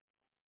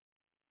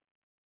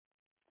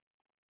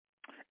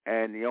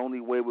 And the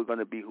only way we're going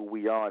to be who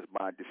we are is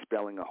by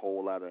dispelling a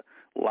whole lot of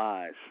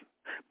lies,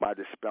 by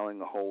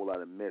dispelling a whole lot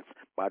of myths,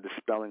 by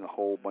dispelling a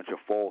whole bunch of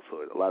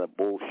falsehood. A lot of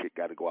bullshit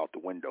got to go out the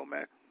window,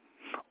 man.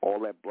 All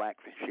that black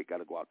shit got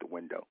to go out the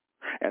window.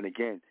 And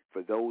again,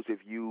 for those of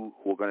you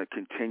who are going to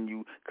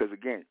continue, because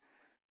again,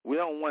 we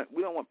don't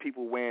want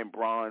people wearing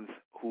bronze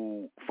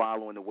who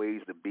following the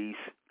ways of the beast.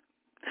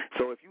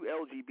 So if you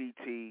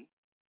LGBT,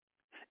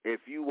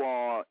 if you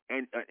are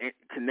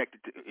connected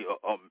to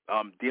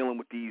dealing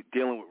with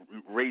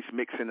race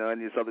mixing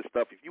and this other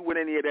stuff, if you with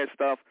any of that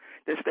stuff,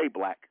 then stay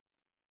black.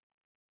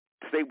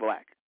 Stay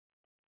black,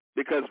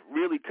 because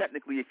really,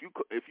 technically, if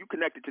you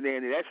connected to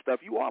any of that stuff,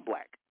 you are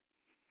black.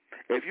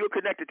 If you're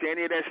connected to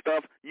any of that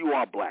stuff, you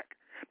are black,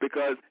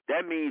 because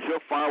that means you're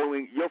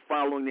following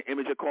the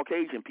image of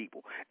Caucasian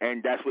people,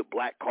 and that's what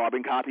black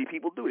carbon copy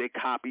people do. They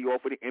copy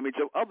off of the image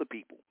of other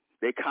people.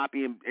 They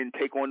copy and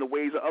take on the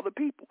ways of other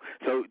people.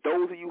 So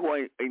those of you who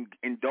are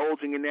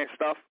indulging in that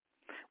stuff,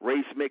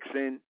 race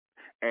mixing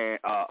and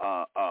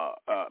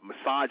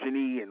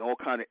misogyny and all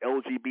kind of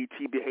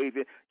LGBT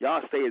behavior,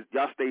 y'all stay as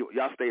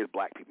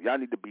black people. Y'all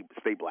need to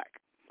stay black.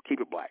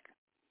 Keep it black.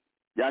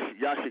 Y'all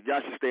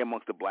should stay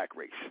amongst the black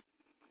race.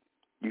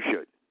 You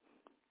should.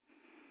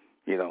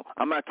 You know,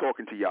 I'm not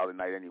talking to y'all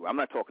tonight anyway. I'm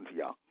not talking to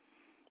y'all.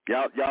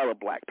 Y'all are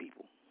black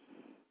people.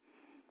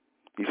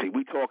 You see,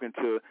 we talking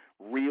to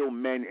real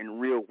men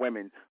and real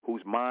women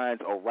whose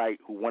minds are right,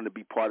 who want to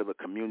be part of a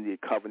community,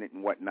 a covenant,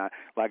 and whatnot.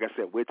 Like I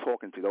said, we're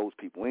talking to those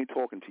people. We ain't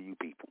talking to you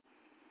people.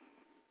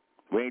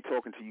 We ain't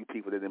talking to you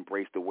people that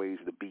embrace the ways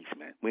of the beast,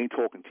 man. We ain't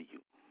talking to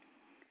you.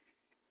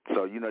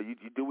 So, you know, you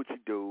do what you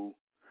do.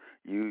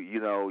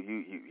 You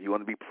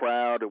want to be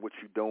proud of what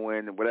you're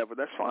doing and whatever.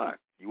 That's fine.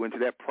 You into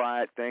that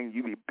pride thing.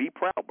 You be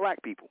proud,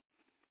 black people.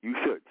 You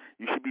should.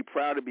 You should be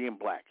proud of being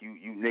black. You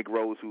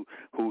Negroes who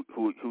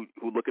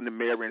look in the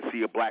mirror and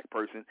see a black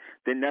person,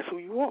 then that's who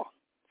you are.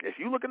 If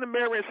you look in the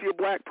mirror and see a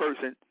black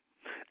person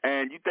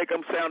and you think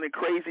I'm sounding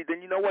crazy,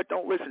 then you know what?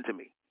 Don't listen to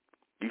me.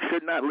 You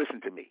should not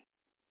listen to me.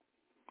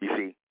 You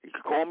see, you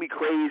can call me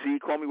crazy,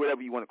 call me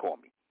whatever you want to call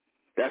me.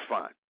 That's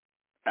fine.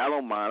 I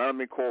don't mind. I don't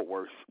been called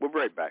worse. We'll be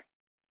right back.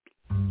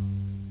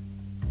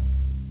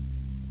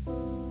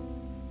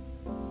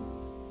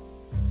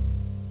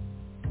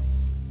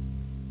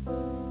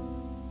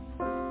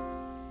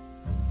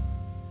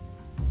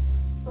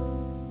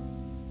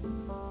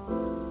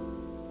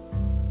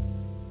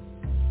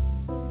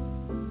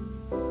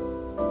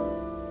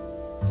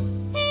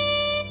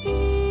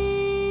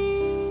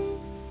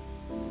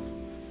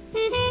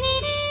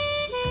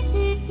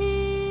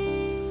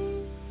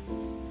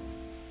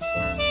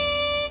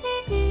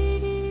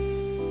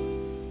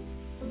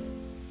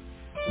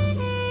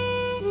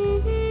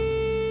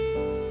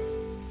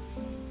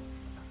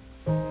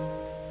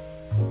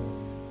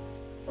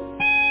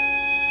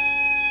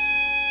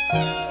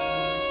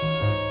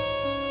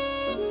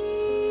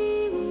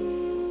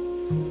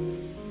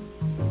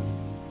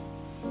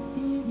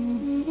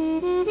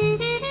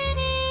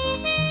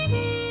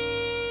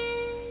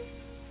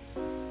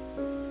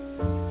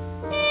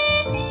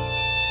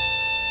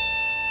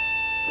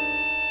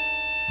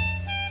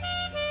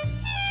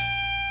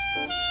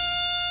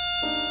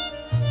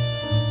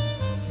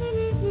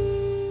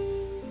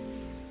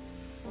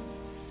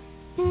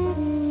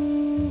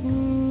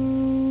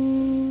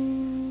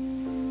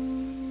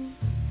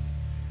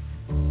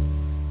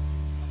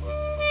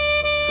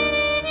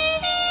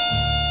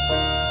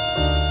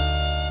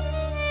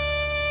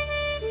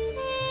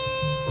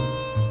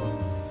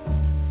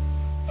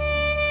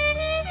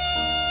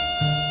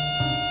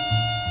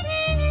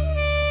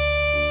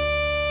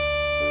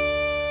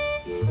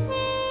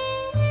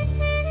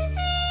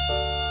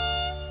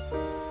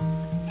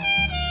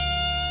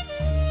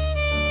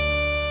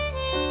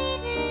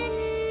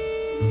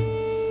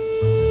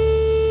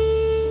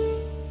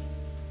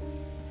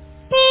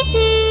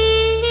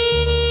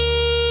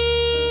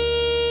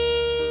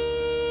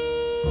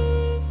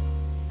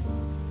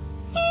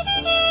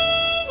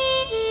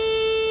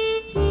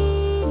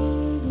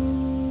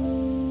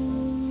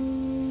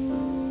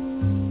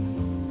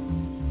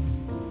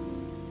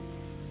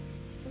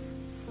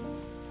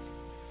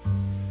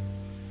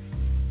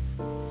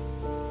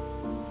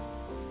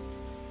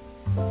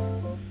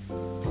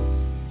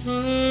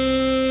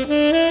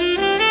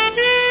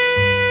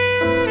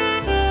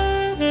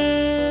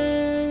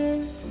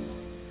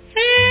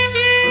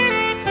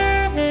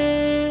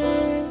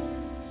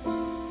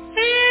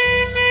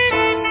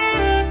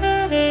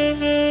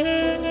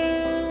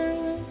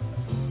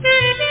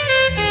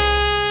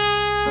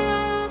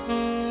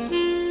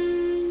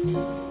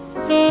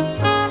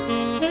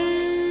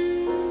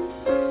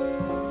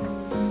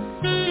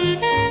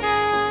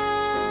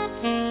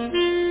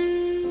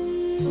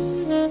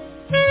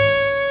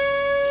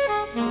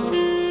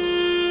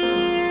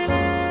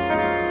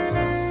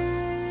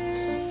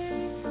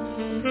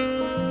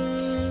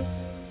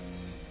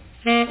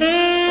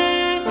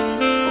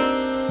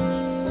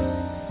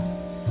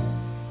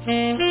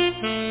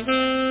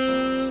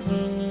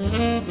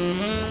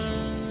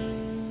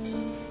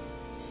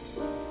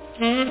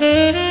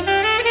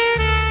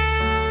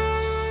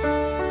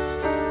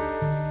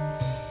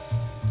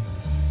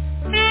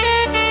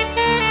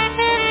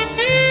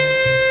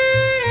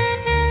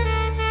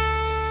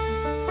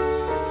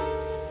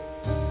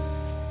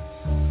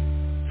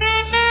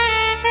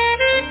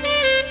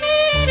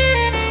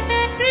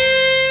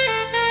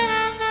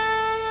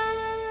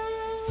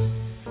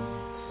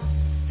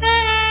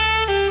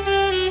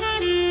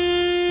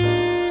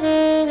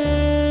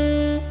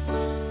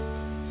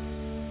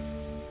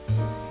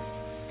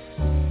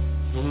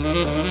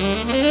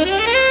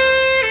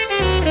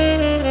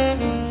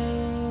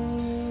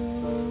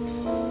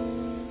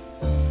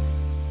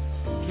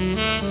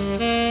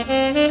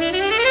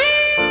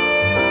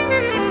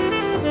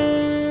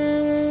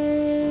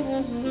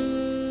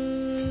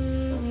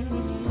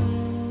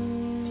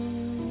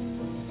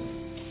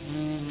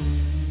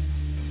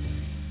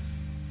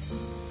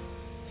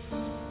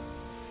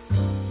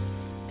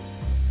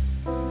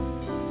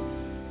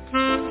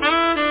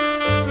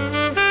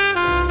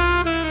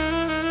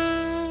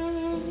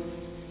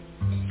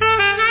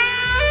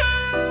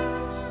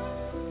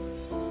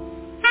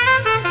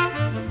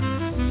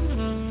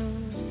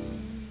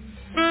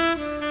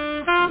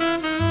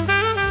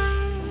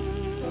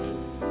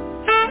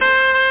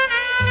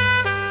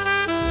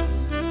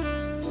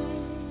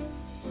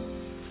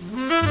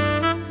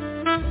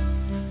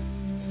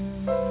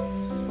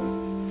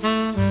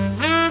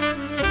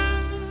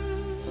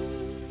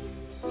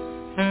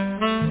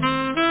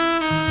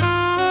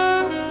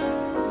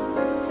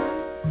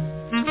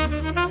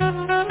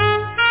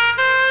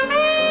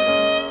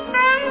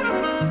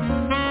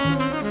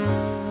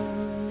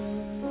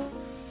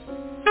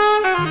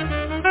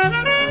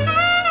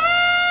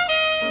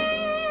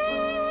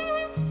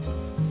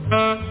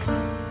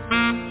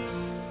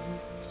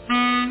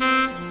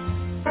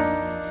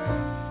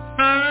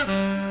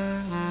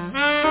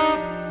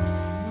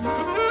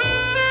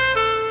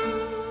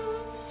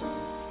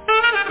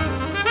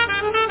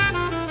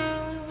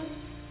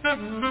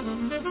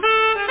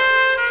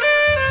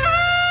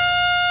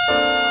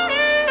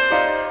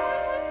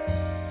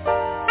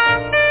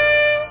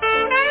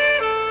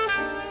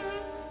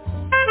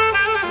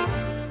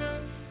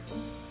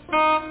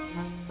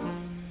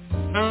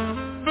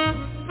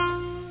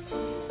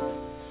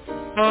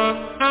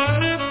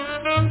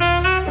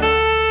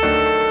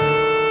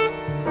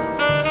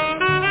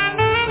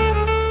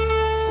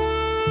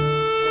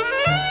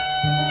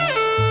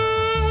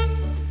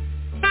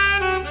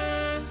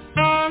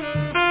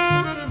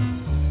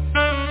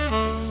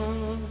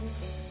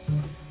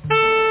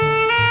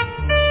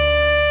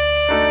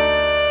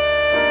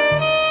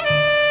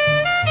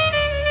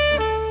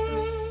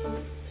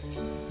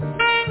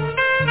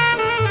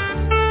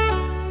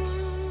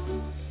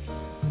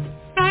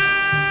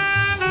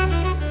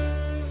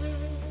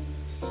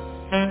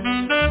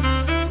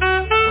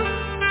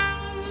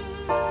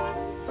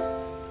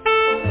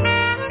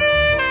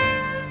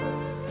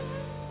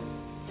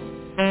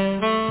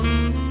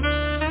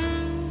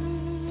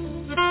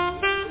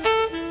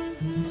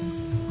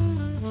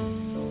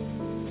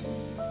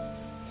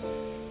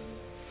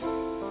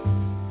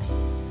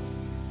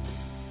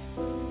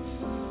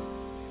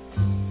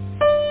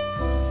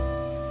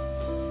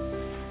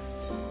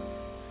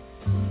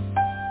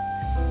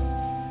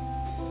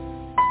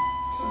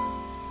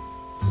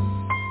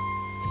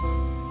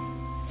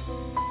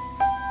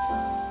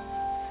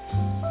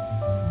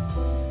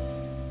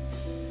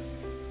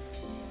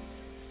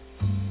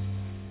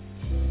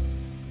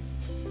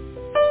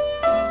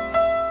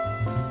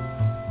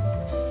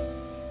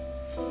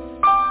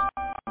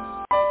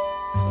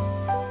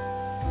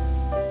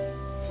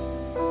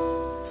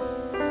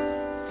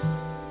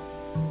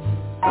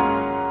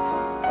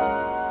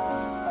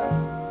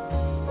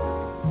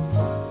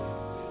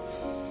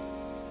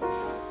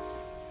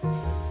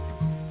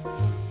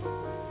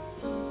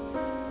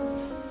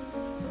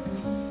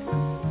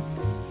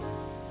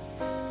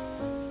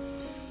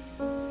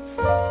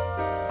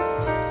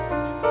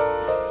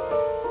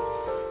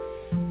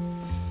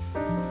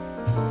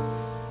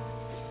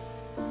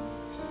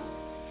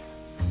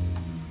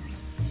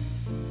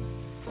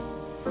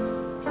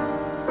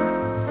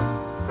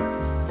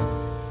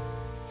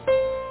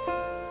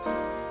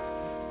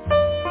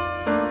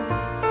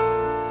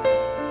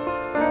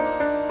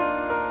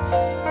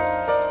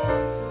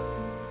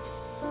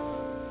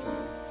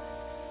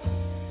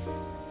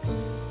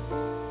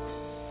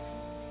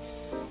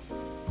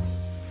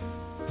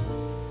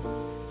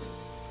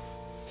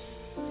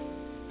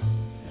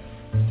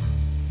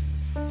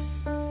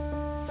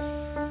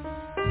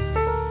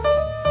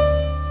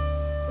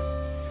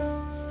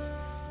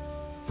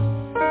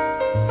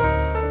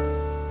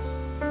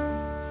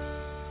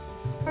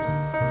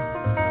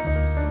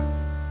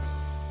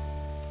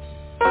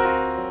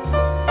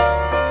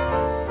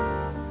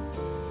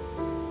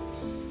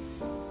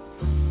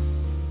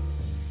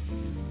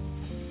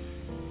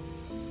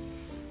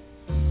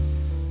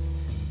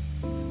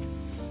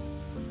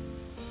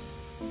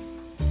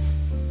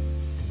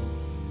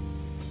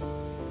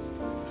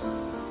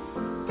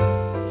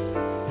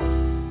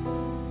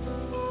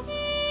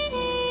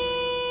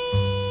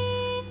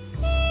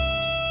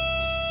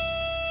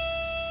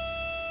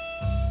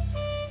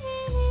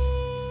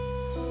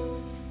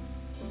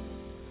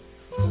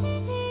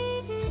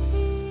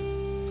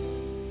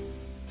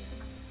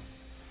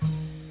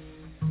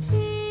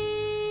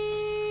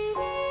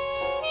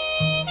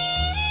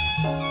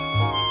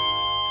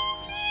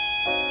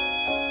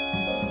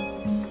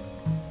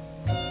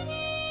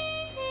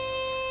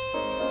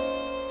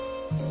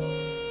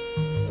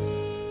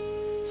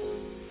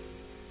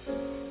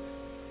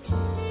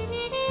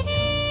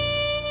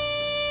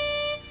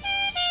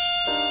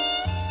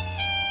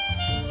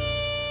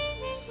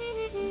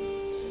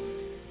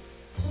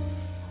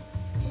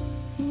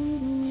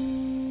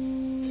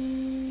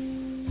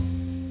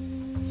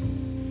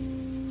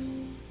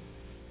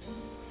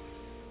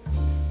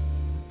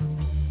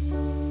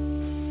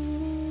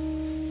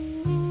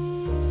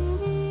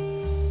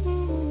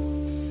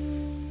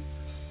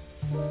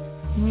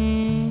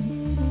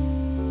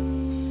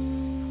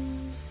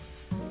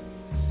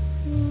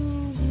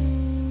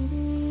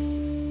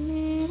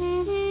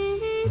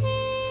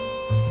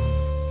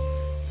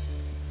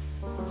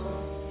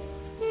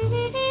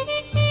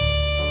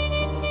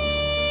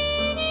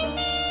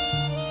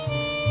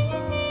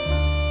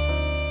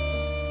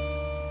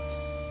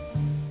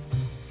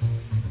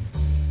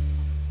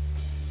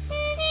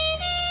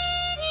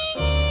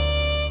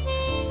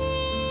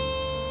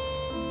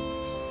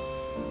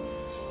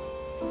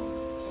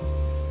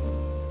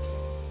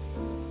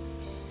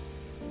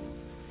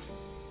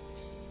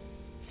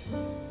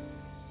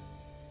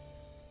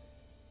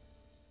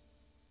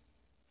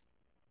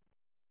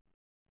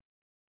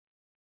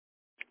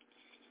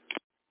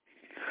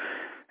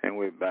 And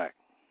we're back.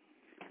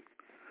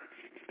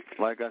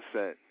 Like I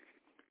said,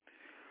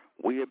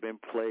 we have been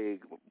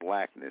plagued with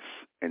blackness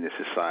in this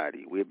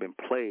society. We have been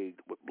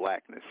plagued with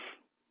blackness.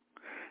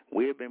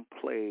 We have been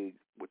plagued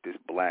with this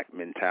black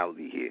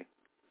mentality here.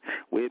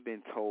 We have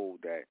been told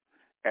that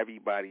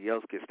everybody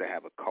else gets to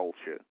have a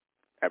culture.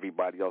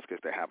 Everybody else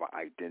gets to have an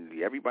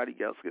identity. Everybody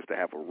else gets to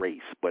have a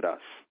race but us.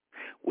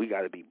 We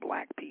got to be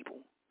black people.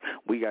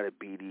 We got to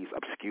be these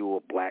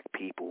obscure black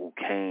people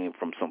who came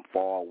from some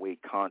faraway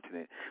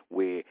continent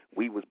where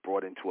we was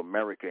brought into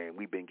America and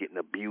we've been getting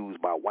abused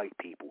by white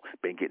people,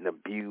 been getting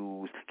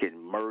abused,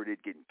 getting murdered,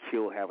 getting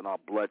killed, having our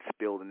blood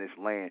spilled in this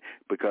land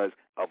because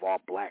of our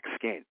black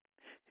skin.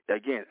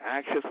 Again,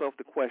 ask yourself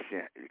the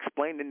question,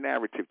 explain the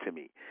narrative to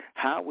me.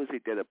 How is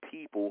it that a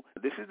people,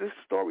 this is the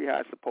story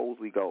how it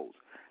supposedly goes,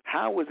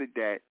 how is it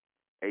that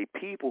a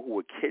people who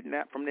were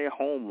kidnapped from their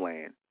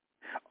homeland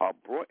are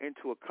brought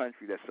into a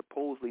country that's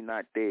supposedly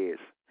not theirs,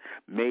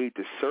 made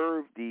to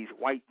serve these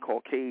white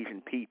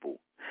Caucasian people,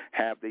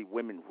 have their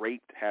women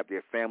raped, have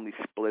their families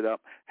split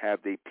up, have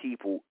their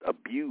people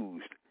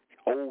abused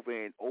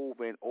over and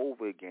over and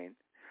over again?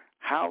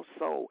 How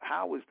so?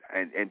 How is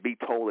and be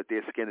told that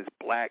their skin is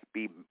black,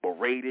 be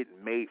berated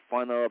and made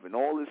fun of and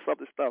all this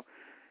other stuff?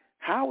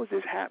 How is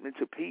this happening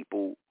to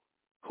people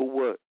who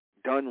were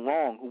done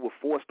wrong, who were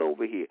forced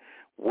over here?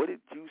 What did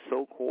you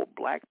so-called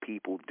black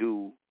people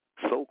do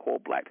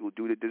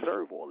to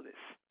deserve all of this?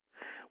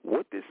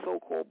 What did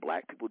so-called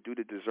black people do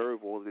to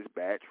deserve all of this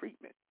bad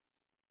treatment?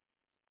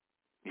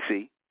 You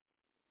see,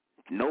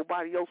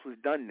 nobody else was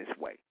done this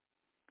way.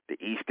 The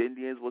East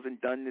Indians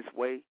wasn't done this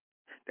way.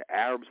 The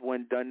Arabs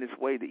weren't done this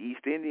way. The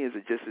East Indians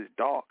are just as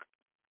dark.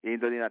 Even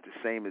though they're not the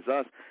same as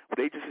us, but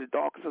they just as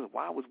dark as us.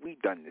 Why was we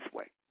done this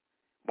way?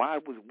 Why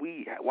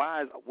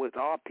was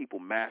our people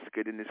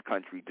massacred in this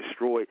country,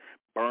 destroyed,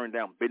 burned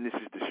down,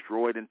 businesses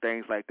destroyed and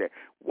things like that?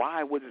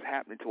 Why was this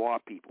happening to our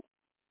people?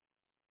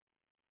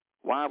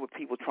 Why were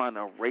people trying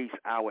to erase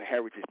our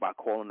heritage by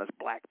calling us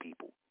black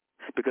people?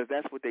 Because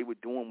that's what they were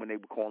doing when they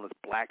were calling us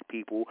black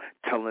people,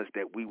 telling us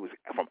that we was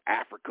from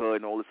Africa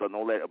and all this and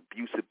all that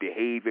abusive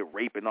behavior,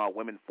 raping our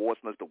women,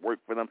 forcing us to work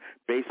for them,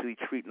 basically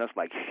treating us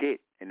like shit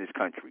in this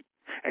country,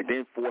 and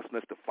then forcing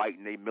us to fight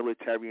in their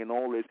military and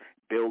all this,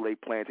 build their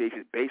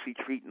plantations, basically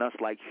treating us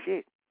like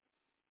shit.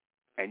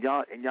 And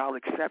y'all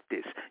accept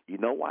this. You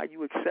know why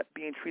you accept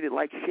being treated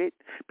like shit?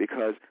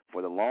 Because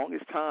for the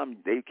longest time,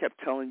 they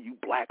kept telling you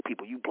black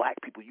people,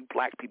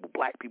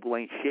 black people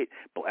ain't shit.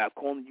 But I'm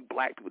calling you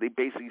black people. They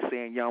basically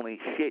saying y'all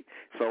ain't shit.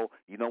 So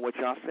you know what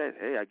y'all said?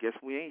 Hey, I guess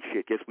we ain't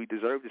shit. Guess we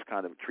deserve this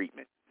kind of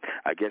treatment.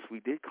 I guess we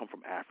did come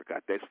from Africa. I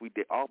guess we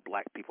did all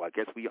black people. I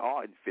guess we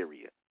are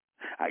inferior.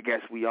 I guess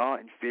we are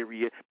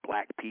inferior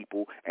black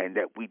people and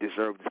that we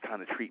deserve this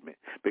kind of treatment.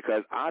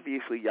 Because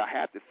obviously y'all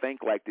have to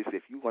think like this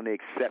if you're going to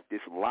accept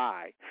this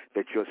lie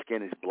that your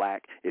skin is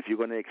black, if you're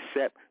going to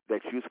accept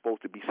that you're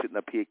supposed to be sitting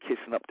up here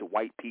kissing up to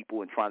white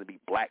people and trying to be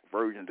black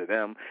versions of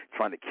them,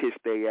 trying to kiss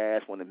their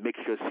ass, want to mix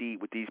your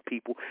seed with these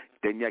people,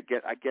 then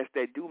I guess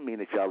that do mean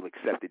that y'all have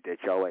accepted that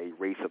y'all are a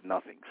race of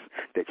nothings,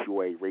 that you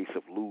are a race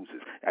of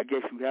losers. I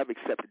guess you have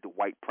accepted the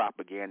white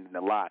propaganda and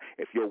the lie.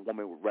 If your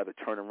woman would rather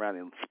turn around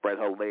and spread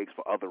her legs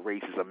for other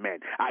races of men,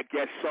 I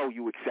guess so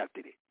you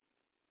accepted it.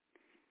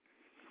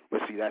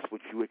 But see, that's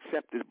what you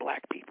accept as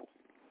black people.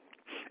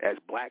 As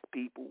black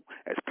people,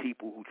 as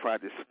people who try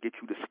to get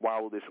you to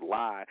swallow this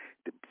lie,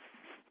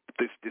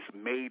 this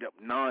made-up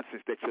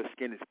nonsense that your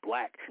skin is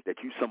black, that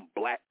you some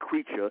black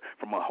creature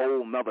from a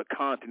whole nother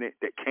continent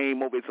that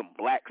came over, some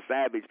black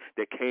savage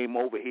that came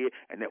over here,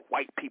 and that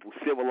white people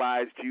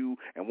civilized you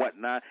and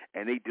whatnot,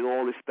 and they did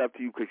all this stuff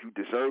to you because you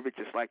deserve it,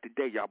 just like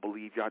today y'all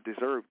believe y'all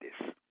deserve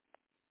this.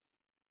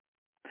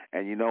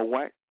 And you know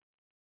what?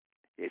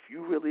 If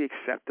you really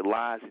accept the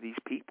lies of these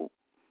people,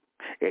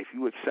 if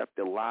you accept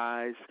the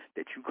lies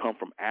that you come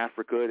from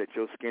Africa, that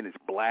your skin is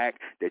black,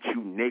 that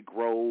you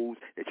Negroes,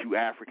 that you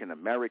African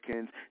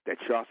Americans, that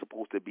y'all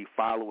supposed to be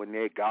following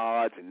their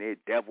gods and their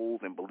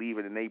devils and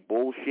believing in their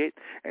bullshit,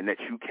 and that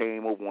you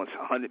came over once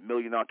 100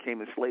 million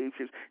came in slave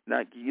ships,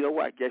 now, you know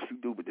what? I guess you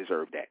do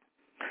deserve that.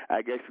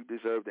 I guess you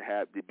deserve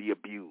to be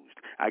abused.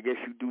 I guess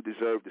you do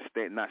deserve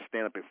to not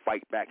stand up and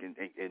fight back and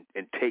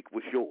take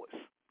what's yours.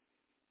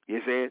 You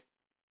see it?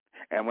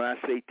 And when I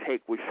say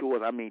take what's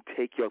yours, I mean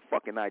take your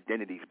fucking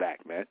identities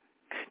back, man.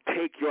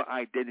 Take your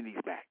identities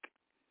back.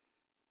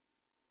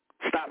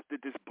 Stop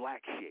this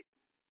black shit.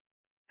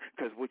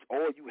 Because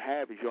all you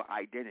have is your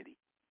identity.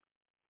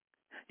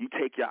 You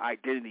take your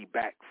identity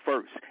back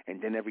first,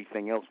 and then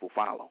everything else will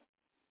follow.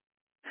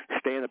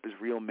 Stand up as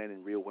real men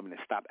and real women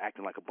and stop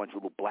acting like a bunch of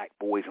little black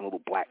boys and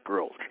little black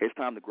girls. It's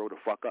time to grow the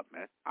fuck up,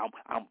 man.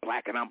 I'm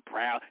black and I'm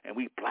proud, and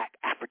we black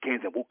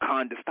Africans and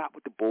Wakanda. Stop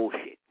with the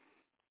bullshit.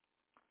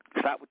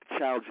 Stop with the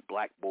childish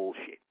black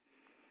bullshit.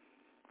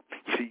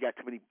 You see, you got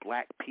too many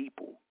black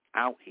people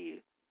out here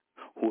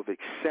who have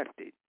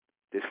accepted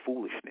this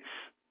foolishness.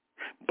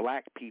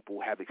 Black people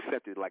have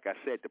accepted, like I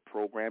said, the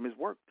program has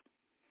worked.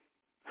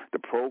 The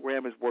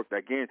program has worked.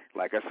 Again,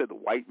 like I said, the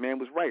white man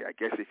was right. I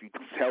guess if you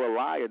tell a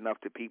lie enough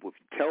to people, if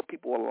you tell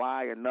people a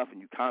lie enough and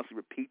you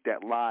constantly repeat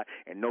that lie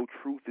and no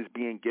truth is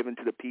being given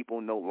to the people,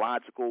 no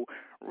logical,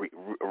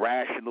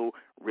 rational,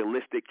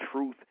 realistic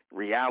truth,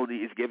 reality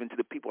is given to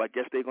the people, I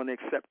guess they're going to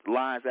accept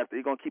lies after.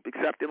 They're going to keep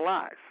accepting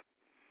lies.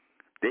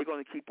 They're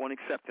going to keep on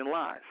accepting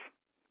lies.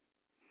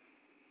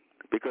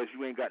 Because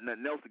you ain't got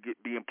nothing else to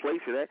be in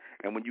place of that,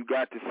 and when you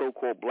got the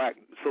so-called black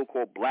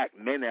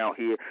men out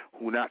here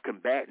who not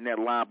combating that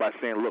lie by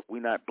saying, "Look,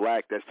 we're not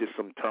black. That's just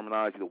some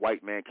terminology the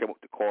white man came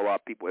up to call our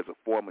people as a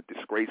form of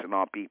disgracing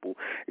our people."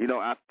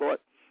 I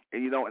thought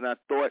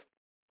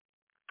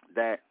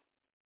that,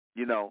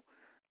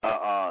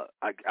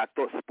 I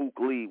thought Spook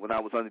Lee, when I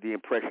was under the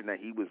impression that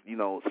he was,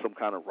 some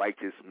kind of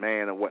righteous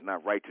man or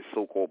whatnot, righteous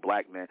so-called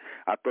black man,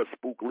 I thought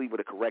Spook Lee would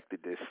have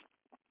corrected this,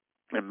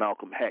 and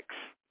Malcolm X.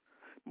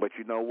 But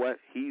you know what?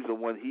 He's the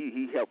one.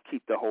 He helped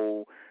keep the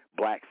whole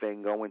black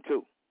thing going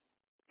too.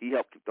 He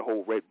helped keep the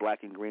whole red,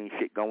 black, and green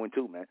shit going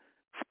too, man.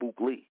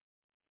 Spook Lee.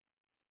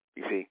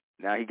 You see?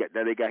 Now they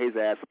got his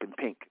ass up in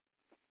pink.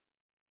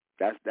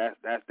 That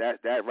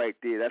right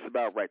there. That's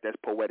about right. That's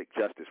poetic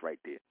justice right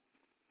there.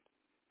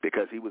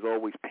 Because he was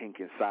always pink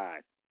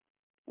inside,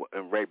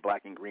 and red,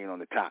 black, and green on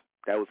the top.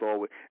 That was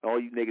always all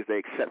you niggas that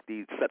accept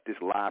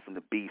this lie from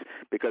the beast.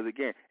 Because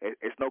again,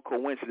 it's no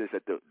coincidence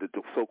that the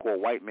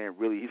so-called white man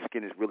his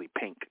skin is really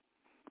pink,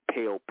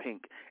 pale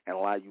pink, and a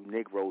lot of you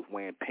Negroes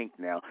wearing pink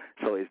now.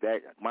 So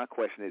my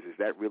question is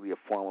that really a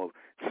form of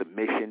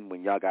submission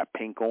when y'all got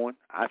pink on?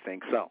 I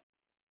think so.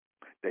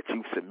 That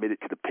you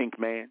submitted to the pink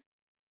man,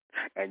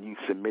 and you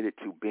submitted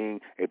to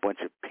being a bunch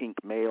of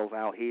pink males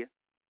out here.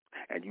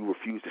 And you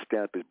refuse to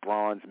stand up as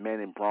bronze men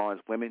and bronze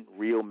women,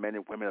 real men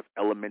and women of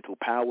elemental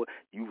power.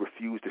 You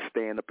refuse to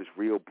stand up as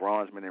real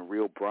bronze men and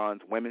real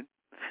bronze women.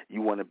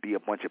 You want to be a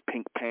bunch of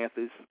pink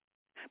panthers,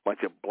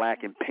 bunch of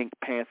black and pink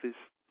panthers.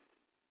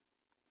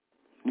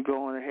 You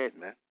go on ahead,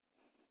 man.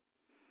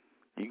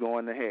 You go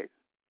on ahead.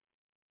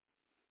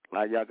 A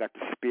lot of y'all got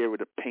the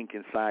spirit of pink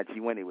inside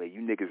you anyway. You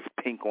niggas is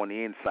pink on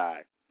the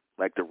inside,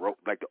 like the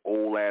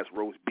old ass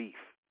roast beef.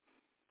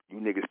 You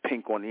niggas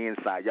pink on the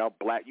inside. Y'all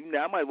black.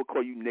 I might as well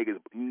call you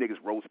niggas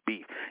roast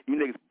beef. You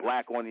niggas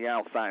black on the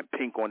outside and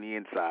pink on the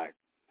inside.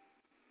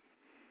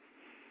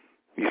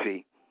 You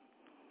see?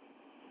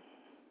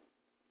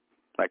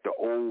 Like the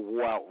old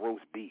wore out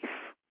roast beef.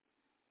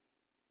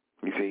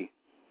 You see?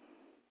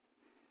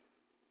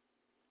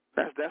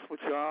 That's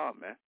what y'all are,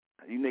 man.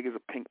 You niggas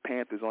are pink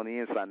panthers on the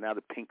inside. Now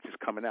the pink just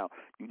coming out.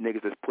 You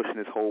niggas is pushing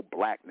this whole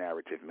black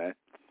narrative, man.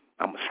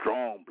 I'm a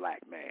strong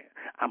black man.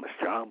 I'm a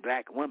strong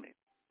black woman.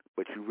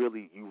 But you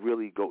really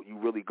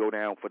go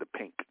down for the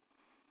pink.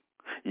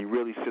 You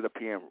really sit up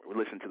here and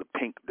listen to the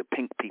pink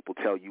people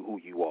tell you who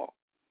you are.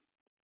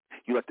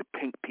 You let the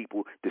pink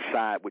people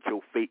decide what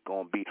your fate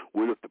gonna be.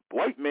 Well, if the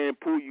white man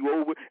pull you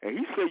over and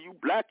he say you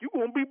black, you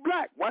gonna be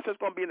black. Watch that's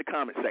gonna be in the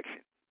comment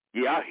section.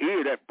 Yeah, I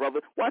hear that,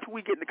 brother. Watch what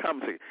we get in the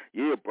comment section.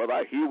 Yeah, brother,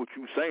 I hear what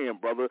you saying,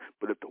 brother.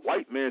 But if the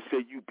white man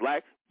say you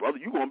black, brother,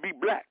 you gonna be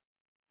black.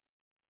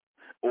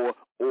 Or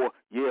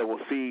yeah, well,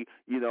 see,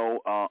 you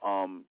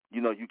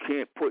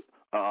can't put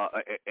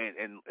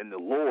in the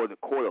law, the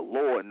court of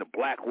law, in the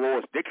Black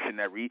Laws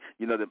Dictionary,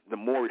 the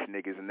Moorish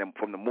niggas, and then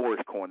from the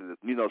Moorish corner,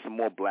 some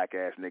more black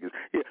ass niggas.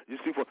 Yeah, you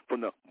see,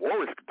 from the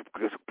Moorish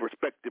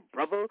perspective,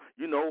 brother,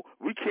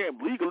 we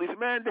can't legally,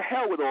 man, the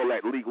hell with all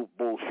that legal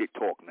bullshit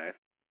talk, man.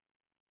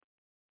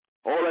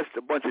 All that's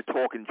a bunch of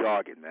talking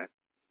jargon, man.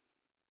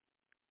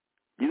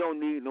 You don't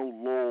need no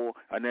law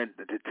and then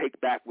to take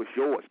back what's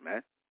yours,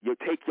 man. You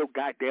take your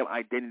goddamn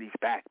identities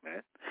back,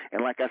 man.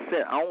 And like I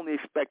said, I only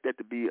expect that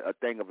to be a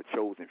thing of a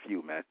chosen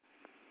few, man.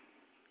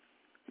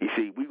 You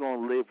see, we're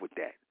going to live with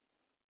that.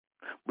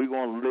 We're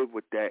going to live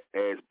with that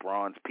as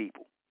bronze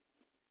people.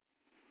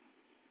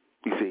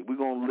 You see, we're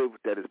going to live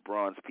with that as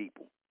bronze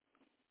people.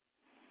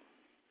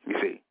 You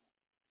see,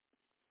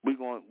 we're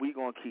going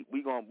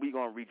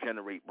to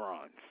regenerate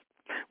bronze.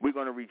 We're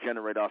going to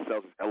regenerate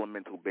ourselves as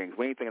elemental beings.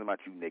 We ain't thinking about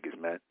you niggas,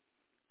 man.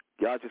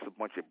 Y'all just a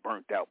bunch of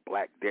burnt out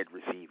black dead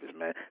receivers,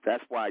 man.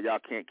 That's why y'all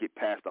can't get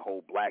past the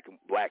whole black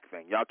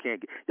thing. Y'all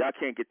can't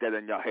get that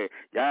in y'all head.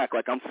 Y'all act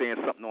like I'm saying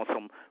something on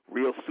some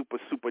real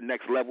super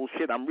next level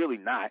shit. I'm really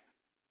not.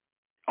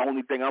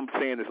 Only thing I'm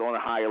saying is on a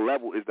higher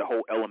level is the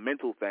whole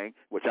elemental thing,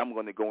 which I'm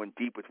going to go in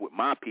deep with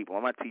my people.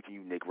 I'm not teaching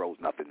you Negroes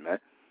nothing, man.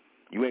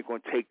 You ain't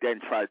going to take that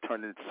and try to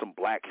turn it into some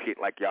black shit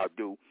like y'all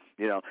do.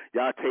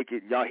 Y'all take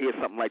it, y'all hear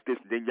something like this,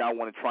 and then y'all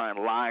want to try and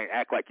lie and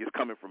act like it's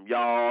coming from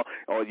y'all,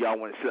 or y'all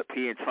want to sit up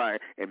here and try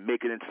and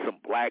make it into some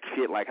black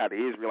shit like how the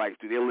Israelites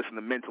do. They'll listen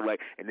to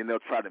MENTELECT, and then they'll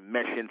try to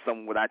mesh in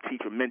some what I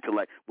teach with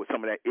MENTELECT with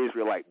some of that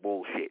Israelite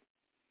bullshit.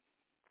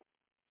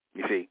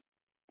 You see?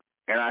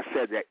 And I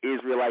said that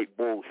Israelite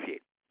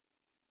bullshit,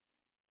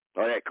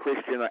 or that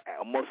Christian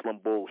or Muslim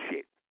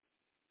bullshit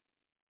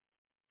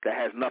that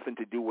has nothing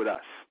to do with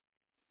us.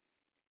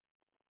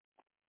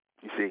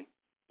 You see?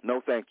 No,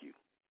 thank you.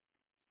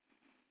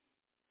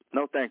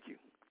 No, thank you.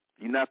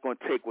 You're not going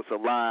to take what's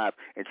alive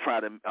and try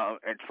to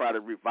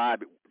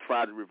revive it,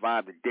 try to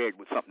revive the dead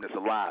with something that's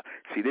alive.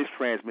 See, this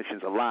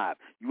transmission's alive.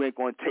 You ain't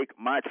going to take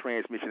my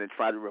transmission and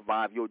try to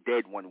revive your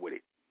dead one with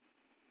it.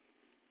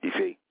 You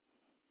see?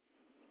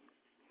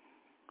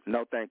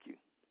 No, thank you.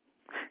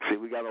 See,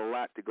 we got a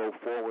lot to go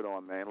forward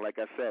on, man. Like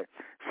I said,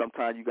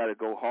 sometimes you got to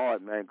go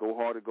hard, man. Go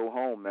hard or go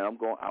home, man.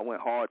 I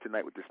went hard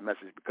tonight with this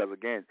message because,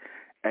 again,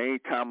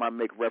 anytime I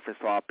make reference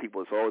to our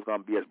people, it's always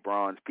going to be as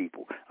bronze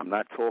people. I'm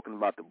not talking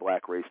about the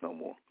black race no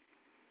more.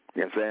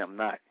 You know what I'm saying? I'm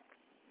not.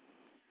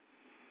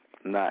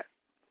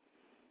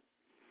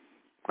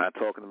 Not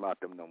talking about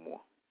them no more.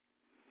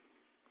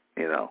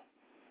 You know?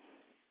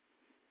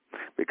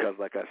 Because,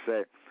 like I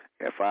said,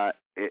 if I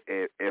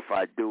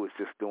do, it's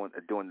just doing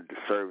the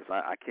disservice.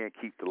 I can't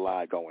keep the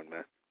lie going,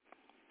 man.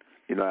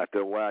 You know, after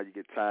a while, you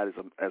get tired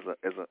as a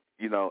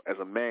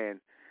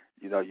man.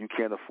 You know, you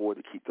can't afford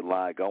to keep the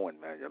lie going,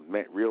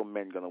 man. Real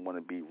men gonna want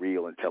to be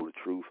real and tell the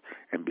truth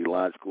and be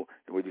logical.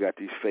 And when you got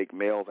these fake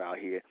males out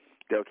here,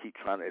 they'll keep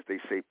trying to, as they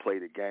say, play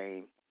the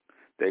game.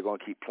 They're gonna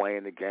keep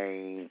playing the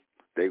game.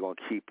 They're gonna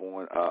keep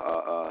on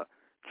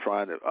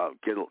trying to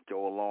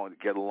go along to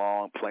get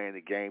along, playing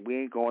the game. We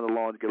ain't going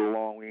along to get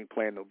along. We ain't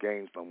playing no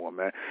games no more,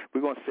 man.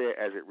 We're gonna say it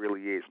as it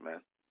really is, man.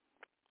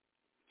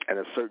 And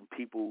there's certain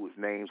people whose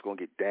names gonna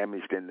get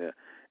damaged in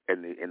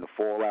the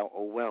fallout.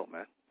 Oh well,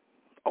 man.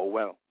 Oh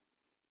well.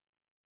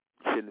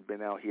 Shouldn't have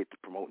been out here to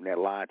promoting that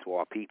lie to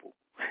our people.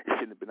 It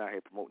shouldn't have been out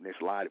here promoting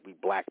this lie that we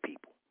black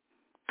people.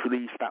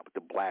 Please stop with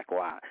the black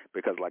lie,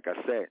 because like I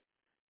said,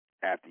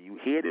 after you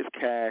hear this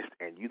cast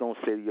and you don't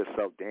say to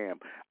yourself, "Damn,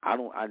 I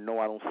know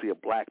I don't see a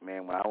black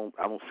man when I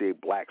don't see a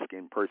black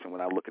skinned person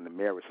when I look in the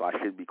mirror, so I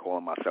should be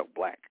calling myself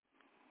black."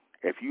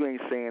 If you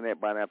ain't saying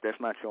that by now, if that's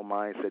not your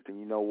mindset, then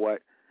you know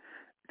what?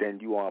 Then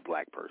you are a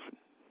black person.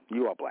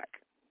 You are black,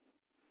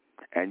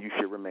 and you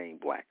should remain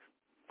black.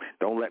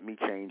 Don't let me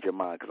change your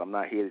mind, because I'm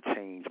not here to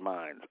change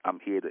minds. I'm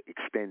here to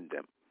extend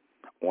them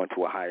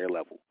onto a higher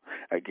level.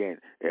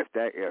 Again,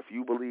 if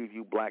you believe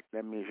you black,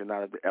 that means you're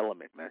not of the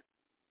element, man.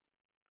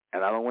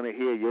 And I don't want to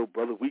hear, yo,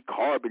 brother, we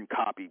carbon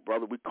copy,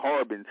 brother. We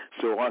carbon,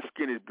 so our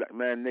skin is black.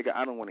 Man, nigga,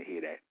 I don't want to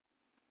hear that.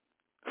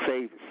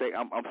 Save it.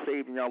 I'm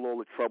saving y'all all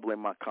the trouble in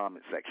my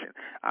comment section.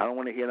 I don't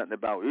want to hear nothing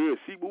about,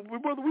 see,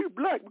 brother, we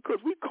black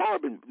because we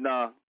carbon.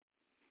 Nah.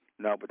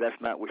 No, but that's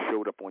not what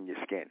showed up on your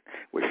skin.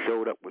 What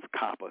showed up was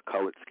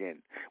copper-colored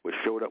skin. What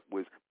showed up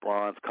was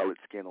bronze-colored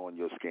skin on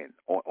your skin,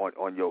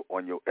 on your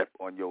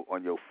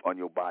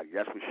body.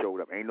 That's what showed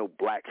up. Ain't no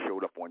black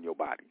showed up on your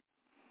body.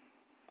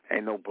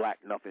 Ain't no black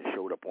nothing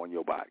showed up on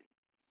your body.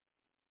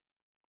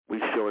 We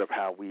showed up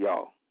how we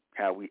are,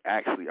 how we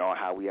actually are,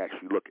 how we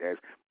actually look as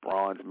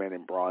bronze men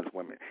and bronze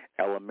women,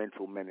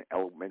 elemental men and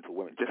elemental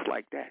women, just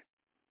like that.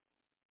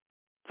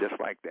 Just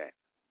like that.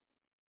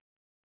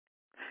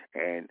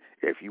 And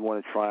if you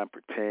want to try and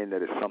pretend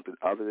that it's something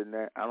other than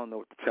that, I don't know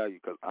what to tell you,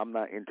 because I'm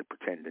not into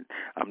pretending.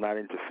 I'm not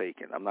into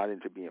faking. I'm not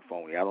into being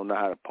phony. I don't know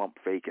how to pump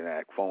fake and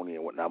act phony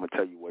and whatnot. I'm going to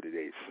tell you what it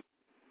is.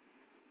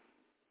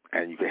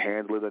 And you can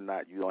handle it or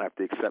not. You don't have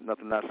to accept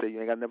nothing I say. You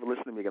ain't got to never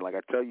listen to me again. Like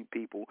I tell you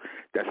people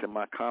that's in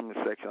my comment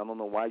section, I don't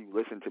know why you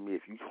listen to me.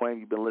 If you claim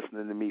you've been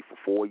listening to me for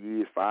 4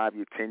 years, 5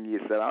 years, 10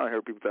 years, I don't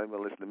hear people telling me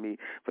to listen to me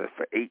for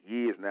 8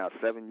 years now,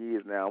 7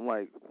 years now. I'm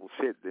like, well,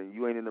 shit, then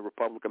you ain't in the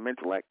Republic of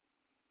MENTELECT.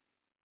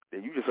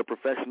 Then you just a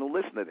professional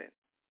listener then.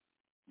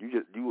 You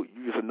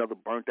just another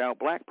burnt out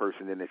black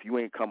person. And if you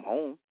ain't come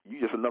home, you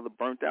just another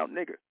burnt out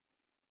nigga.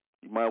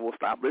 You might as well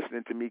stop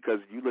listening to me, because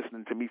you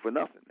listening to me for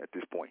nothing at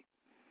this point.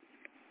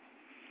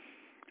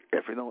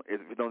 If it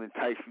don't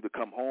entice you to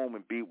come home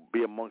and be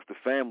amongst the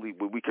family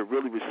where we can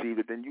really receive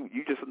it, then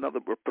you just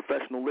another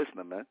professional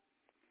listener, man.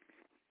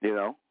 You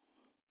know?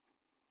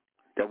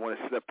 That want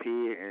to sit up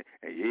here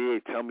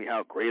and tell me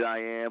how great I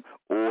am,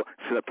 or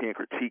sit up here and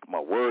critique my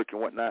work and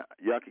whatnot.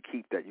 Y'all can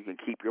keep that. You can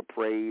keep your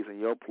praise and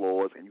your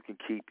applause, and you can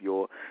keep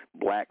your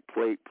black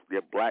praise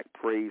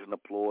and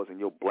applause and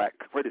your black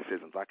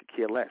criticisms. I could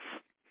care less.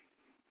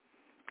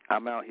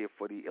 I'm out here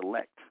for the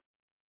elect.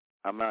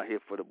 I'm out here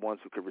for the ones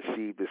who can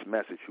receive this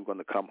message, who are going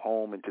to come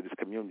home into this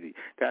community.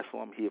 That's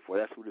what I'm here for.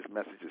 That's who this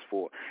message is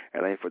for.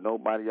 And it ain't for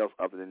nobody else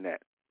other than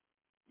that.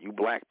 You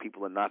black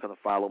people are not going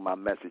to follow my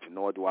message,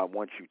 nor do I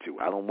want you to.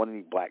 I don't want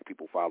any black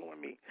people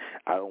following me.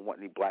 I don't want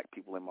any black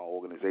people in my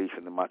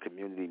organization, in my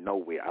community,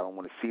 nowhere. I don't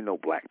want to see no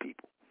black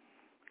people.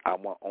 I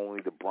want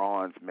only the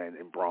bronze men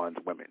and bronze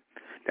women.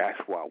 That's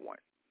who I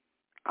want.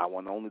 I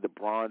want only the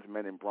bronze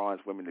men and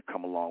bronze women to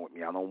come along with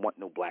me. I don't want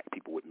no black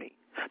people with me,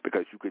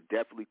 because you could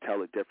definitely tell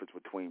the difference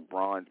between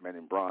bronze men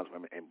and bronze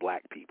women and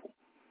black people,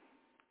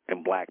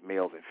 and black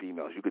males and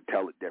females. You could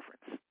tell the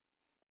difference.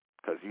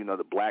 Because, you know,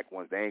 the black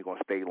ones, they ain't going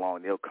to stay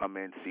long. They'll come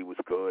in, see what's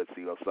good,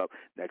 see what's up.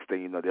 Next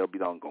thing you know, they'll be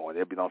done going.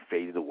 They'll be done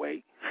faded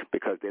away,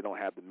 because they don't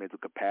have the mental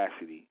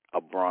capacity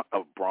of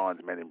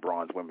bronze men and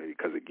bronze women.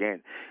 Because,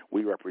 again,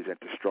 we represent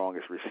the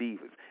strongest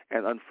receivers.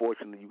 And,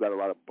 unfortunately, you got a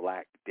lot of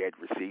black dead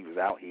receivers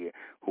out here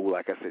who,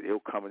 like I said, they'll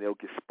come and they'll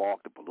get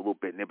sparked up a little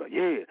bit. And they'll be like,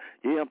 yeah,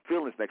 I'm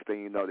feeling this. Next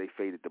thing you know, they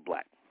faded to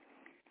black.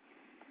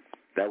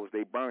 That was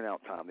their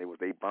burnout time. They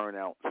burn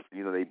out,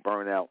 they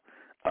burn out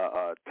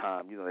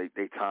time.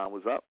 They time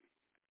was up,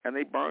 and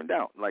they burned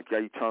out. Like,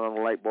 you turn on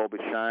the light bulb,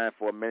 it shine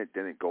for a minute,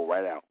 then it go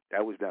right out.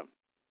 That was them.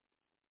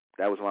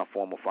 That was my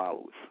former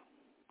followers,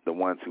 the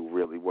ones who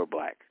really were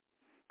black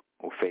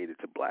or faded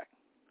to black.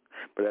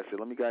 But that's it.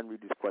 Let me go ahead and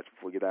read this question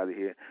before we get out of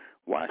here.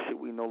 Why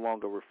should we no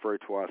longer refer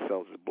to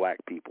ourselves as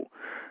black people?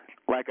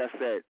 Like I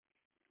said,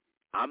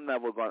 I'm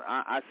never going to,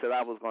 I said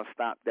I was going to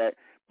stop that,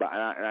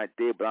 and I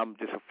did, but I'm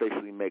just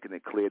officially making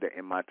it clear that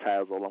in my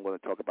titles, all I'm going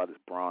to talk about is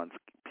bronze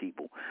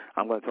people.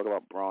 I'm going to talk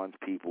about bronze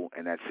people,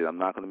 and that's it. I'm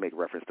not going to make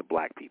reference to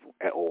black people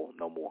at all,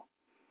 no more.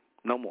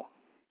 No more.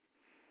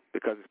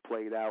 Because it's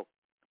played out.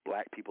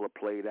 Black people are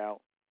played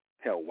out.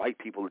 Hell, white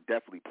people are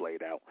definitely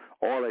played out.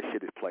 All that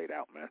shit is played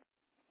out, man.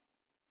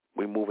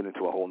 We're moving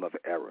into a whole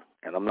nother era,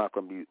 and I'm not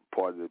going to be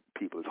part of the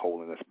people that's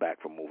holding us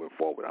back from moving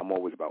forward. I'm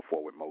always about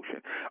forward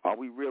motion. Are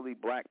we really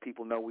black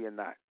people? No, we are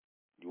not.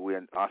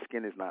 Our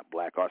skin is not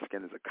black. Our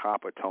skin is a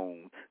copper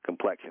tone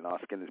complexion. Our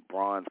skin is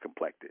bronze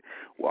complected.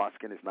 Well, our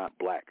skin is not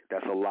black.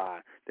 That's a lie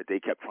that they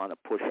kept trying to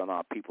push on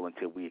our people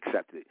until we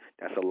accepted it.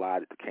 That's a lie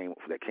that came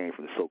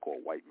from the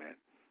so-called white man,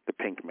 the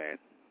pink man.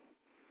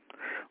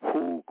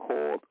 Who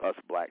called us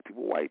black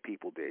people? White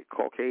people did.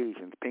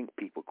 Caucasians, pink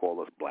people call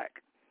us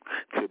black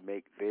to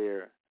make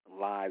their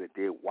lie that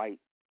they're white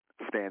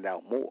stand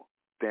out more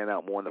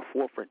in the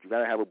forefront. You got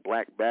to have a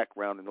black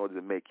background in order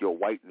to make your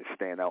whiteness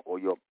stand out or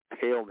your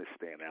paleness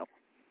stand out.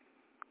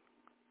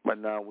 But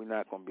no, we're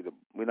not going to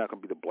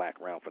be the black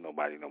round for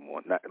nobody no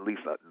more. Not at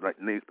least not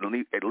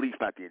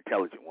the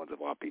intelligent ones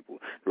of our people.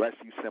 The rest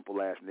of you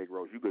simple ass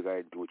Negroes, you go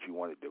ahead and do what you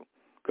want to do.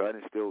 Go ahead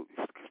and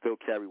still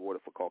carry water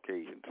for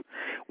Caucasians.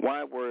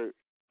 Why would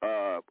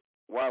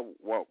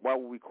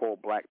we call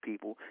black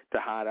people? To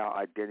hide our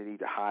identity,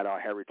 to hide our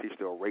heritage,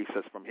 to erase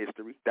us from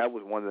history? That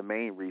was one of the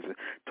main reasons,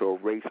 to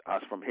erase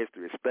us from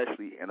history,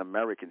 especially in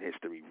American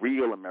history,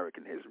 real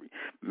American history,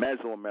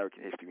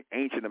 Mesoamerican history,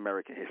 ancient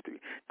American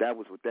history. That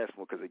was what that's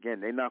for, because,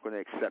 again, they're not going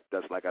to accept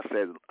us, like I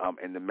said,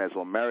 in the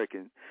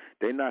Mesoamerican,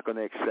 they're not going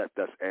to accept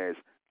us as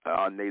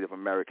our Native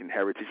American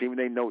heritage. Even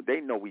they know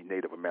we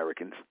Native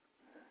Americans.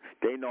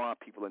 They know our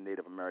people are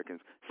Native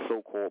Americans.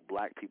 So-called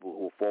black people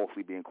who are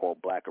falsely being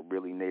called black are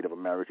really Native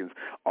Americans.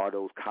 Are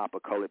those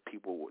copper-colored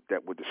people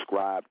that were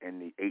described in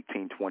the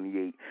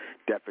 1828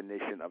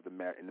 definition of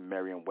in the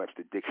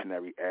Merriam-Webster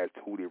dictionary as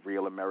who the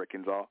real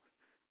Americans are?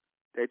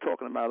 They're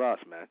talking about us,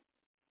 man.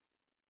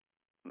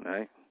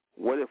 Right?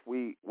 What are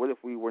we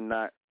if we're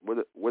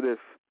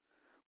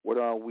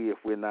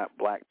not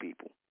black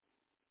people?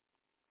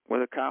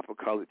 We're the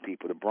copper-colored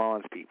people, the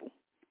bronze people,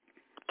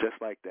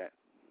 just like that.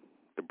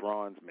 The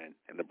bronze men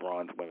and the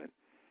bronze women.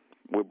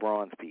 We're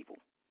bronze people,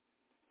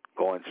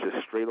 going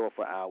just straight off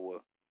of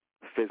our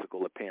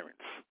physical appearance.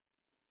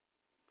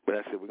 But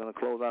that's it. We're going to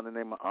close out in the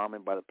name of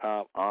Amen, by the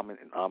power of Amen,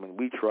 and Amen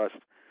we trust,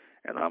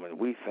 and Amen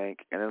we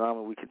think, and in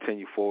Amen we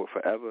continue forward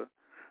forever.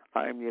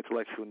 I am the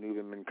intellectual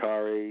Nuben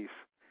MENKARAYZZ.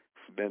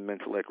 It's been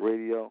MENTELECT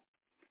Radio.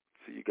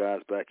 See you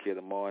guys back here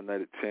tomorrow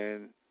night at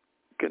 10.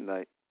 Good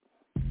night.